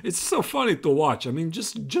mean, it's so funny to watch. I mean,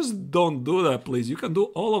 just don't do that, please. You can do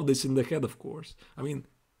all of this in the head, of course. I mean...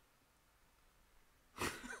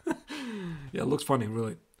 yeah, it looks funny,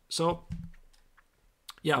 really. So,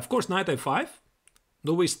 yeah, of course, knight a5.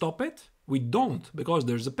 Do we stop it? We don't, because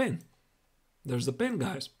there's a pin. There's a pin,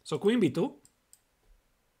 guys. So queen b2.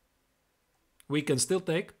 We can still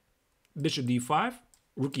take bishop d5,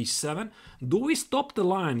 rook e7. Do we stop the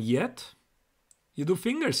line yet? You do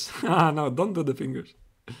fingers. No, don't do the fingers.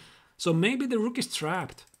 So maybe the rook is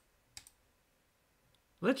trapped.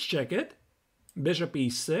 Let's check it. Bishop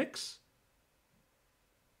e6.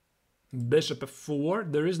 Bishop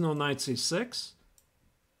f4. There is no knight c6.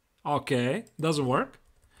 Okay, doesn't work.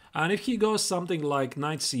 And if he goes something like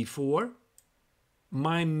knight c4,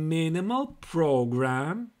 my minimal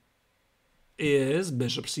program is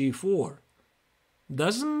bishop c4.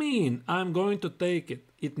 Doesn't mean I'm going to take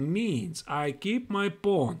it. It means I keep my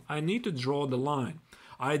pawn. I need to draw the line.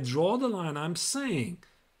 I draw the line. I'm saying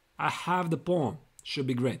I have the pawn. Should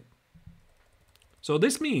be great. So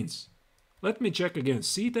this means, let me check again.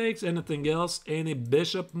 C takes, anything else? Any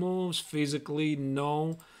bishop moves? Physically,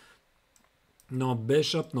 no. No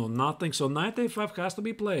bishop, no nothing. So knight a5 has to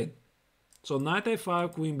be played. So knight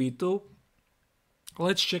a5, queen b2.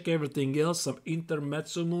 Let's check everything else. Some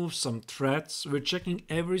intermezzo moves, some threats. We're checking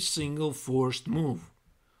every single forced move.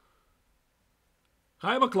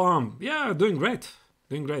 Hi, Baklam. Yeah, doing great.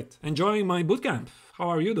 Doing great. Enjoying my bootcamp. How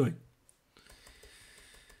are you doing?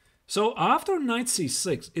 So after knight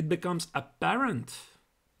c6, it becomes apparent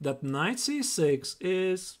that knight c6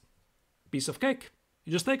 is a piece of cake.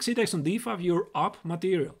 You just take c takes on d5, you're up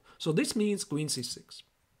material. So this means queen c6.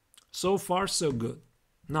 So far, so good.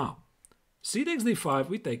 Now, c takes d5,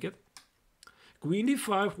 we take it. Queen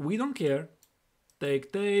d5, we don't care.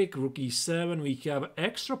 Take, take, rook e7, we have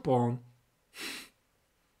extra pawn.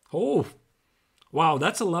 Oh, wow,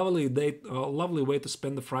 that's a lovely way to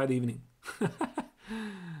spend the Friday evening.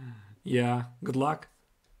 Yeah, good luck.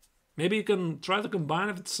 Maybe you can try to combine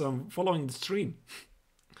it with some following the stream.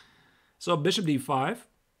 So bishop d5.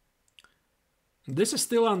 This is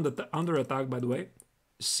still under attack, by the way.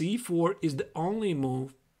 c4 is the only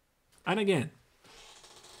move. And again,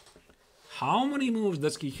 how many moves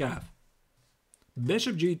does he have?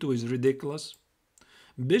 Bishop g2 is ridiculous.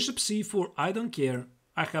 Bishop c4, I don't care.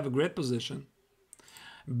 I have a great position.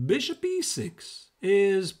 Bishop e6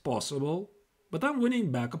 is possible, but I'm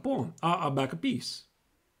winning back a pawn, back a piece.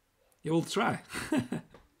 You will try.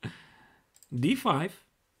 d5.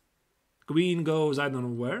 Queen goes, I don't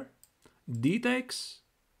know where. D takes,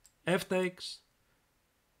 F takes,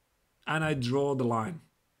 and I draw the line.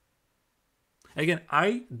 Again,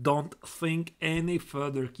 I don't think any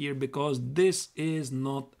further here because this is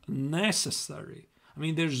not necessary. I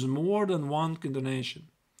mean, there's more than one continuation.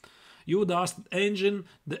 You would ask the engine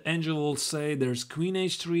will say there's queen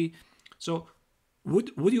h3. So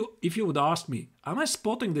would you, if you would ask me, am I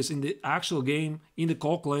spotting this in the actual game, in the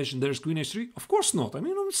calculation, there's queen h3? Of course not. I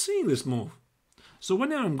mean, I'm seeing this move. So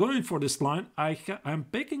when I'm going for this line, I'm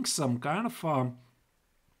picking some kind of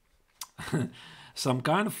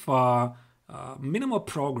minimal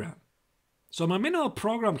program. So my minimal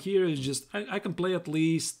program here is just I can play at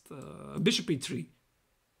least bishop e3,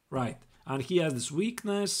 right? and he has this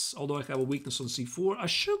weakness. Although I have a weakness on c4, I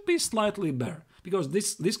should be slightly better because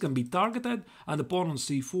this can be targeted, and the pawn on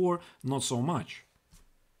c4 not so much.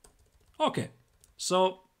 Okay,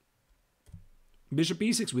 so bishop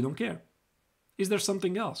e6, we don't care. Is there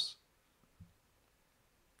something else?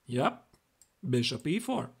 Yep, bishop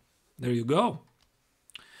e4. There you go.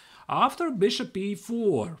 After bishop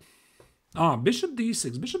e4, bishop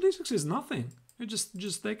d6. Bishop d6 is nothing. You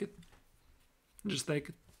just take it. Just take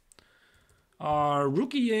it.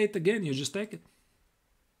 Rook e8 again. You just take it.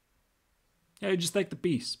 Yeah, you just take the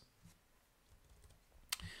piece.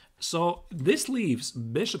 So this leaves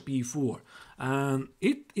bishop e4, and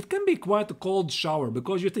it can be quite a cold shower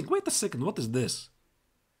because you think, wait a second, what is this?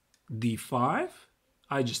 d5.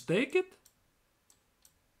 I just take it,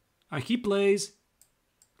 and he plays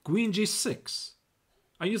queen g6.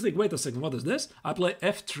 And you think, wait a second, what is this? I play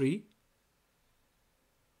f3,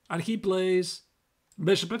 and he plays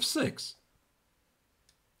bishop f6.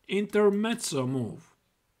 Intermezzo move.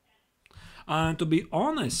 And to be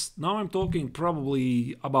honest, now I'm talking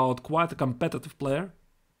probably about quite a competitive player.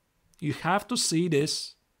 You have to see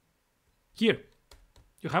this here.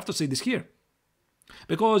 You have to see this here.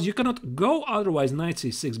 Because you cannot go otherwise knight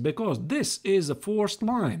c6, because this is a forced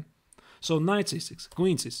line. So knight c6,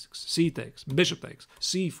 queen c6, c takes, bishop takes,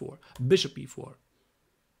 c4, bishop e4.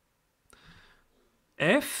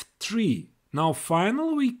 f3. Now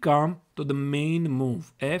finally we come to the main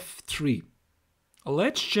move, f3.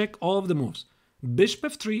 Let's check all of the moves. Bishop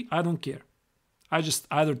f3, I don't care. I just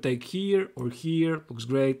either take here or here, looks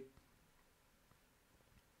great.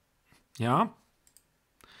 Yeah.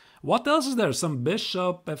 What else is there? Some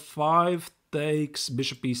bishop f5 takes,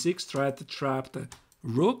 bishop e6, try to trap the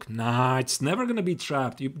rook. Nah, it's never gonna be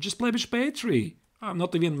trapped. You just play bishop a3. I'm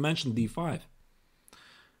not even mentioned d5.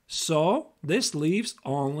 So this leaves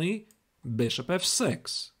only bishop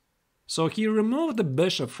f6. So he removed the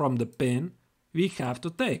bishop from the pin we have to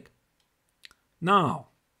take. Now,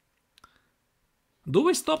 do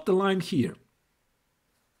we stop the line here?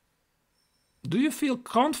 Do you feel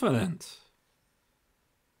confident?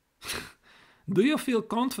 Do you feel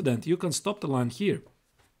confident you can stop the line here?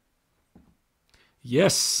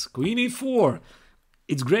 Yes, queen e4.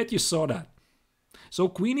 It's great you saw that. So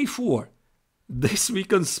queen e4, this we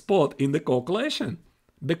can spot in the calculation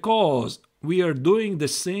because we are doing the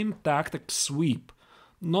same tactic sweep,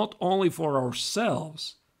 not only for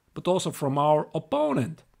ourselves, but also from our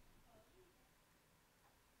opponent.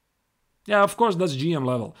 Yeah, of course, that's GM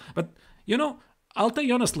level. But, you know, I'll tell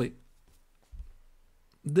you honestly,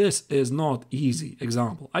 this is not easy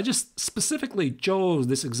example. I just specifically chose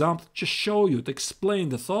this example to show you, to explain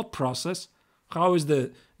the thought process, how is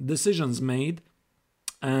the decisions made.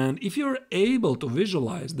 And if you're able to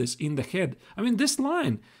visualize this in the head, I mean, this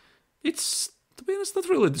line, it's, to be honest, not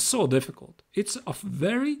really so difficult. It's a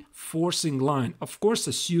very forcing line. Of course,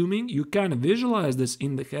 assuming you can visualize this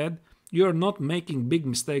in the head, you're not making big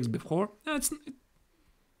mistakes before. It's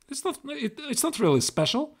not really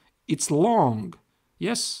special. It's long.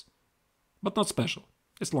 Yes, but not special.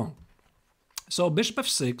 It's long. So bishop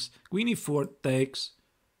f6, queen e4 takes,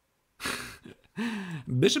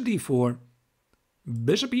 bishop d4,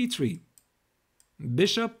 bishop e3,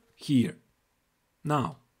 bishop here.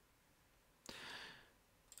 Now,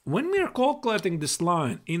 when we are calculating this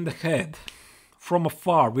line in the head from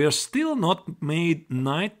afar, we are still not made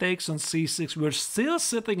knight takes on c6. We're still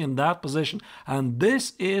sitting in that position, and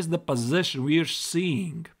this is the position we are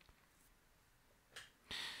seeing.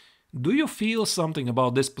 Do you feel something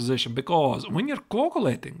about this position? Because when you're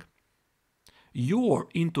calculating, your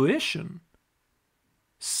intuition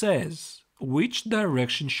says which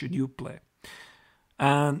direction should you play.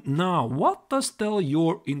 And now, what does tell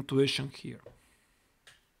your intuition here?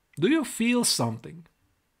 Do you feel something?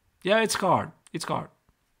 Yeah, it's hard. It's hard.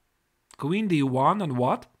 Queen d1 and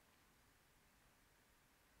what?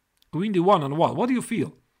 Queen d1 and what? What do you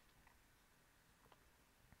feel?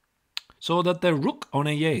 So that the rook on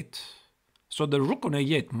a8. So the rook on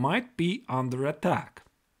a8 might be under attack.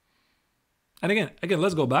 And again,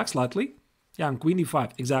 let's go back slightly. Yeah, and queen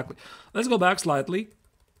d5, exactly. Let's go back slightly.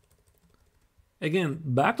 Again,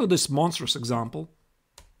 back to this monstrous example.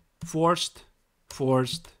 Forced,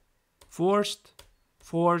 forced, forced,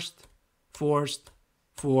 forced, forced,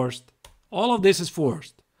 forced. All of this is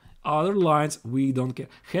forced. Other lines, we don't care.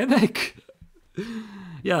 Headache.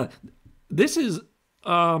 Yeah, this is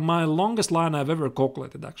my longest line I've ever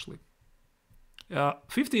calculated, actually.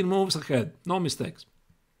 15 moves ahead, no mistakes.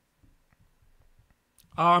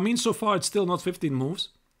 I mean, so far it's still not 15 moves.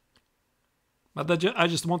 But I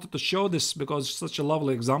just wanted to show this because it's such a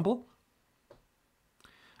lovely example.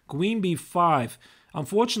 Queen b5.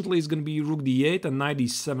 Unfortunately, it's going to be rook d8 and knight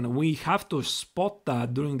d7. We have to spot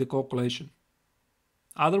that during the calculation.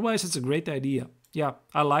 Otherwise, it's a great idea. Yeah,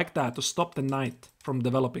 I like that, to stop the knight from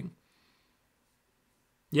developing.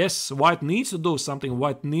 Yes, white needs to do something.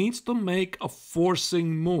 White needs to make a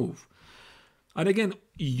forcing move. And again,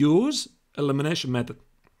 use elimination method.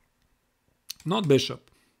 Not bishop.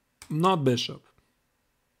 Not bishop.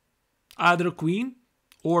 Either a queen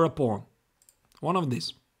or a pawn. One of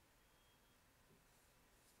these.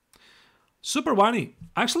 Super Vani.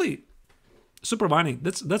 Actually, Super Vani,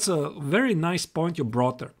 that's a very nice point you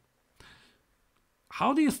brought there.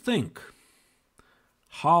 How do you think?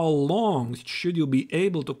 How long should you be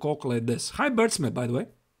able to calculate this? Hi Birdsmith, by the way.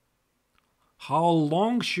 How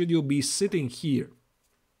long should you be sitting here?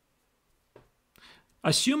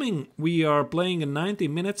 Assuming we are playing in 90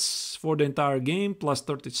 minutes for the entire game, plus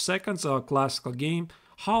 30 seconds, a classical game,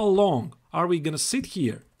 how long are we gonna sit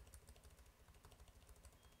here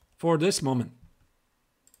for this moment?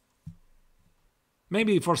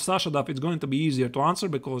 Maybe for Sashadov it's going to be easier to answer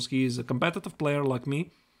because he is a competitive player like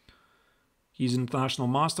me. He's an international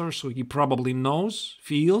master, so he probably knows,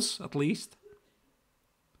 feels at least.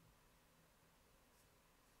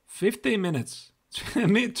 15 minutes. 3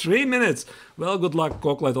 minutes. Well, good luck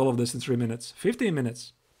calculate all of this in 3 minutes. 15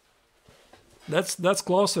 minutes. That's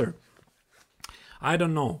closer. I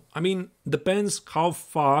don't know. I mean, depends how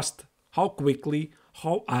fast, how quickly,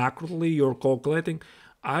 how accurately you're calculating.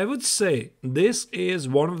 I would say this is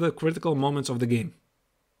one of the critical moments of the game.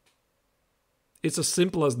 It's as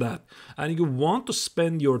simple as that. And you want to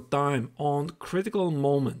spend your time on critical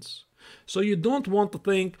moments. So you don't want to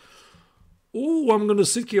think, oh, I'm going to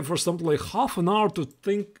sit here for something like half an hour to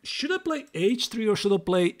think, should I play h3 or should I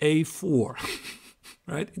play a4?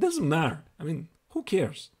 Right? It doesn't matter. I mean, who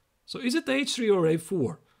cares? So is it h3 or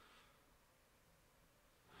a4?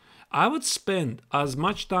 I would spend as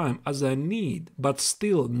much time as I need, but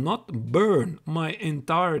still not burn my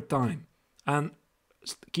entire time and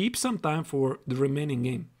keep some time for the remaining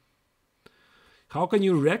game. How can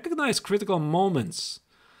you recognize critical moments?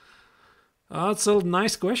 That's a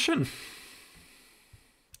nice question.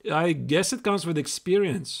 I guess it comes with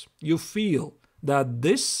experience. You feel that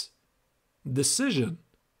this decision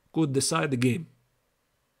could decide the game.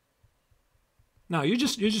 Now you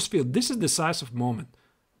just feel this is the decisive moment.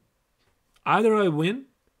 Either I win,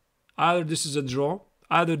 either this is a draw,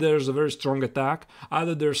 either there's a very strong attack,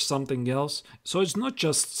 either there's something else. So it's not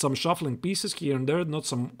just some shuffling pieces here and there, not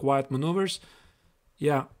some quiet maneuvers.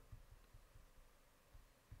 Yeah.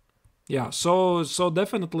 Yeah, so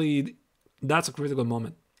definitely that's a critical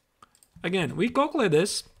moment. Again, we calculate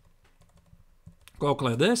this,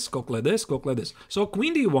 calculate this, calculate this, calculate this. So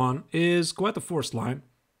queen d1 is quite a forced line.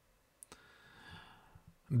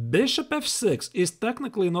 Bishop f6 is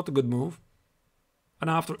technically not a good move. And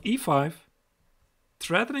after e5,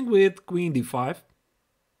 threatening with queen d5.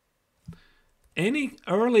 Any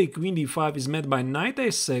early queen d5 is met by knight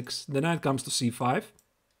a6, the knight comes to c5.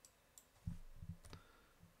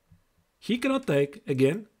 He cannot take,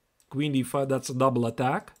 again, queen d5, that's a double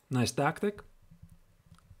attack, nice tactic.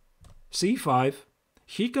 c5,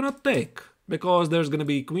 he cannot take, because there's going to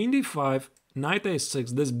be queen d5, knight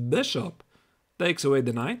a6, this bishop takes away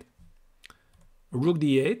the knight. Rook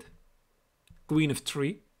d8, queen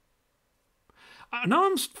f3. Now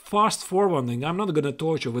I'm fast forwarding, I'm not going to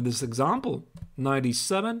torture with this example. Knight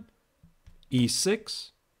e7,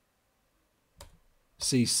 e6,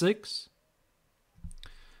 c6.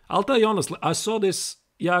 I'll tell you honestly, I saw this,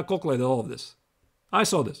 yeah, I calculated all of this. I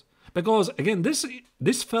saw this. Because again,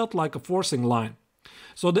 this felt like a forcing line.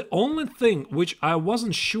 So the only thing which I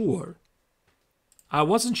wasn't sure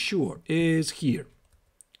is here.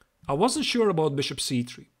 I wasn't sure about bishop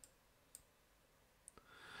c3.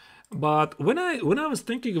 But when I was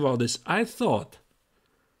thinking about this, I thought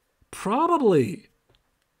probably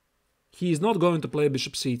he's not going to play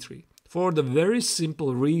bishop c3 for the very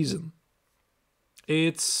simple reason.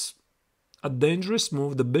 It's a dangerous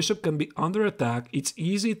move. The bishop can be under attack. It's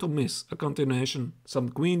easy to miss a continuation. Some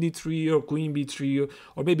queen d3 or queen b3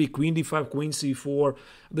 or maybe queen d5, queen c4.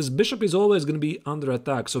 This bishop is always going to be under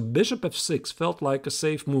attack. So bishop f6 felt like a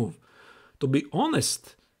safe move. To be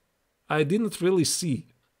honest, I didn't really see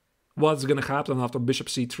what's going to happen after bishop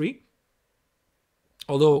c3.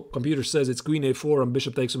 Although computer says it's queen a4 and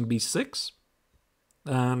bishop takes on b6.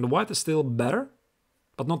 And white is still better,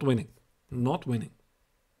 but not winning. Not winning.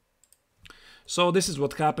 So this is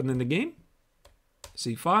what happened in the game.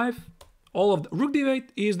 c5. All of the rook d8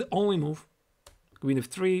 is the only move. Queen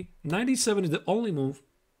f3. Knight e7 is the only move.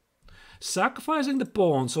 Sacrificing the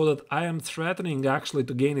pawn so that I am threatening actually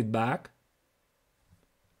to gain it back.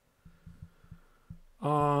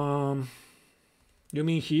 You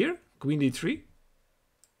mean here? Queen d3?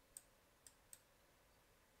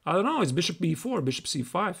 I don't know, it's bishop b4, bishop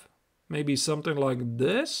c5. Maybe something like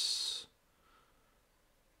this.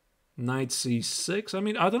 Knight c6. I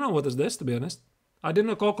mean, I don't know what is this, to be honest. I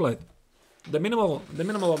didn't calculate the minimal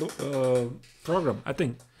program, I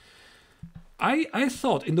think. I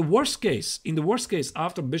thought in the worst case,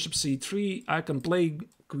 after bishop c3, I can play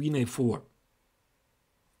queen a4.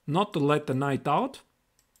 Not to let the knight out,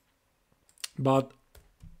 but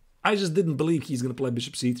I just didn't believe he's going to play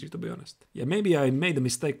bishop c3, to be honest. Yeah, maybe I made a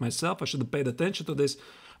mistake myself. I should have paid attention to this,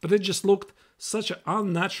 but it just looked such an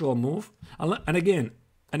unnatural move. And again,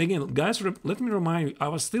 guys, let me remind you, I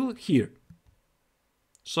was still here.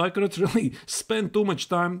 So I couldn't really spend too much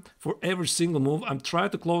time for every single move. I'm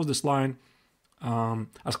trying to close this line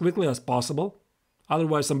as quickly as possible.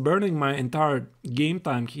 Otherwise, I'm burning my entire game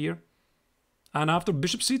time here. And after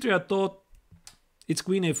bishop c3, I thought it's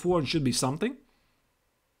queen a4 and should be something.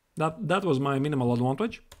 That was my minimal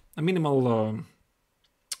advantage, a minimal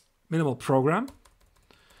program.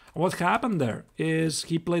 What happened there is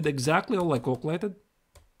he played exactly all I calculated.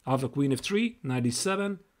 After queen f3, knight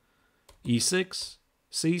e7, e6,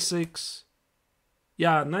 c6.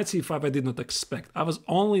 Yeah, knight c5 I did not expect. I was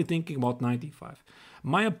only thinking about knight e5.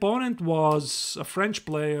 My opponent was a French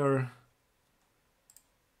player,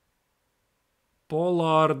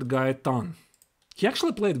 Pollard Gaetan. He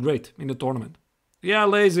actually played great in the tournament. Yeah,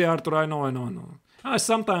 lazy Arthur, I know.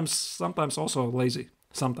 Sometimes also lazy.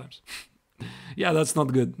 Sometimes. Yeah, that's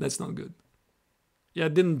not good. Yeah, I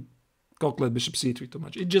didn't calculate bishop c3 too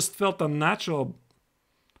much. It just felt unnatural.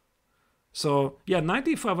 So, yeah, knight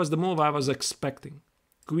e5 was the move I was expecting.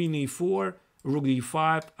 Queen e4, rook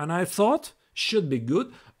e5, and I thought should be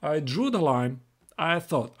good. I drew the line. I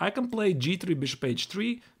thought I can play g3, bishop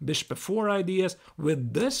h3, bishop f4 ideas.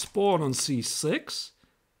 With this pawn on c6,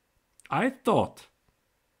 I thought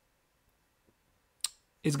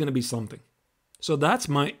it's going to be something. So that's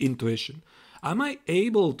my intuition. Am I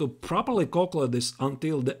able to properly calculate this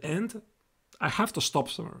until the end? I have to stop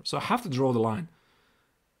somewhere, so I have to draw the line.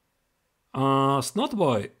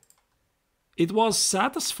 Snotboy, it was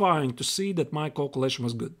satisfying to see that my calculation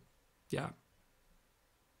was good. Yeah.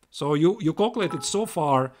 So you calculated so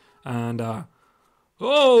far, and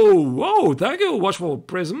oh, thank you, Watchful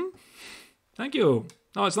Prism. Thank you.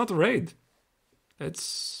 No, it's not a raid.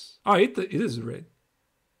 It's it is a raid.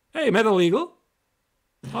 Hey, Metal Eagle.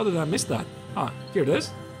 How did I miss that? Here it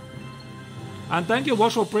is. And thank you,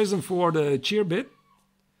 Watchful Prism, for the cheer bit.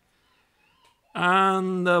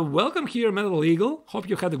 And welcome here, Metal Eagle. Hope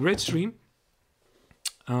you had a great stream.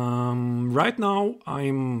 Right now,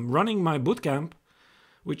 I'm running my boot camp,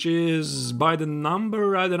 which is by the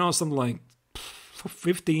number, I don't know, something like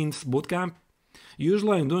 15th boot camp.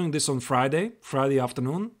 Usually I'm doing this on Friday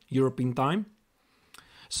afternoon, European time.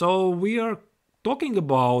 So we are talking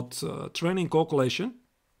about training calculation.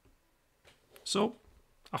 So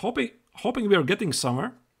I'm hoping we are getting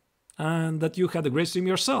somewhere and that you had a great stream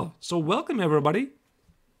yourself. So welcome everybody.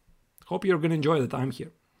 Hope you're going to enjoy the time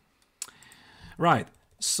here. Right.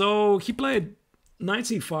 So he played knight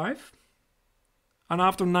c5. And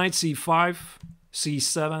after knight c5,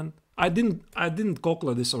 c7, I didn't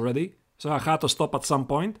calculate this already, so I had to stop at some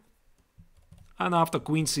point. And after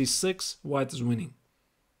queen c6, white is winning.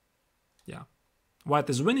 Yeah, white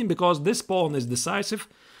is winning because this pawn is decisive.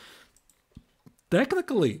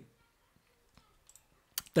 Technically,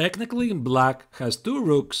 black has two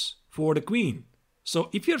rooks for the queen. So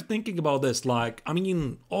if you're thinking about this, like, I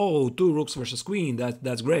mean, oh, two rooks versus queen,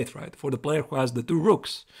 that's great, right? For the player who has the two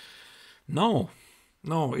rooks. No,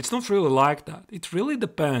 it's not really like that. It really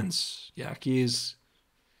depends. Yeah, he's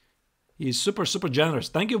super generous.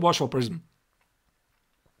 Thank you, Watchful Prism.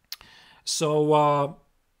 So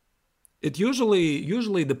it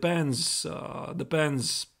usually depends on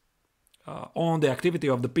the activity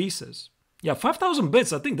of the pieces. Yeah, 5,000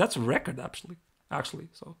 bits. I think that's a record actually.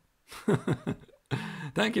 So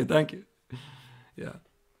thank you. Yeah.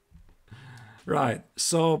 Right.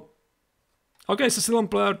 So okay, Sicilian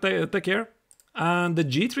player, take care. And the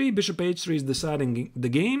g3, bishop h3 is deciding the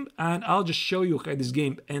game, and I'll just show you how this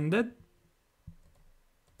game ended.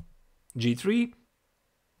 g3,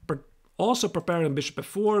 also preparing bishop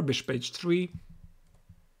f4, bishop h3,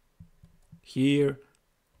 here,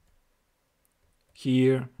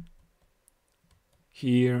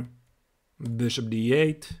 bishop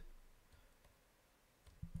d8,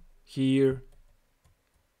 here.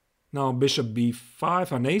 Now bishop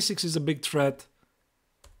b5, and a6 is a big threat.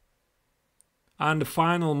 And the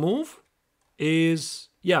final move is,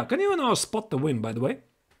 yeah, can you now spot the win, by the way?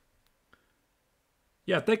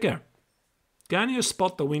 Yeah, take care. Can you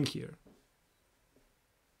spot the win here?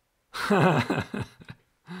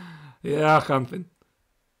 Yeah, Hanfin.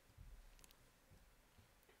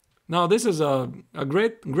 Now this is a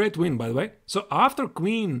great win, by the way. So after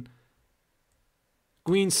queen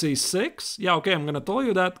c6, yeah, okay, I'm gonna tell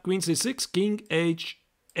you that queen c6, king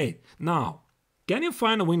h8. Now, can you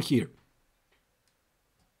find a win here?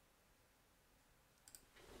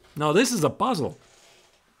 Now this is a puzzle.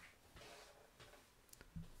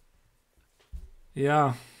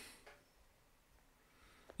 Yeah.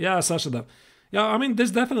 Yeah, Sasha. Yeah, I mean,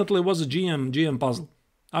 this definitely was a GM puzzle.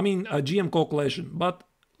 I mean, a GM calculation. But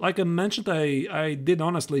like I mentioned, I did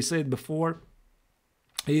honestly say it before.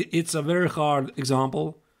 It's a very hard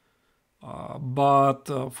example. But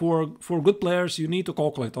for good players, you need to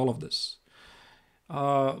calculate all of this.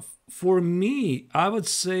 For me, I would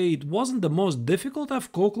say it wasn't the most difficult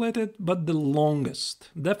I've calculated, but the longest.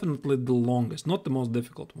 Definitely the longest, not the most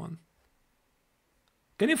difficult one.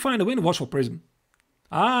 Can you find a win? Watchful Prism.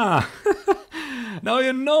 Ah, now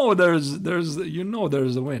you know there's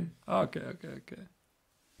a win. Okay.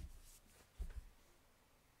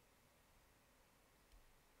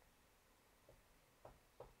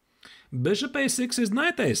 Bishop a6 is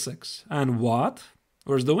knight a6. And what?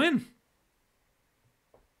 Where's the win?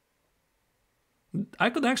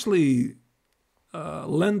 I could actually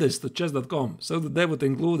lend this to chess.com so that they would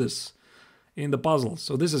include this in the puzzle.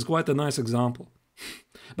 So this is quite a nice example.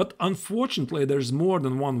 But unfortunately, there's more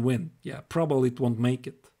than one win. Yeah, probably it won't make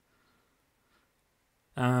it.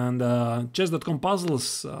 And chess.com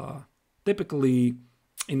puzzles typically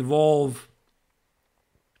involve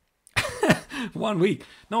 1 week.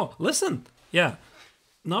 No, listen. Yeah,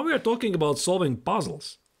 now we are talking about solving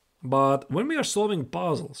puzzles. But when we are solving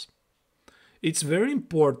puzzles, it's very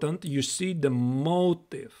important you see the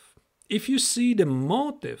motive. If you see the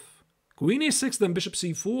motive, queen e6, then bishop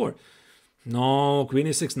c4. No, queen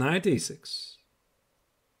e6, knight e6.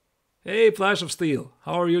 Hey, Flash of Steel,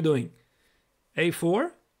 how are you doing?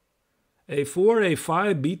 a4? a4,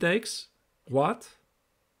 a5, b takes. What?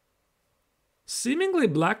 Seemingly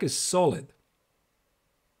black is solid.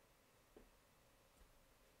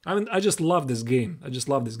 I mean, I just love this game.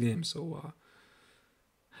 So,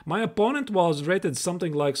 my opponent was rated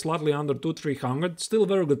something like slightly under 200-300. Still a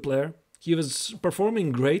very good player. He was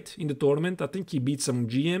performing great in the tournament. I think he beat some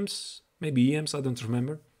GMs, maybe EMs, I don't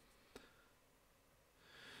remember.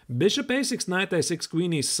 Bishop a6, knight a6,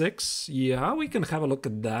 queen e6. Yeah, we can have a look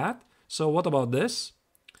at that. So what about this?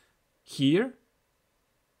 Here.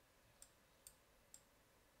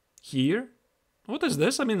 Here. What is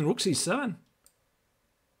this? I mean, rook c7.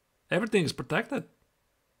 Everything is protected.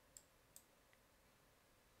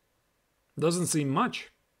 Doesn't seem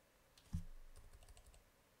much.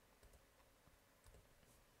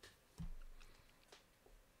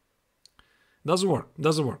 Doesn't work.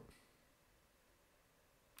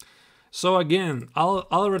 So again,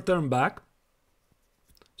 I'll return back.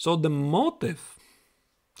 So the motive,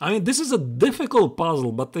 I mean, this is a difficult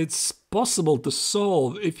puzzle, but it's possible to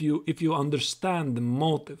solve if you understand the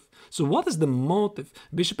motive. So what is the motive?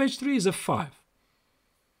 Bishop h3 is f5.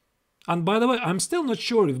 And by the way, I'm still not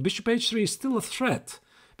sure if bishop h3 is still a threat.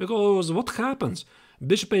 Because what happens?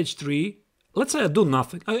 Bishop h3, let's say I do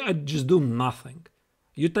nothing. I just do nothing.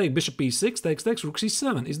 You take bishop e6, takes, rook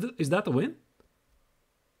c7. Is that a win?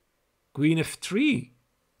 Queen f3,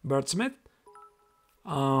 Bert Smith.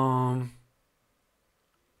 No,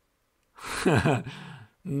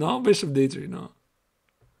 bishop d3, no.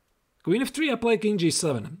 Queen f3, I play king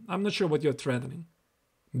g7. I'm not sure what you're threatening.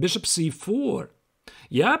 Bishop c4.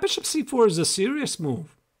 Yeah, bishop c4 is a serious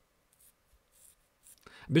move.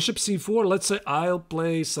 Bishop c4, let's say I'll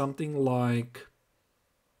play something like...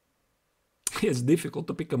 It's difficult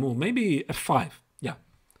to pick a move. Maybe f5. Yeah.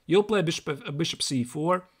 You'll play bishop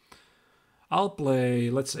c4. I'll play,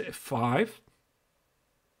 let's say, f5.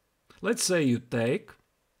 Let's say you take,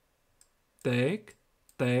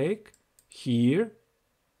 here,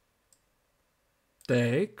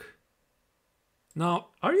 take. Now,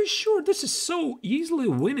 are you sure this is so easily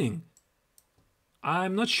winning?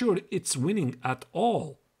 I'm not sure it's winning at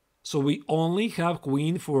all. So we only have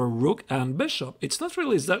queen for rook and bishop. It's not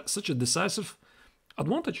really such a decisive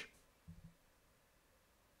advantage.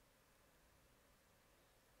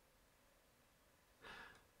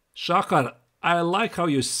 Shakar, I like how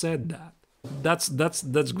you said that.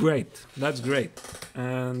 That's great. That's great.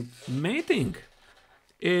 And mating,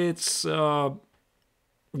 it's going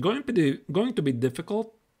to be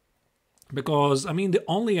difficult because I mean the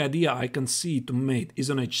only idea I can see to mate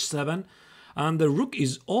is on h7, and the rook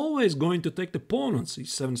is always going to take the pawn on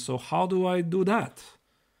c7. So how do I do that?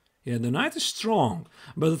 Yeah, the knight is strong,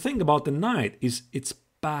 but the thing about the knight is it's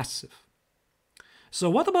passive. So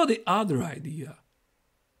what about the other idea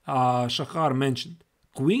Shahar mentioned?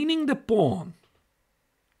 Queening the pawn.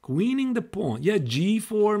 Queening the pawn. Yeah,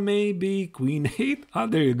 g4 maybe, queen 8. Ah,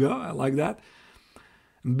 there you go, I like that.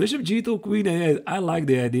 Bishop g2, queen a8, I like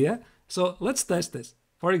the idea. So let's test this.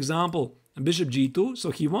 For example, bishop g2,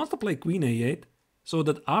 so he wants to play queen a8, so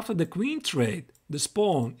that after the queen trade, the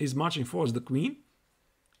pawn is marching towards the queen.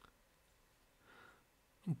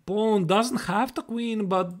 Pawn doesn't have the queen,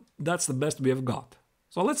 but that's the best we have got.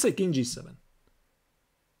 So let's say king g7.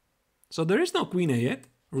 So there is no queen a8,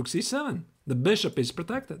 rook c7. The bishop is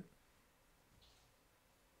protected.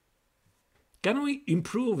 Can we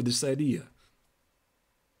improve this idea?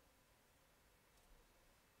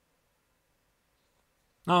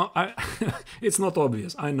 Now, it's not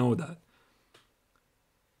obvious, I know that.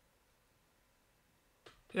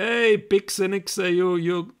 Hey, Pixenix,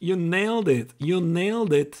 you nailed it. You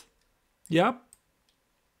nailed it. Yep.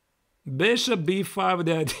 Bishop b5,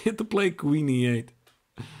 the idea to play queen e8.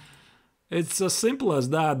 It's as simple as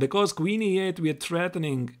that, because queen e8 we are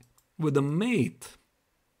threatening with a mate.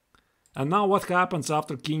 And now what happens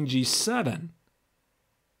after king g7?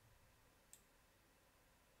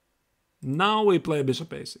 Now we play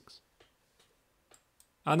bishop a6.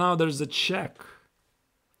 And now there's a check.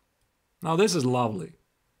 Now this is lovely.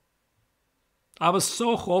 I was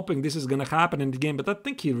so hoping this is gonna happen in the game, but I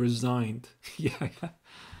think he resigned.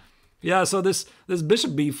 Yeah, so this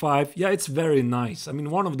bishop b5, yeah, it's very nice. I mean,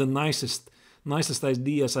 one of the nicest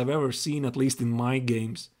ideas I've ever seen, at least in my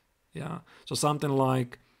games. Yeah, so something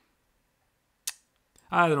like,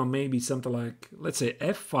 I don't know, maybe something like, let's say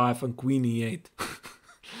f5 and queen e8.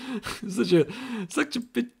 such a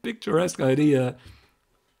picturesque idea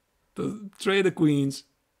to trade the queens.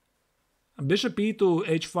 Bishop e2,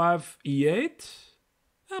 h5,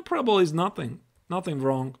 e8. Probably is nothing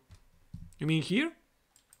wrong. You mean here?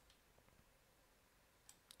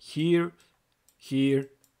 Here, here,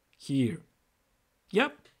 here.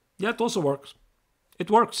 Yep, yeah, it also works. It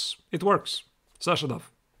works. Sashadov.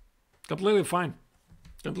 Completely fine.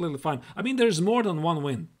 Completely fine. I mean, there's more than one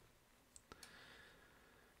win.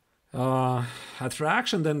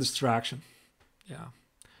 Attraction, then distraction. Yeah.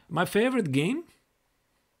 My favorite game?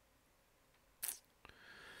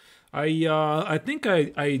 I think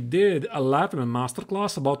I did a Latvian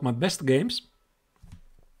masterclass about my best games.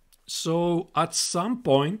 So at some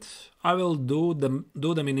point I will do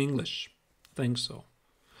them in English. I think so.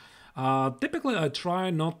 Typically I try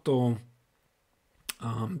not to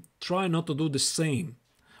do the same.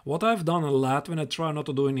 What I've done in Latvian, I try not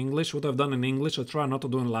to do in English. What I've done in English, I try not to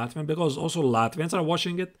do in Latvian, because also Latvians are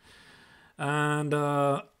watching it, and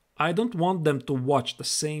I don't want them to watch the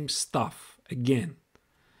same stuff again.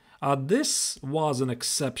 This was an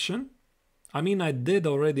exception. I mean, I did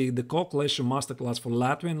already the calculation masterclass for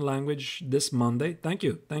Latvian language this Monday. Thank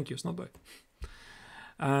you, Snowboy.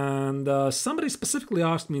 And somebody specifically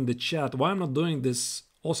asked me in the chat why I'm not doing this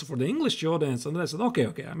also for the English audience, and I said,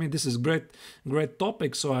 okay. I mean, this is great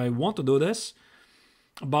topic, so I want to do this,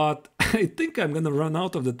 but I think I'm gonna run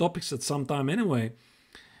out of the topics at some time anyway.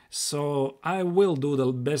 So I will do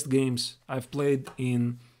the best games I've played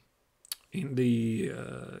in the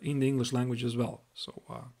English language as well.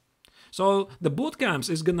 So the boot camps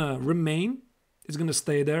is gonna remain. It's gonna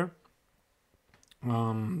stay there.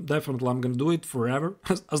 Definitely, I'm gonna do it forever,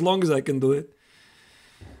 as long as I can do it.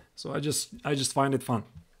 So I just find it fun.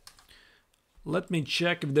 Let me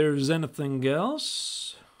check if there's anything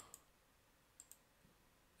else.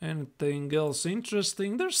 Anything else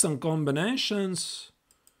interesting? There's some combinations.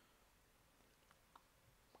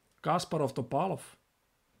 Kasparov Topalov.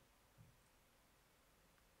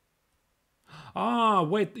 Ah,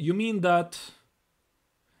 wait, you mean that...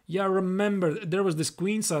 Yeah, remember, there was this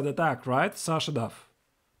queenside attack, right? Sashadov.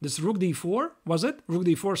 This rook d4, was it? Rook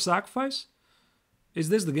d4 sacrifice? Is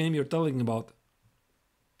this the game you're telling about?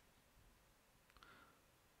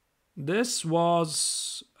 This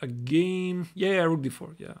was a game... Yeah, rook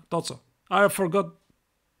d4, yeah, thought so. I forgot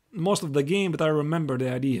most of the game, but I remember the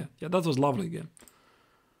idea. Yeah, that was a lovely game.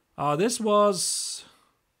 This was...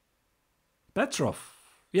 Petrov.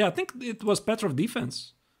 Yeah, I think it was Petrov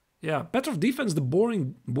defense. Yeah, Petrov defense, the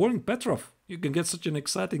boring Petrov. You can get such an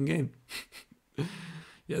exciting game.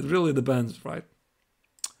 Yeah, it really depends, right?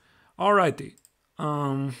 Alrighty.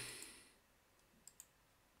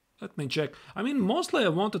 Let me check. I mean, mostly I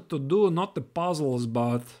wanted to do not the puzzles,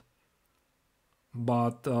 but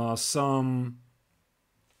some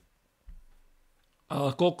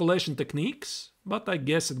calculation techniques. But I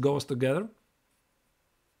guess it goes together.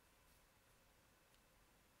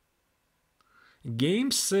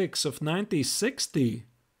 Game 6 of 1960.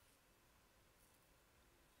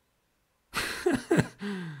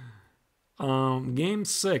 Game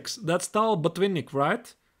 6. That's Tal Botvinnik,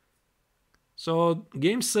 right? So,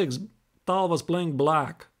 game 6, Tal was playing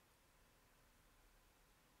black.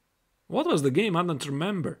 What was the game? I don't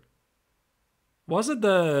remember. Was it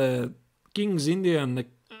the King's Indian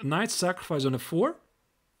Knight Sacrifice on a 4?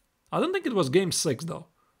 I don't think it was game 6 though.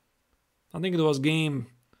 I think it was game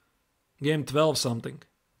 12 something.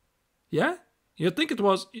 Yeah? You think it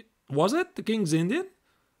was it the King's Indian?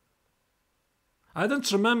 I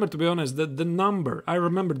don't remember, to be honest, the number. I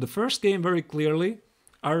remember the first game very clearly.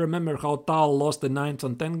 I remember how Tal lost the 9th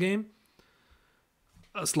on 10 game.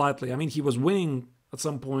 Slightly. I mean, he was winning at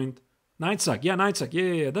some point. Night Sack. Yeah, Night Sack.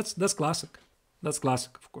 Yeah. That's classic. That's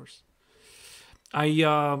classic, of course.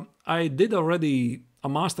 I did already a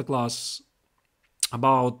masterclass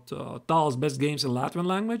about Tal's best games in Latvian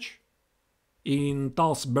language in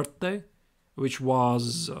Tal's birthday, which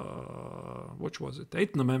was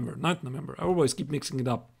 8th November, 9th November. I always keep mixing it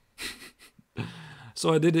up.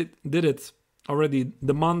 So I did it already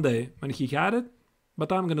the Monday when he had it,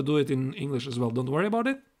 but I'm gonna do it in English as well. Don't worry about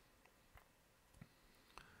it.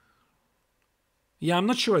 Yeah, I'm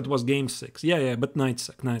not sure it was game 6. Yeah, but Night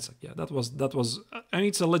Sack. Yeah, that was. And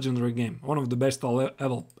it's a legendary game, one of the best I'll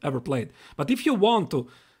ever played. But if you want to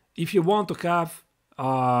have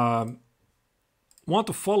want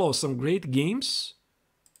to follow some great games,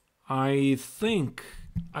 I think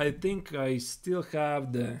I still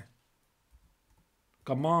have the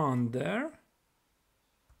command there.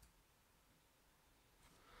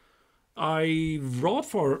 I wrote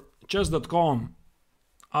for chess.com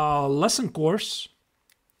a lesson course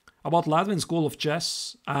about Latvian School of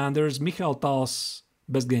Chess, and there's Michael Tal's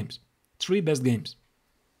best games. 3 best games.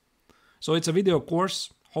 So it's a video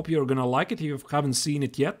course. Hope you're gonna like it if you haven't seen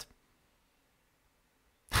it yet.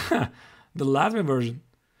 The Latvian version.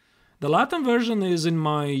 The Latvian version is in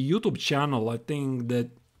my YouTube channel. I think that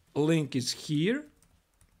link is here.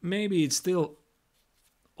 Maybe it's still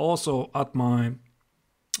also at my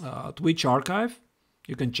Twitch archive.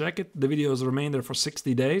 You can check it. The videos remain there for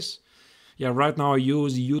 60 days. Yeah, right now I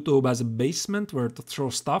use YouTube as a basement where to throw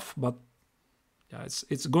stuff, but yeah,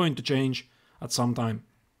 it's going to change at some time.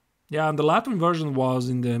 Yeah, and the Latvian version was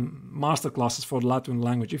in the masterclasses for the Latvian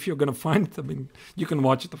language. If you're gonna find it, I mean, you can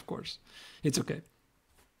watch it, of course. It's okay.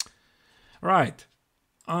 Right.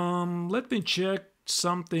 Let me check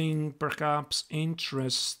something perhaps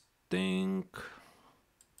interesting.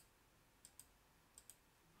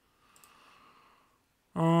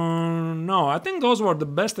 No, I think those were the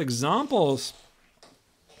best examples.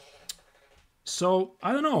 So,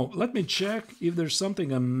 I don't know. Let me check if there's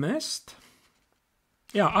something I missed.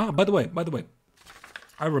 Yeah, by the way,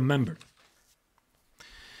 I remembered.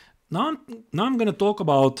 Now I'm going to talk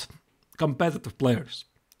about competitive players.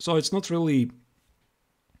 So it's not really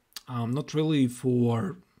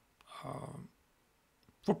for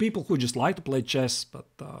people who just like to play chess, but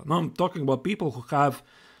now I'm talking about people who have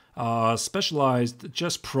specialized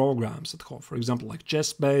chess programs at home, for example, like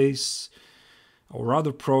ChessBase or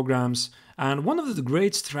other programs. And one of the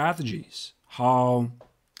great strategies how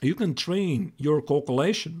you can train your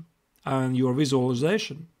calculation and your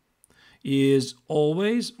visualization is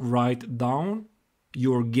always write down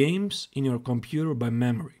your games in your computer by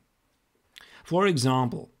memory. For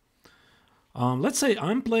example, let's say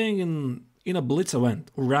I'm playing in a blitz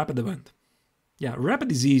event or rapid event. Yeah,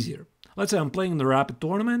 rapid is easier. Let's say I'm playing in the rapid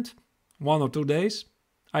tournament, 1 or 2 days.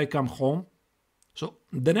 I come home. So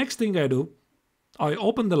the next thing I do, I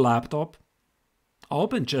open the laptop, I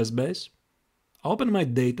open ChessBase, I open my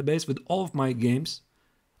database with all of my games,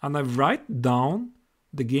 and I write down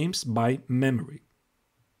the games by memory.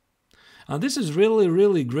 And this is really,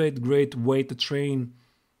 really great way to train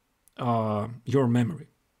your memory.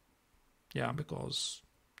 Yeah, because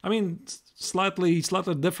I mean, slightly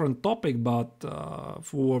different topic, but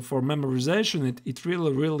for memorization, it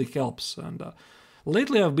really helps. And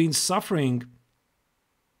lately, I've been suffering.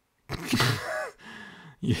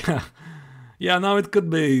 yeah. Now it could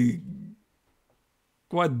be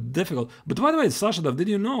quite difficult. But by the way, Sasha, did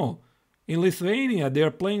you know in Lithuania they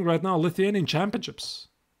are playing right now Lithuanian championships?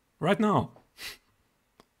 Right now,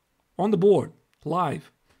 on the board,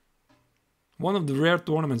 live. One of the rare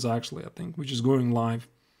tournaments, actually, I think, which is going live.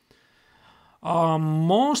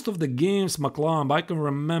 Most of the games, McClung, I can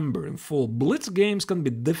remember in full. Blitz games can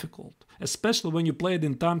be difficult, especially when you play it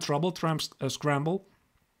in time trouble scramble.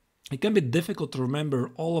 It can be difficult to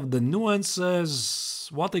remember all of the nuances,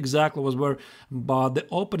 what exactly was where, but the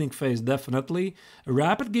opening phase definitely. A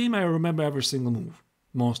rapid game, I remember every single move,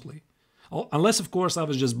 mostly. Unless, of course, I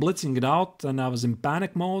was just blitzing it out and I was in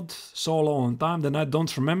panic mode so long on time, then I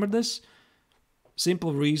don't remember this.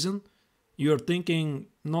 Simple reason, you're thinking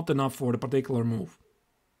not enough for the particular move.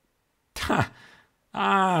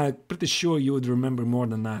 I'm pretty sure you would remember more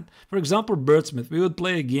than that. For example, Birdsmith, we would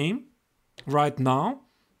play a game right now,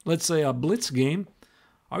 let's say a blitz game.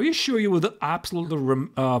 Are you sure you would absolutely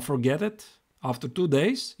forget it after 2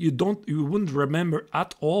 days? You wouldn't remember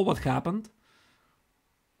at all what happened?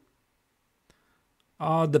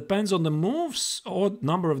 Depends on the moves or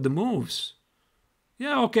number of the moves.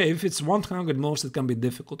 Yeah, okay, if it's 100 moves, it can be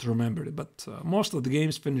difficult to remember it, but most of the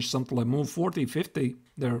games finish something like move 40, 50,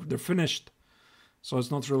 they're finished. So it's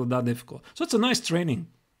not really that difficult. So it's a nice training.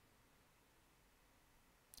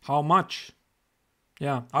 How much?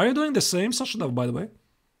 Yeah. Are you doing the same, Sashadov, by the way?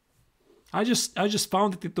 I just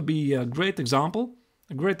found it to be a great example,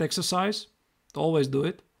 a great exercise to always do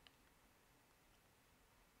it.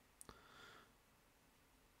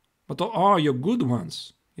 But oh, your good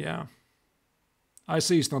ones. Yeah. I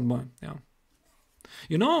see it's not mine. Yeah.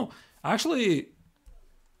 You know, actually,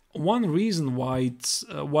 one reason why it's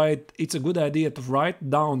a good idea to write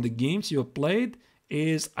down the games you have played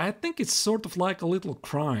is I think it's sort of like a little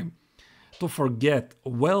crime to forget a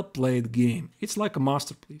well-played game. It's like a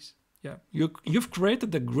masterpiece. Yeah, you've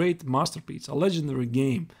created a great masterpiece, a legendary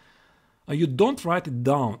game. You don't write it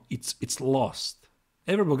down; it's lost.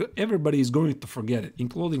 Everybody is going to forget it,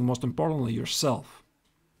 including, most importantly, yourself.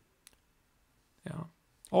 Yeah,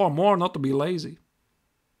 or more, not to be lazy.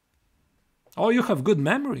 Oh, you have good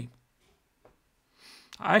memory.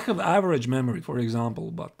 I have average memory, for example,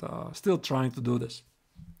 but still trying to do this.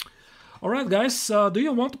 All right, guys, do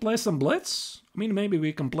you want to play some Blitz? I mean, maybe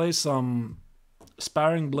we can play some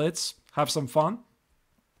sparring Blitz, have some fun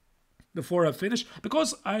before I finish,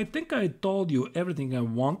 because I think I told you everything I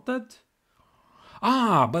wanted.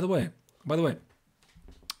 Ah, by the way,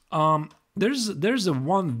 there's a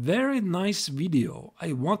one very nice video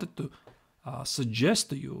I wanted to suggest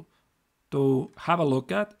to you to have a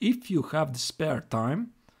look at if you have the spare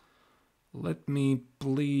time. Let me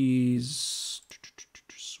please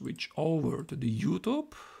switch over to the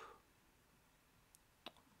YouTube.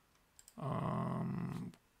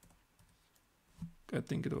 I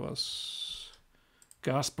think it was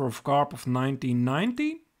Kasparov Karpov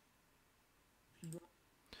 1990.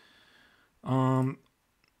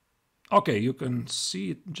 Okay, you can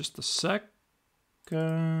see it in just a second.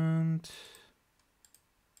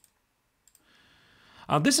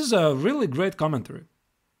 This is a really great commentary.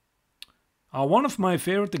 One of my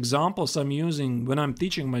favorite examples I'm using when I'm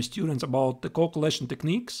teaching my students about the calculation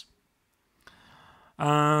techniques.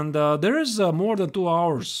 And there is more than 2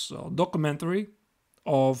 hours documentary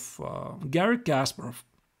of Garry Kasparov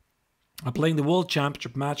playing the World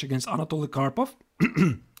Championship match against Anatoly Karpov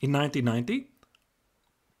in 1990.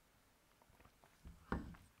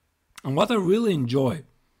 And what I really enjoy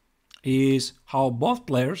is how both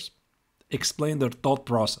players explain their thought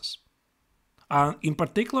process. And in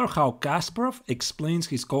particular, how Kasparov explains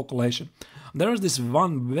his calculation. There is this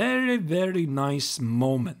one very, very nice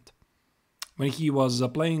moment when he was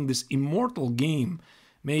playing this immortal game.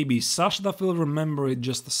 Maybe Sashda will remember it.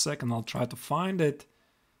 Just a second, I'll try to find it.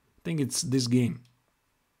 I think it's this game.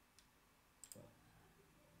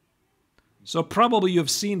 So probably you've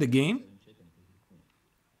seen the game.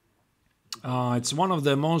 It's one of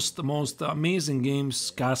the most amazing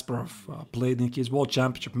games Kasparov played in his World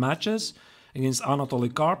Championship matches against Anatoly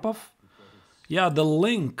Karpov. Yeah, the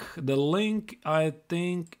link, I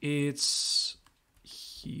think it's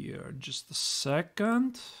here. Just a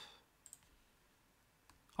second.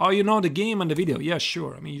 Oh, you know the game and the video? Yeah,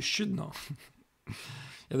 sure. I mean, you should know.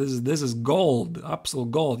 Yeah, this is gold, absolute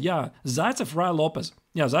gold. Yeah, Zaitsev, Rai Lopez.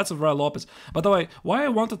 Yeah, Zaitsev, Rai Lopez. By the way, why I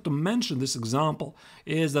wanted to mention this example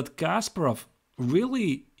is that Kasparov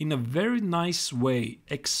really, in a very nice way,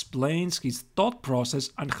 explains his thought process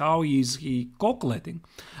and how he calculating.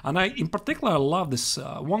 And in particular, I love this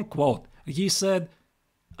one quote. He said,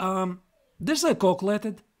 this I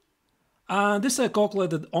calculated, and this I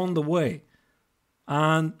calculated on the way.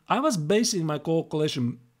 And I was basing my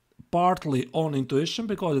calculation partly on intuition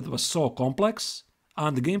because it was so complex,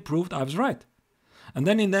 and the game proved I was right. And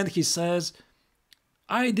then in the end he says,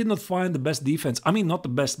 I did not find the best defense. I mean, not the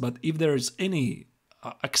best, but if there is any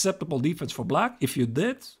acceptable defense for black, if you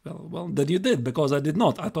did, well, then you did, because I did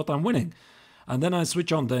not. I thought I'm winning. And then I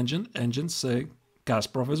switch on the engines say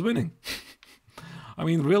Kasparov is winning. I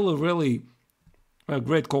mean, really a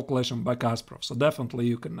great calculation by Kasparov. So definitely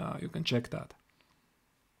you can check that.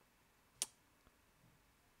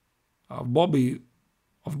 Bobby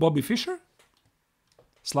Fischer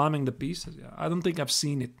slamming the pieces. Yeah, I don't think I've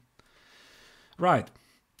seen it. Right.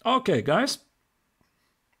 Okay, guys.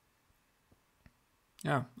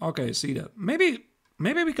 Yeah, okay, see that. Maybe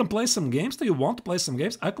we can play some games. Do you want to play some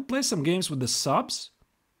games? I could play some games with the subs.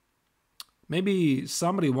 Maybe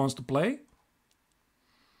somebody wants to play.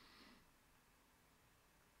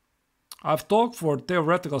 I've talked for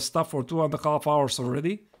theoretical stuff for 2.5 hours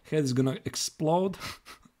already. Head is gonna explode.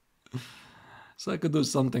 So I could do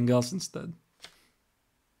something else instead.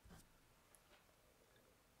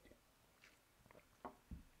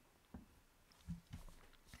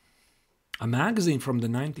 A magazine from the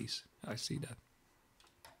 90s. I see that.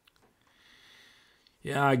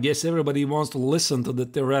 Yeah, I guess everybody wants to listen to the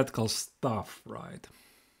theoretical stuff, right?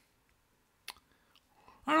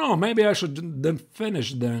 I don't know, maybe I should then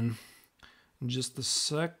finish then. Just a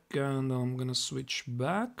second, I'm gonna switch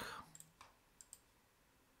back.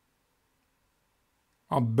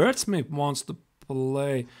 Oh, Birdsmith wants to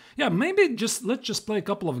play. Yeah, maybe let's just play a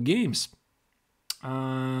couple of games.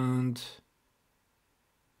 And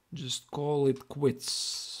just call it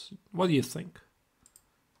quits. What do you think?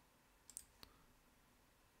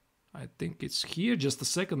 I think it's here. Just a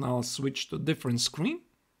second, I'll switch to a different screen.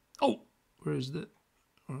 Oh, where's the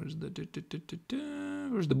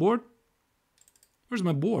board? Where's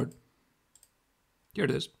my board? Here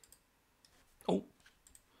it is. Oh,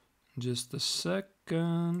 just a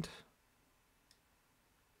second.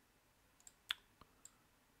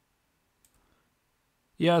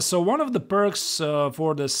 Yeah, so one of the perks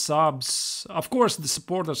for the subs, of course the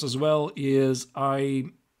supporters as well, is I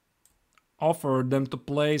offer them to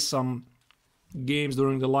play some games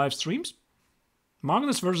during the live streams.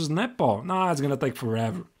 Magnus versus Nepo. Nah, it's gonna take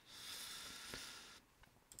forever.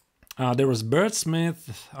 There was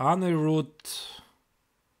Birdsmith, Anirudh.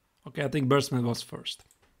 Okay, I think Birdsmith was first.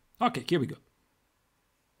 Okay, here we go.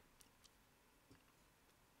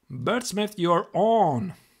 Birdsmith, you're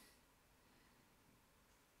on.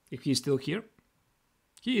 If he's still here.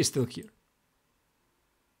 He is still here.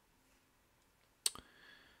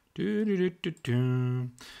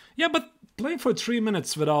 Yeah, but playing for 3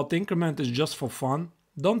 minutes without increment is just for fun.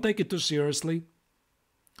 Don't take it too seriously.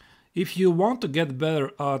 If you want to get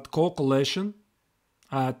better at calculation,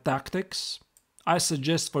 tactics, I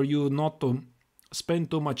suggest for you not to spend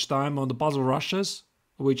too much time on the puzzle rushes,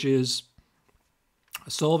 which is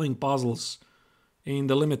solving puzzles in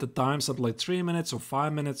the limited times at like 3 minutes or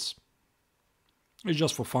 5 minutes. It's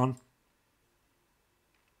just for fun.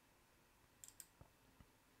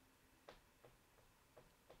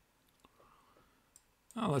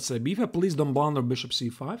 Let's say b5, please don't blunder bishop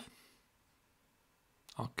c5.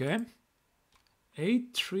 Okay.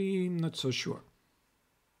 a3, not so sure.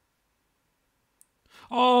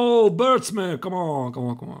 Oh, Birdsmith, come on, come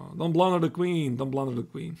on, come on. Don't blunder the queen, don't blunder the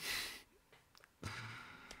queen.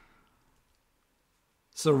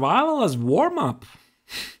 Survival as warm-up.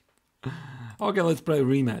 Okay, let's play a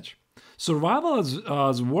rematch. Survival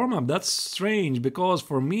as warm-up, that's strange because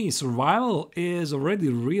for me, survival is already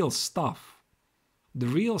real stuff. The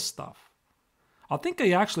real stuff. I think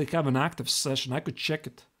I actually have an active session. I could check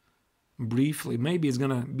it briefly. Maybe it's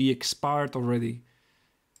gonna be expired already.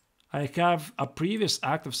 I have a previous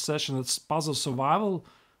active session that's puzzle survival.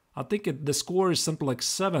 I think the score is something like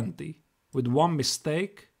 70 with one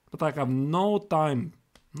mistake, but I have no time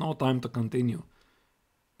to continue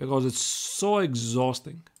because it's so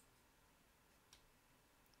exhausting.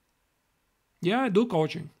 Yeah, I do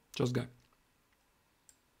coaching, just guy.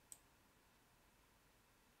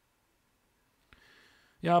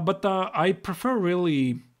 Yeah, but I prefer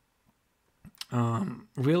really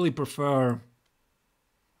prefer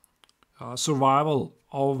survival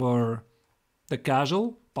over the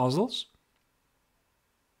casual puzzles.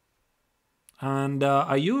 And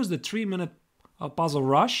I use the 3-minute puzzle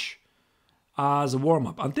rush as a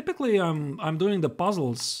warm-up. And typically I'm doing the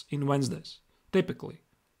puzzles in Wednesdays. Typically.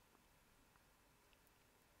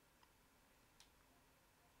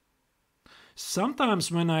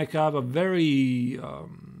 Sometimes when I have a very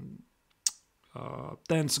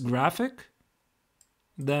tense graphic,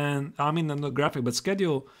 then I mean not graphic but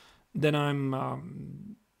schedule, then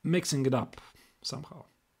I'm mixing it up somehow.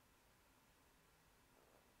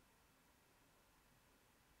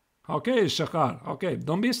 Okay, Shahar. Okay,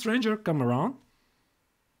 don't be a stranger. Come around.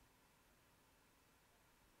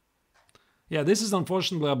 Yeah, this is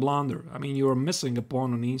unfortunately a blunder. I mean, you're missing a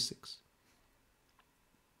pawn on e6.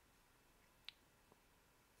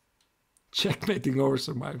 Checkmating over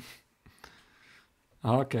survive.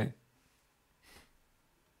 Okay.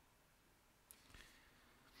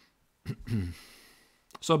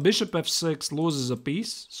 So bishop f6 loses a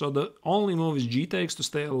piece. So the only move is g takes to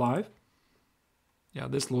stay alive. Yeah,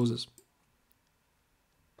 this loses.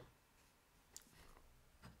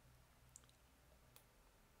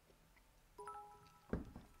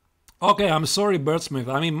 Okay, I'm sorry, Birdsmith.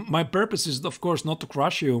 I mean, my purpose is, of course, not to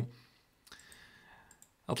crush you.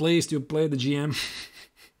 At least you play the GM.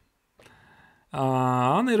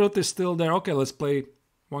 Anirut is still there. Okay, let's play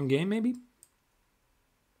one game, maybe.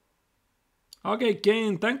 Okay,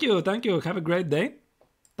 Kane, thank you. Thank you. Have a great day.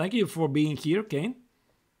 Thank you for being here, Kane.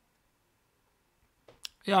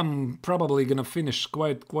 Yeah, I'm probably gonna finish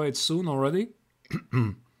quite soon already.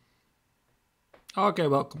 Okay,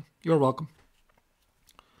 welcome. You're welcome.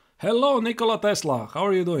 Hello, Nikola Tesla. How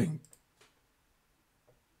are you doing?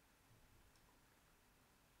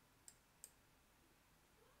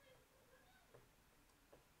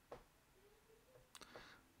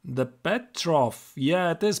 The Petrov.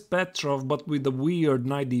 Yeah, it is Petrov, but with the weird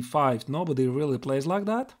 95. Nobody really plays like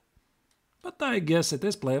that. But I guess it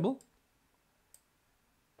is playable.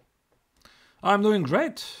 I'm doing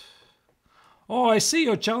great. Oh, I see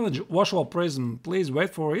your challenge, Washwell Prism. Please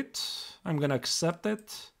wait for it. I'm gonna accept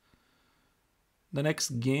it. The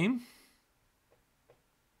next game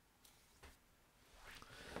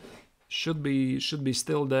should be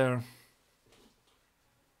still there.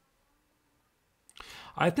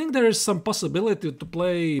 I think there is some possibility to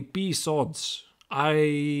play peace odds.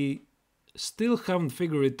 I still haven't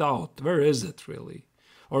figured it out. Where is it really?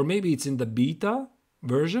 Or maybe it's in the beta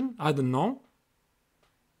version? I don't know.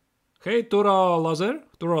 Hey, Tura Laser.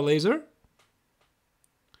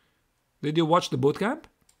 Did you watch the boot camp?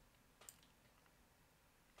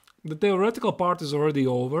 The theoretical part is already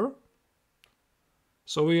over.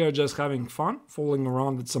 So we are just having fun, fooling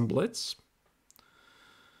around with some blitz.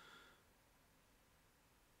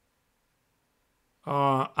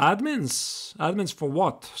 Admins for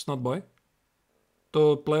what, Snotboy?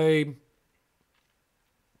 To play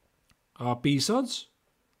peace odds?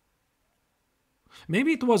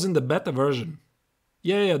 Maybe it was in the beta version.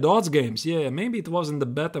 Yeah, the odds games. Yeah, maybe it was in the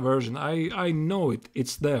beta version. I know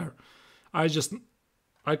it's there.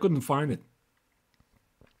 I couldn't find it.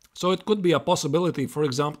 So it could be a possibility, for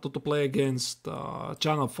example, to play against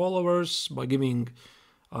channel followers by giving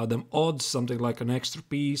them odds, something like an extra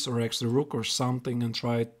piece or extra rook or something, and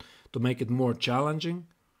try to make it more challenging.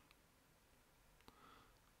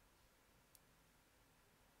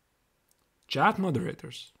 Chat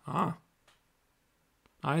moderators.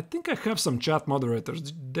 I think I have some chat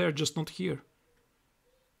moderators. They're just not here.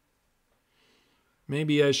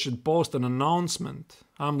 Maybe I should post an announcement.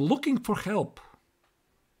 I'm looking for help.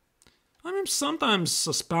 I mean, sometimes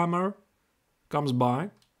a spammer comes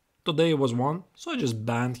by. Today was one, so I just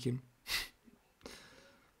banned him.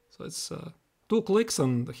 So it's 2 clicks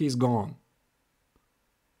and he's gone.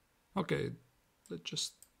 Okay, let's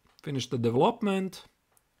just finish the development.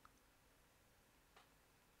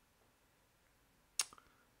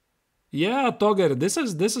 Yeah, Togger, this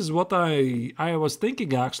is what I was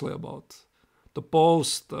thinking actually about. To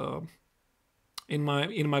post in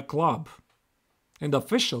my club, in the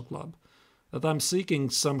official club, that I'm seeking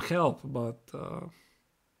some help, but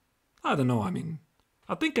I don't know. I mean,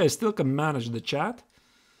 I think I still can manage the chat.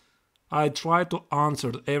 I try to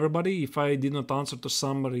answer to everybody. If I did not answer to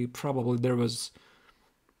somebody, probably there was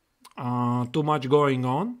too much going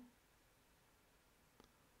on.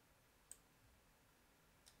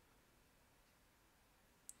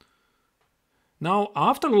 Now,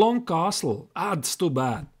 after Long Castle, it's too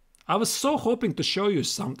bad. I was so hoping to show you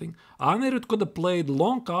something. Anirudh could have played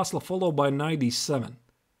Long Castle followed by knight e7.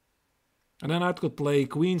 And then I could play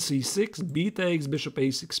queen c6, b takes, bishop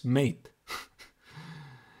a6, mate.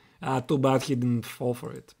 Too bad he didn't fall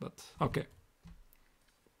for it, but okay.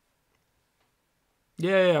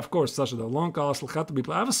 Yeah, of course, Sasha, the Long Castle had to be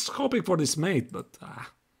played. I was hoping for this mate, but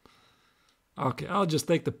okay, I'll just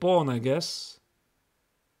take the pawn, I guess.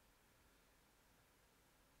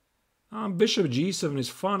 Bishop g7 is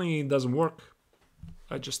funny, it doesn't work.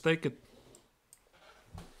 I just take it.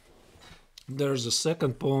 There's a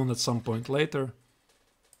second pawn at some point later.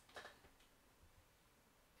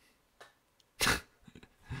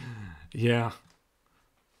 Yeah.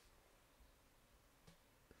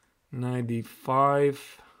 Knight d5.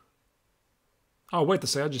 Oh, wait a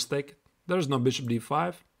sec, I just take it. There's no bishop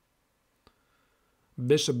d5.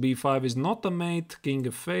 Bishop b5 is not a mate. King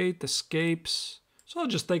f8 escapes. So I'll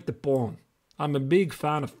just take the pawn. I'm a big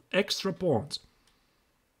fan of extra pawns.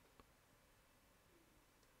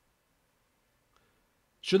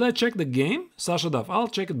 Should I check the game? Sasha Duff, I'll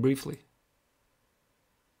check it briefly.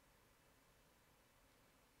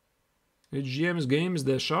 Which GM's game is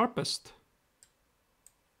the sharpest?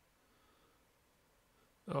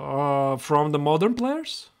 From the modern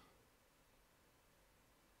players?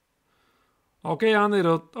 Okay,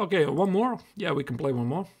 okay, one more. Yeah, we can play one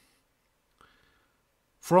more.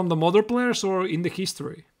 From the modern players or in the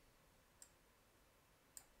history?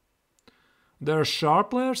 There are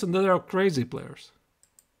sharp players and then there are crazy players.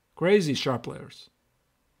 Crazy sharp players.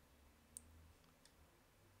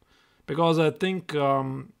 Because I think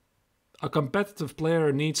a competitive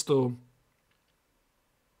player needs to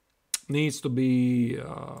be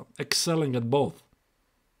excelling at both.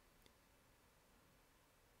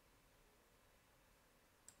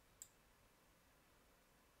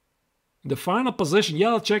 The final position, yeah,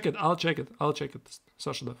 I'll check it,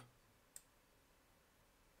 Sashadov.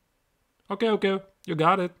 Okay, you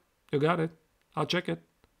got it, I'll check it.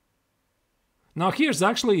 Now here's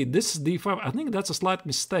actually, this is d5, I think that's a slight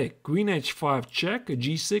mistake. Queen h5 check,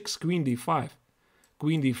 g6, queen d5.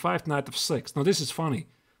 Queen d5, knight f6. Now this is funny.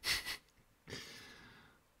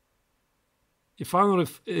 If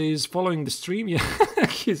Ivanov is following the stream, yeah,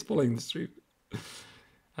 he's following the stream.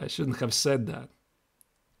 I shouldn't have said that.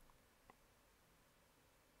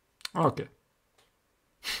 Okay.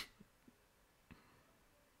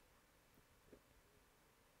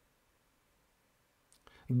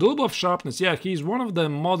 Dubov sharpness, yeah, he's one of the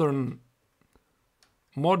modern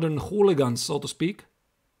hooligans, so to speak.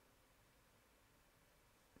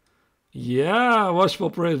 Yeah, watchful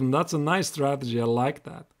prism, that's a nice strategy, I like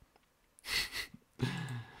that.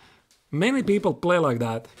 Many people play like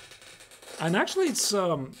that. And actually it's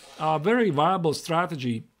a very viable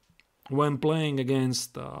strategy when playing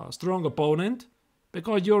against a strong opponent,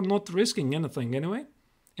 because you're not risking anything anyway.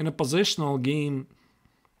 In a positional game,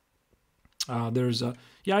 there's a...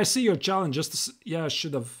 Yeah, I see your challenge. Yeah, I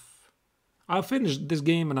should have... I'll finish this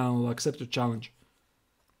game and I'll accept your challenge.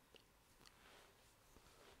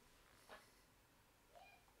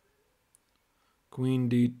 Queen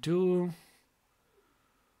d2.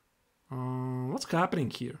 What's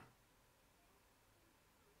happening here?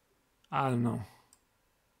 I don't know.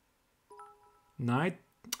 Knight?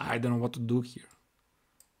 I don't know what to do here.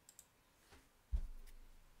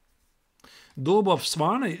 Dubov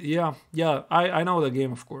Swan? Yeah, I know the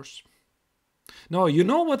game, of course. No, you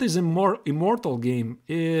know what is a more immortal game?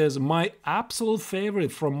 Is my absolute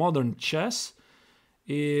favorite from modern chess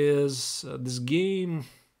is this game.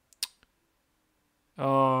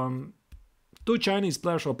 Two Chinese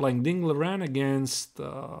players were playing Ding Liren against...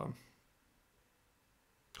 who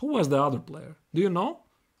was the other player? Do you know?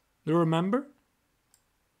 Do you remember?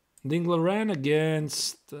 Ding Liren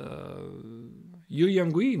against Yu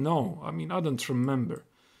Yangui? No, I mean, I don't remember.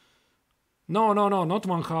 No, not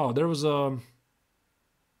Wang Hao. There was a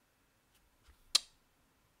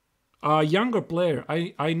younger player.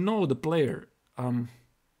 I know the player.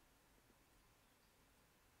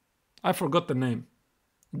 I forgot the name.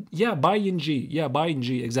 Yeah, Bai Yingji. Yeah, Bai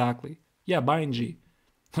Yingji, exactly. Yeah, Bai Yingji.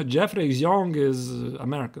 Jeffrey Young is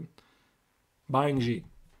American. Bai Yingji.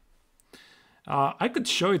 I could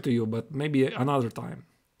show it to you, but maybe another time.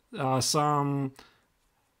 Some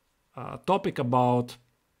topic about...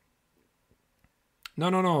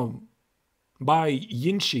 No. Bai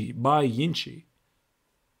Yinchi.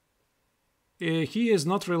 He is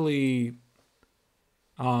not really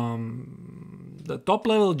the top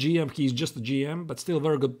level GM. He's just a GM, but still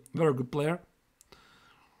very good player.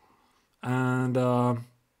 And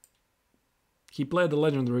he played a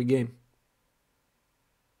legendary game.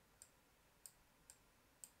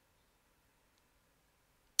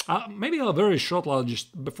 Maybe I'll very shortly, I'll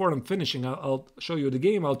just, before I'm finishing, I'll show you the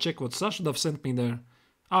game. I'll check what Sashadov sent me there.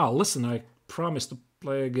 Listen, I promised to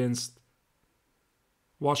play against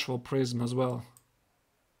Watchful Prism as well.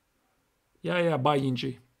 Yeah, Bai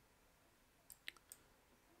Yinji.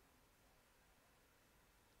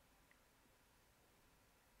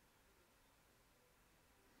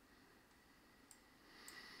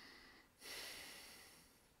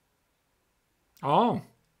 Oh.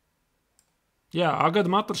 Yeah, Agad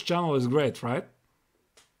Matar's channel is great, right?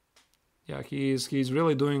 Yeah, he's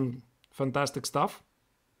really doing fantastic stuff.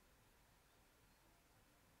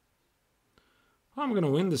 I'm gonna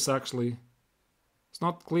win this actually. It's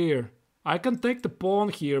not clear. I can take the pawn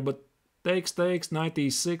here, but takes, knight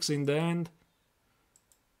e6 in the end.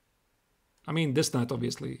 I mean this knight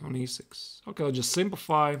obviously on e6. Okay, I'll just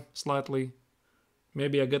simplify slightly.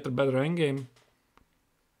 Maybe I get a better endgame.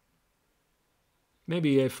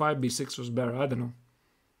 Maybe a5, b6 was better, I don't know.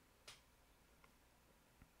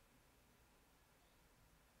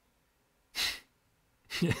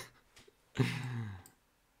 Yeah.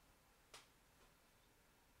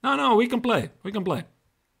 No, we can play.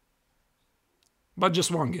 But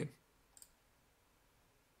just one game.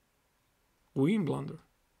 Queen blunder.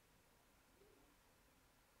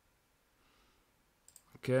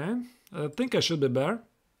 Okay, I think I should be better.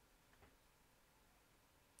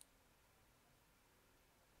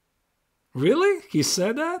 Really? He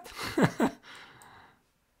said that?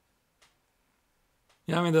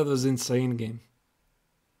 Yeah, I mean, that was insane game.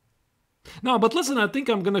 No, but listen, I think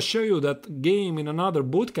I'm gonna show you that game in another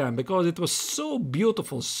boot camp because it was so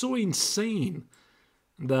beautiful, so insane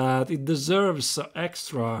that it deserves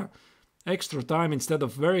extra time instead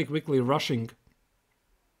of very quickly rushing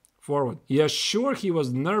forward. Yeah, sure, he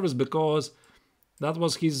was nervous because that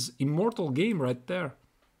was his immortal game right there.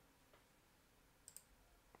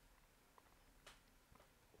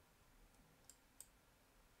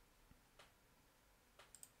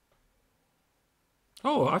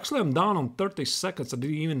 Oh, actually I'm down on 30 seconds. I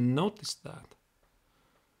didn't even notice that.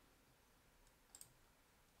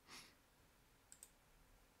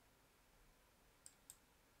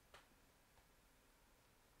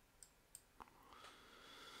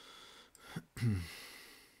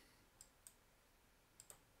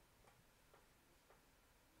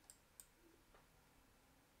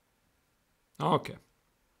 Okay.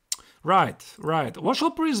 Right. Watchful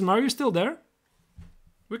Prism, are you still there?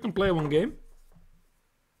 We can play one game.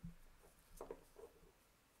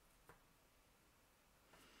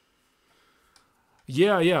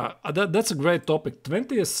 Yeah. That's a great topic.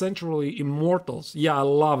 20th century immortals. Yeah, I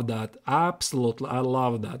love that. Absolutely, I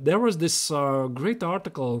love that. There was this great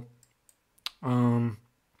article at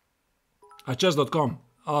chess.com.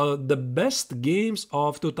 The best games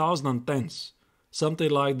of 2010s. Something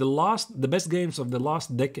like the best games of the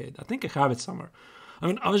last decade. I think I have it somewhere. I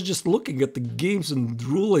mean, I was just looking at the games and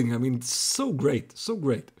drooling. I mean, it's so great, so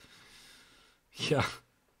great. Yeah.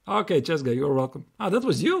 Okay, chess guy, you're welcome. Ah, that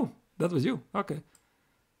was you. That was you. Okay.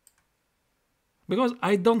 Because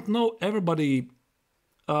I don't know everybody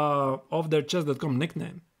of their chess.com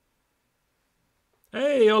nickname.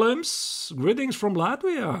 Hey, Olims, greetings from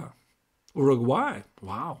Latvia. Uruguay.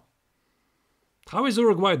 Wow. How is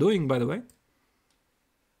Uruguay doing, by the way?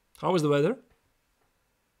 How is the weather?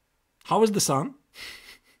 How is the sun?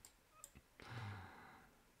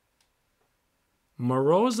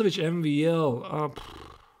 Morozevich MVL.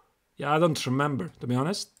 Yeah, I don't remember, to be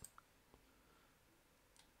honest.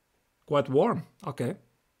 Quite warm. Okay.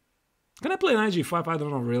 Can I play an IG5? I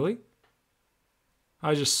don't know, really.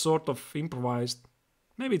 I just sort of improvised.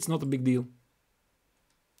 Maybe it's not a big deal.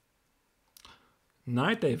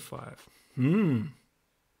 Knight A5.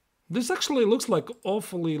 This actually looks like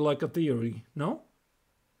awfully like a theory, no?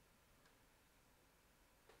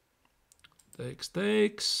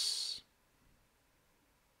 Takes.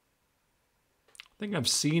 I think I've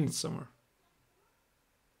seen it somewhere.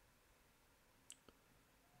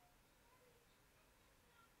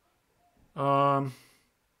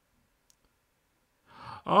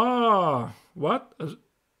 What?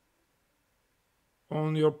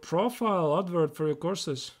 On your profile advert for your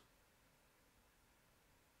courses.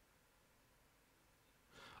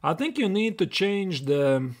 I think you need to change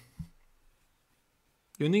the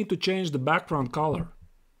background color.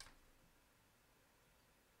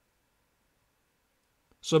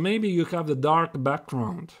 So maybe you have the dark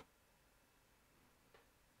background.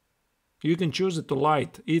 You can choose it to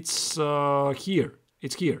light. It's here.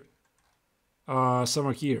 It's here.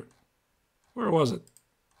 Somewhere here. Where was it?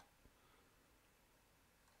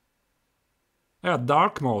 Yeah,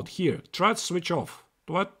 dark mode here. Try to switch off.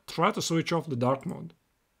 Try to switch off the dark mode.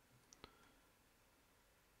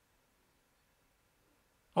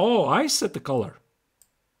 Oh, I set the color.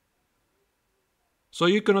 So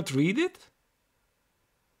you cannot read it?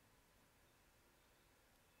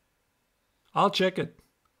 I'll check it.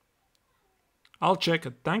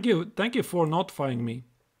 Thank you for notifying me.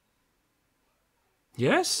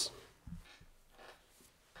 Yes?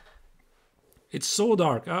 It's so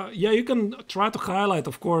dark. Yeah, you can try to highlight,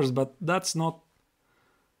 of course, but that's not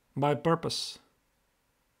my purpose.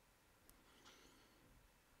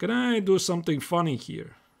 Can I do something funny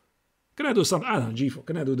here? Can I do something? I don't know, G4.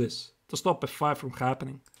 Can I do this to stop F5 from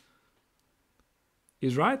happening?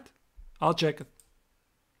 He's right. I'll check it.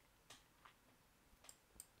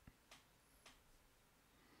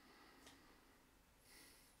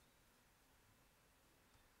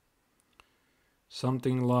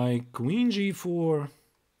 Something like Queen G4.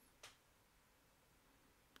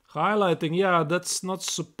 Highlighting, yeah, that's not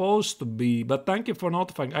supposed to be, but thank you for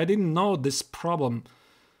notifying. I didn't know this problem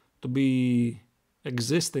to be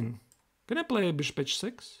existing. Can I play bishop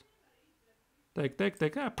h6?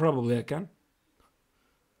 Take. Probably I can.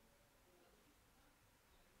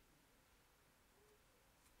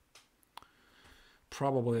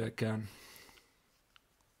 Probably I can.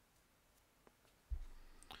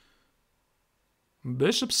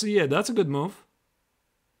 Bishop c8, that's a good move.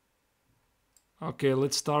 Okay,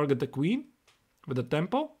 let's target the queen with the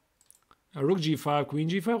tempo. Rook g5, queen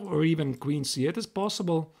g5, or even queen c8 is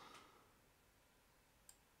possible.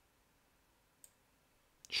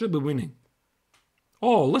 Should be winning.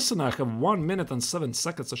 Oh, listen, I have 1 minute and 7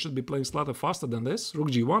 seconds. I should be playing slightly faster than this. Rook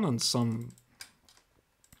G1 and some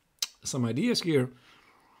ideas here.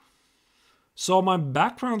 So my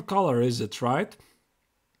background color is it, right?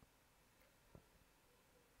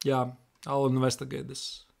 Yeah, I'll investigate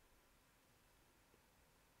this.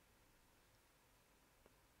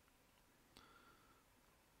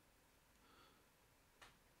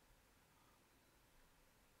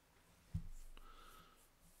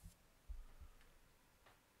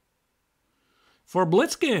 For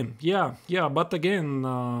Blitz game, yeah, but again,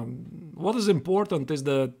 what is important is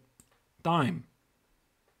the time.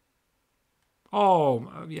 Oh,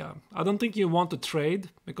 yeah, I don't think you want to trade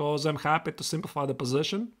because I'm happy to simplify the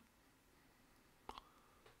position.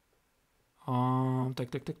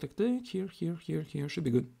 Take, here, should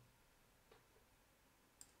be good.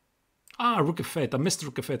 Ah, Rook F8, I missed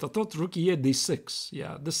Rook F8, I thought Rook E8, D6,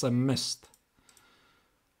 yeah, this I missed.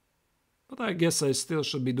 But I guess I still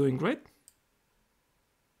should be doing great.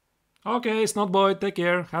 Okay, Snot Boy, take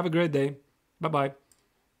care. Have a great day. Bye-bye.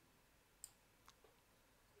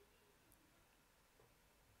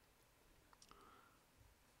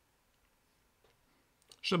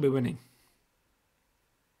 Should be winning.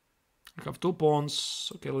 I have 2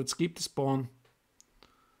 pawns. Okay, let's keep this pawn.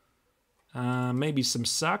 Maybe some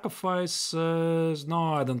sacrifices.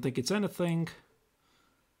 No, I don't think it's anything.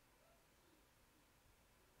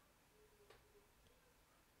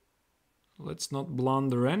 Let's not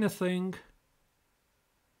blunder anything.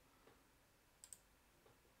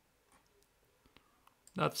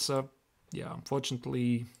 That's, yeah,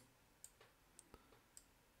 unfortunately...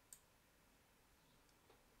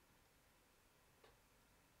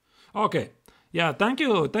 Okay, yeah, thank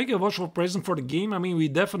you Watch for present for the game. I mean, we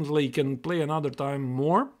definitely can play another time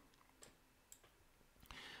more.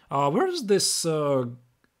 Where is this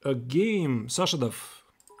game, Sashadov?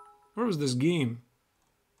 Where is this game?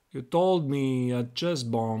 You told me a chess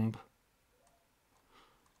bomb.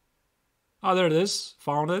 Ah, there it is.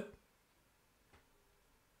 Found it.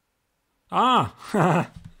 Ah!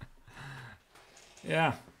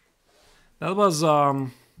 Yeah. That was...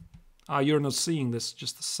 you're not seeing this.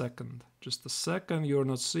 Just a second. Just a second. You're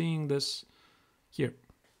not seeing this. Here.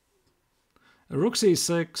 Rook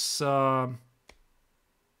C6.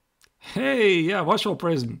 Hey, yeah, Watchful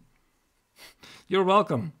Prism. You're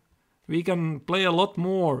welcome. We can play a lot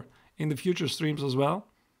more in the future streams as well.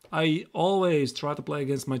 I always try to play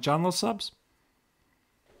against my channel subs.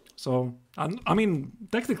 So, I mean,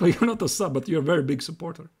 technically you're not a sub, but you're a very big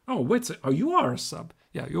supporter. Oh, wait, oh, you are a sub.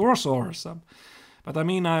 Yeah, you also are a sub. But I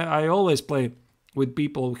mean, I always play with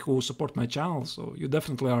people who support my channel, so you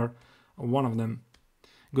definitely are one of them.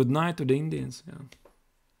 Good night to the Indians. Yeah.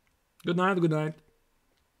 Good night, good night.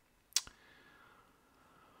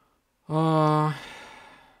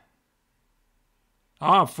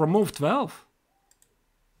 From move 12.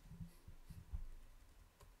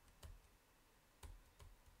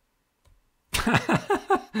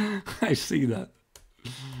 I see that.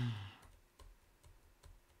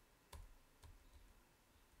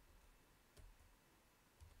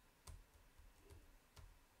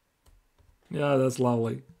 Yeah, that's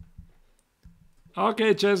lovely.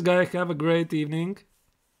 Okay, chess guy, have a great evening.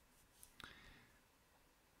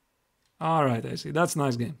 Alright, I see. That's a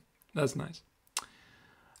nice game. That's nice.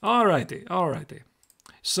 Alrighty, alrighty.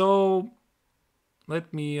 So,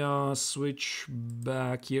 let me switch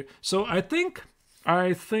back here. So, I think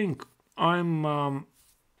I'm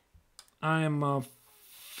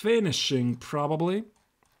finishing probably.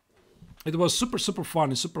 It was super fun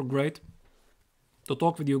and super great to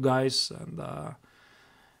talk with you guys, and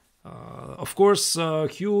of course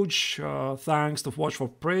huge thanks to Watch for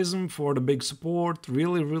Prism for the big support.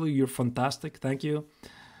 Really you're fantastic. Thank you.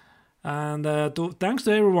 And thanks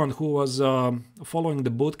to everyone who was following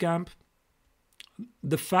the bootcamp.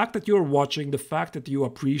 The fact that you're watching, the fact that you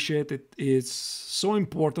appreciate it is so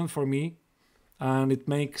important for me, and it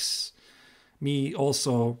makes me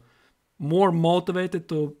also more motivated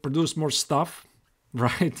to produce more stuff,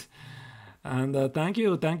 right? And thank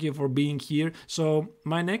you for being here. So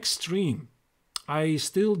my next stream, I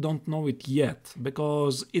still don't know it yet,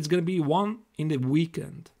 because it's gonna be one in the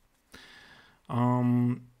weekend.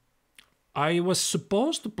 I was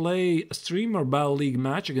supposed to play a Streamer Battle League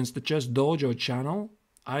match against the Chess Dojo channel.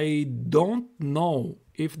 I don't know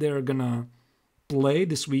if they're gonna play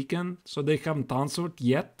this weekend, so they haven't answered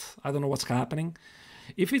yet. I don't know what's happening.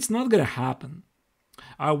 If it's not gonna happen,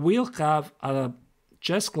 I will have a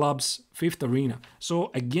Chess Club's 5th arena.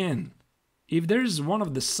 So again, if there's one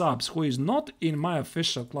of the subs who is not in my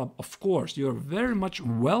official club, of course, you're very much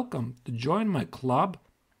welcome to join my club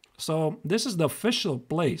So this is the official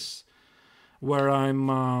place where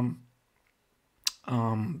I'm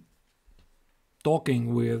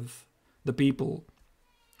talking with the people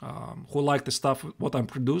who like the stuff, what I'm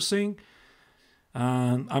producing.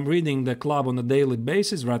 And I'm reading the club on a daily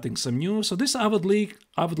basis, writing some news. So this I would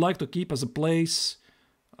like to keep as a place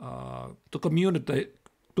to communicate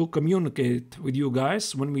with you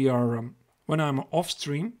guys when I'm off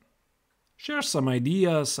stream. Share some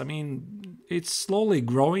ideas. I mean, it's slowly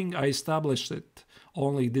growing. I established it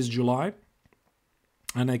only this July,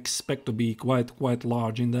 and I expect to be quite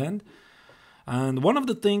large in the end. And one of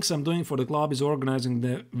the things I'm doing for the club is organizing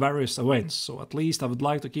the various events. So at least I would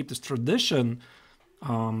like to keep this tradition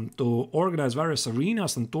to organize various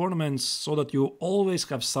arenas and tournaments so that you always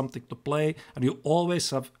have something to play and you always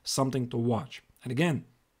have something to watch. And again,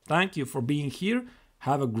 thank you for being here.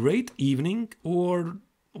 Have a great evening, or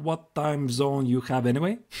what time zone you have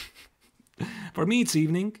anyway. For me, it's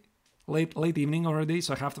evening, late evening already,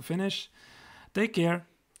 so I have to finish. Take care,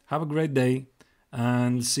 have a great day,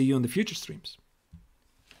 and see you in the future streams.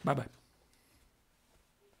 Bye-bye.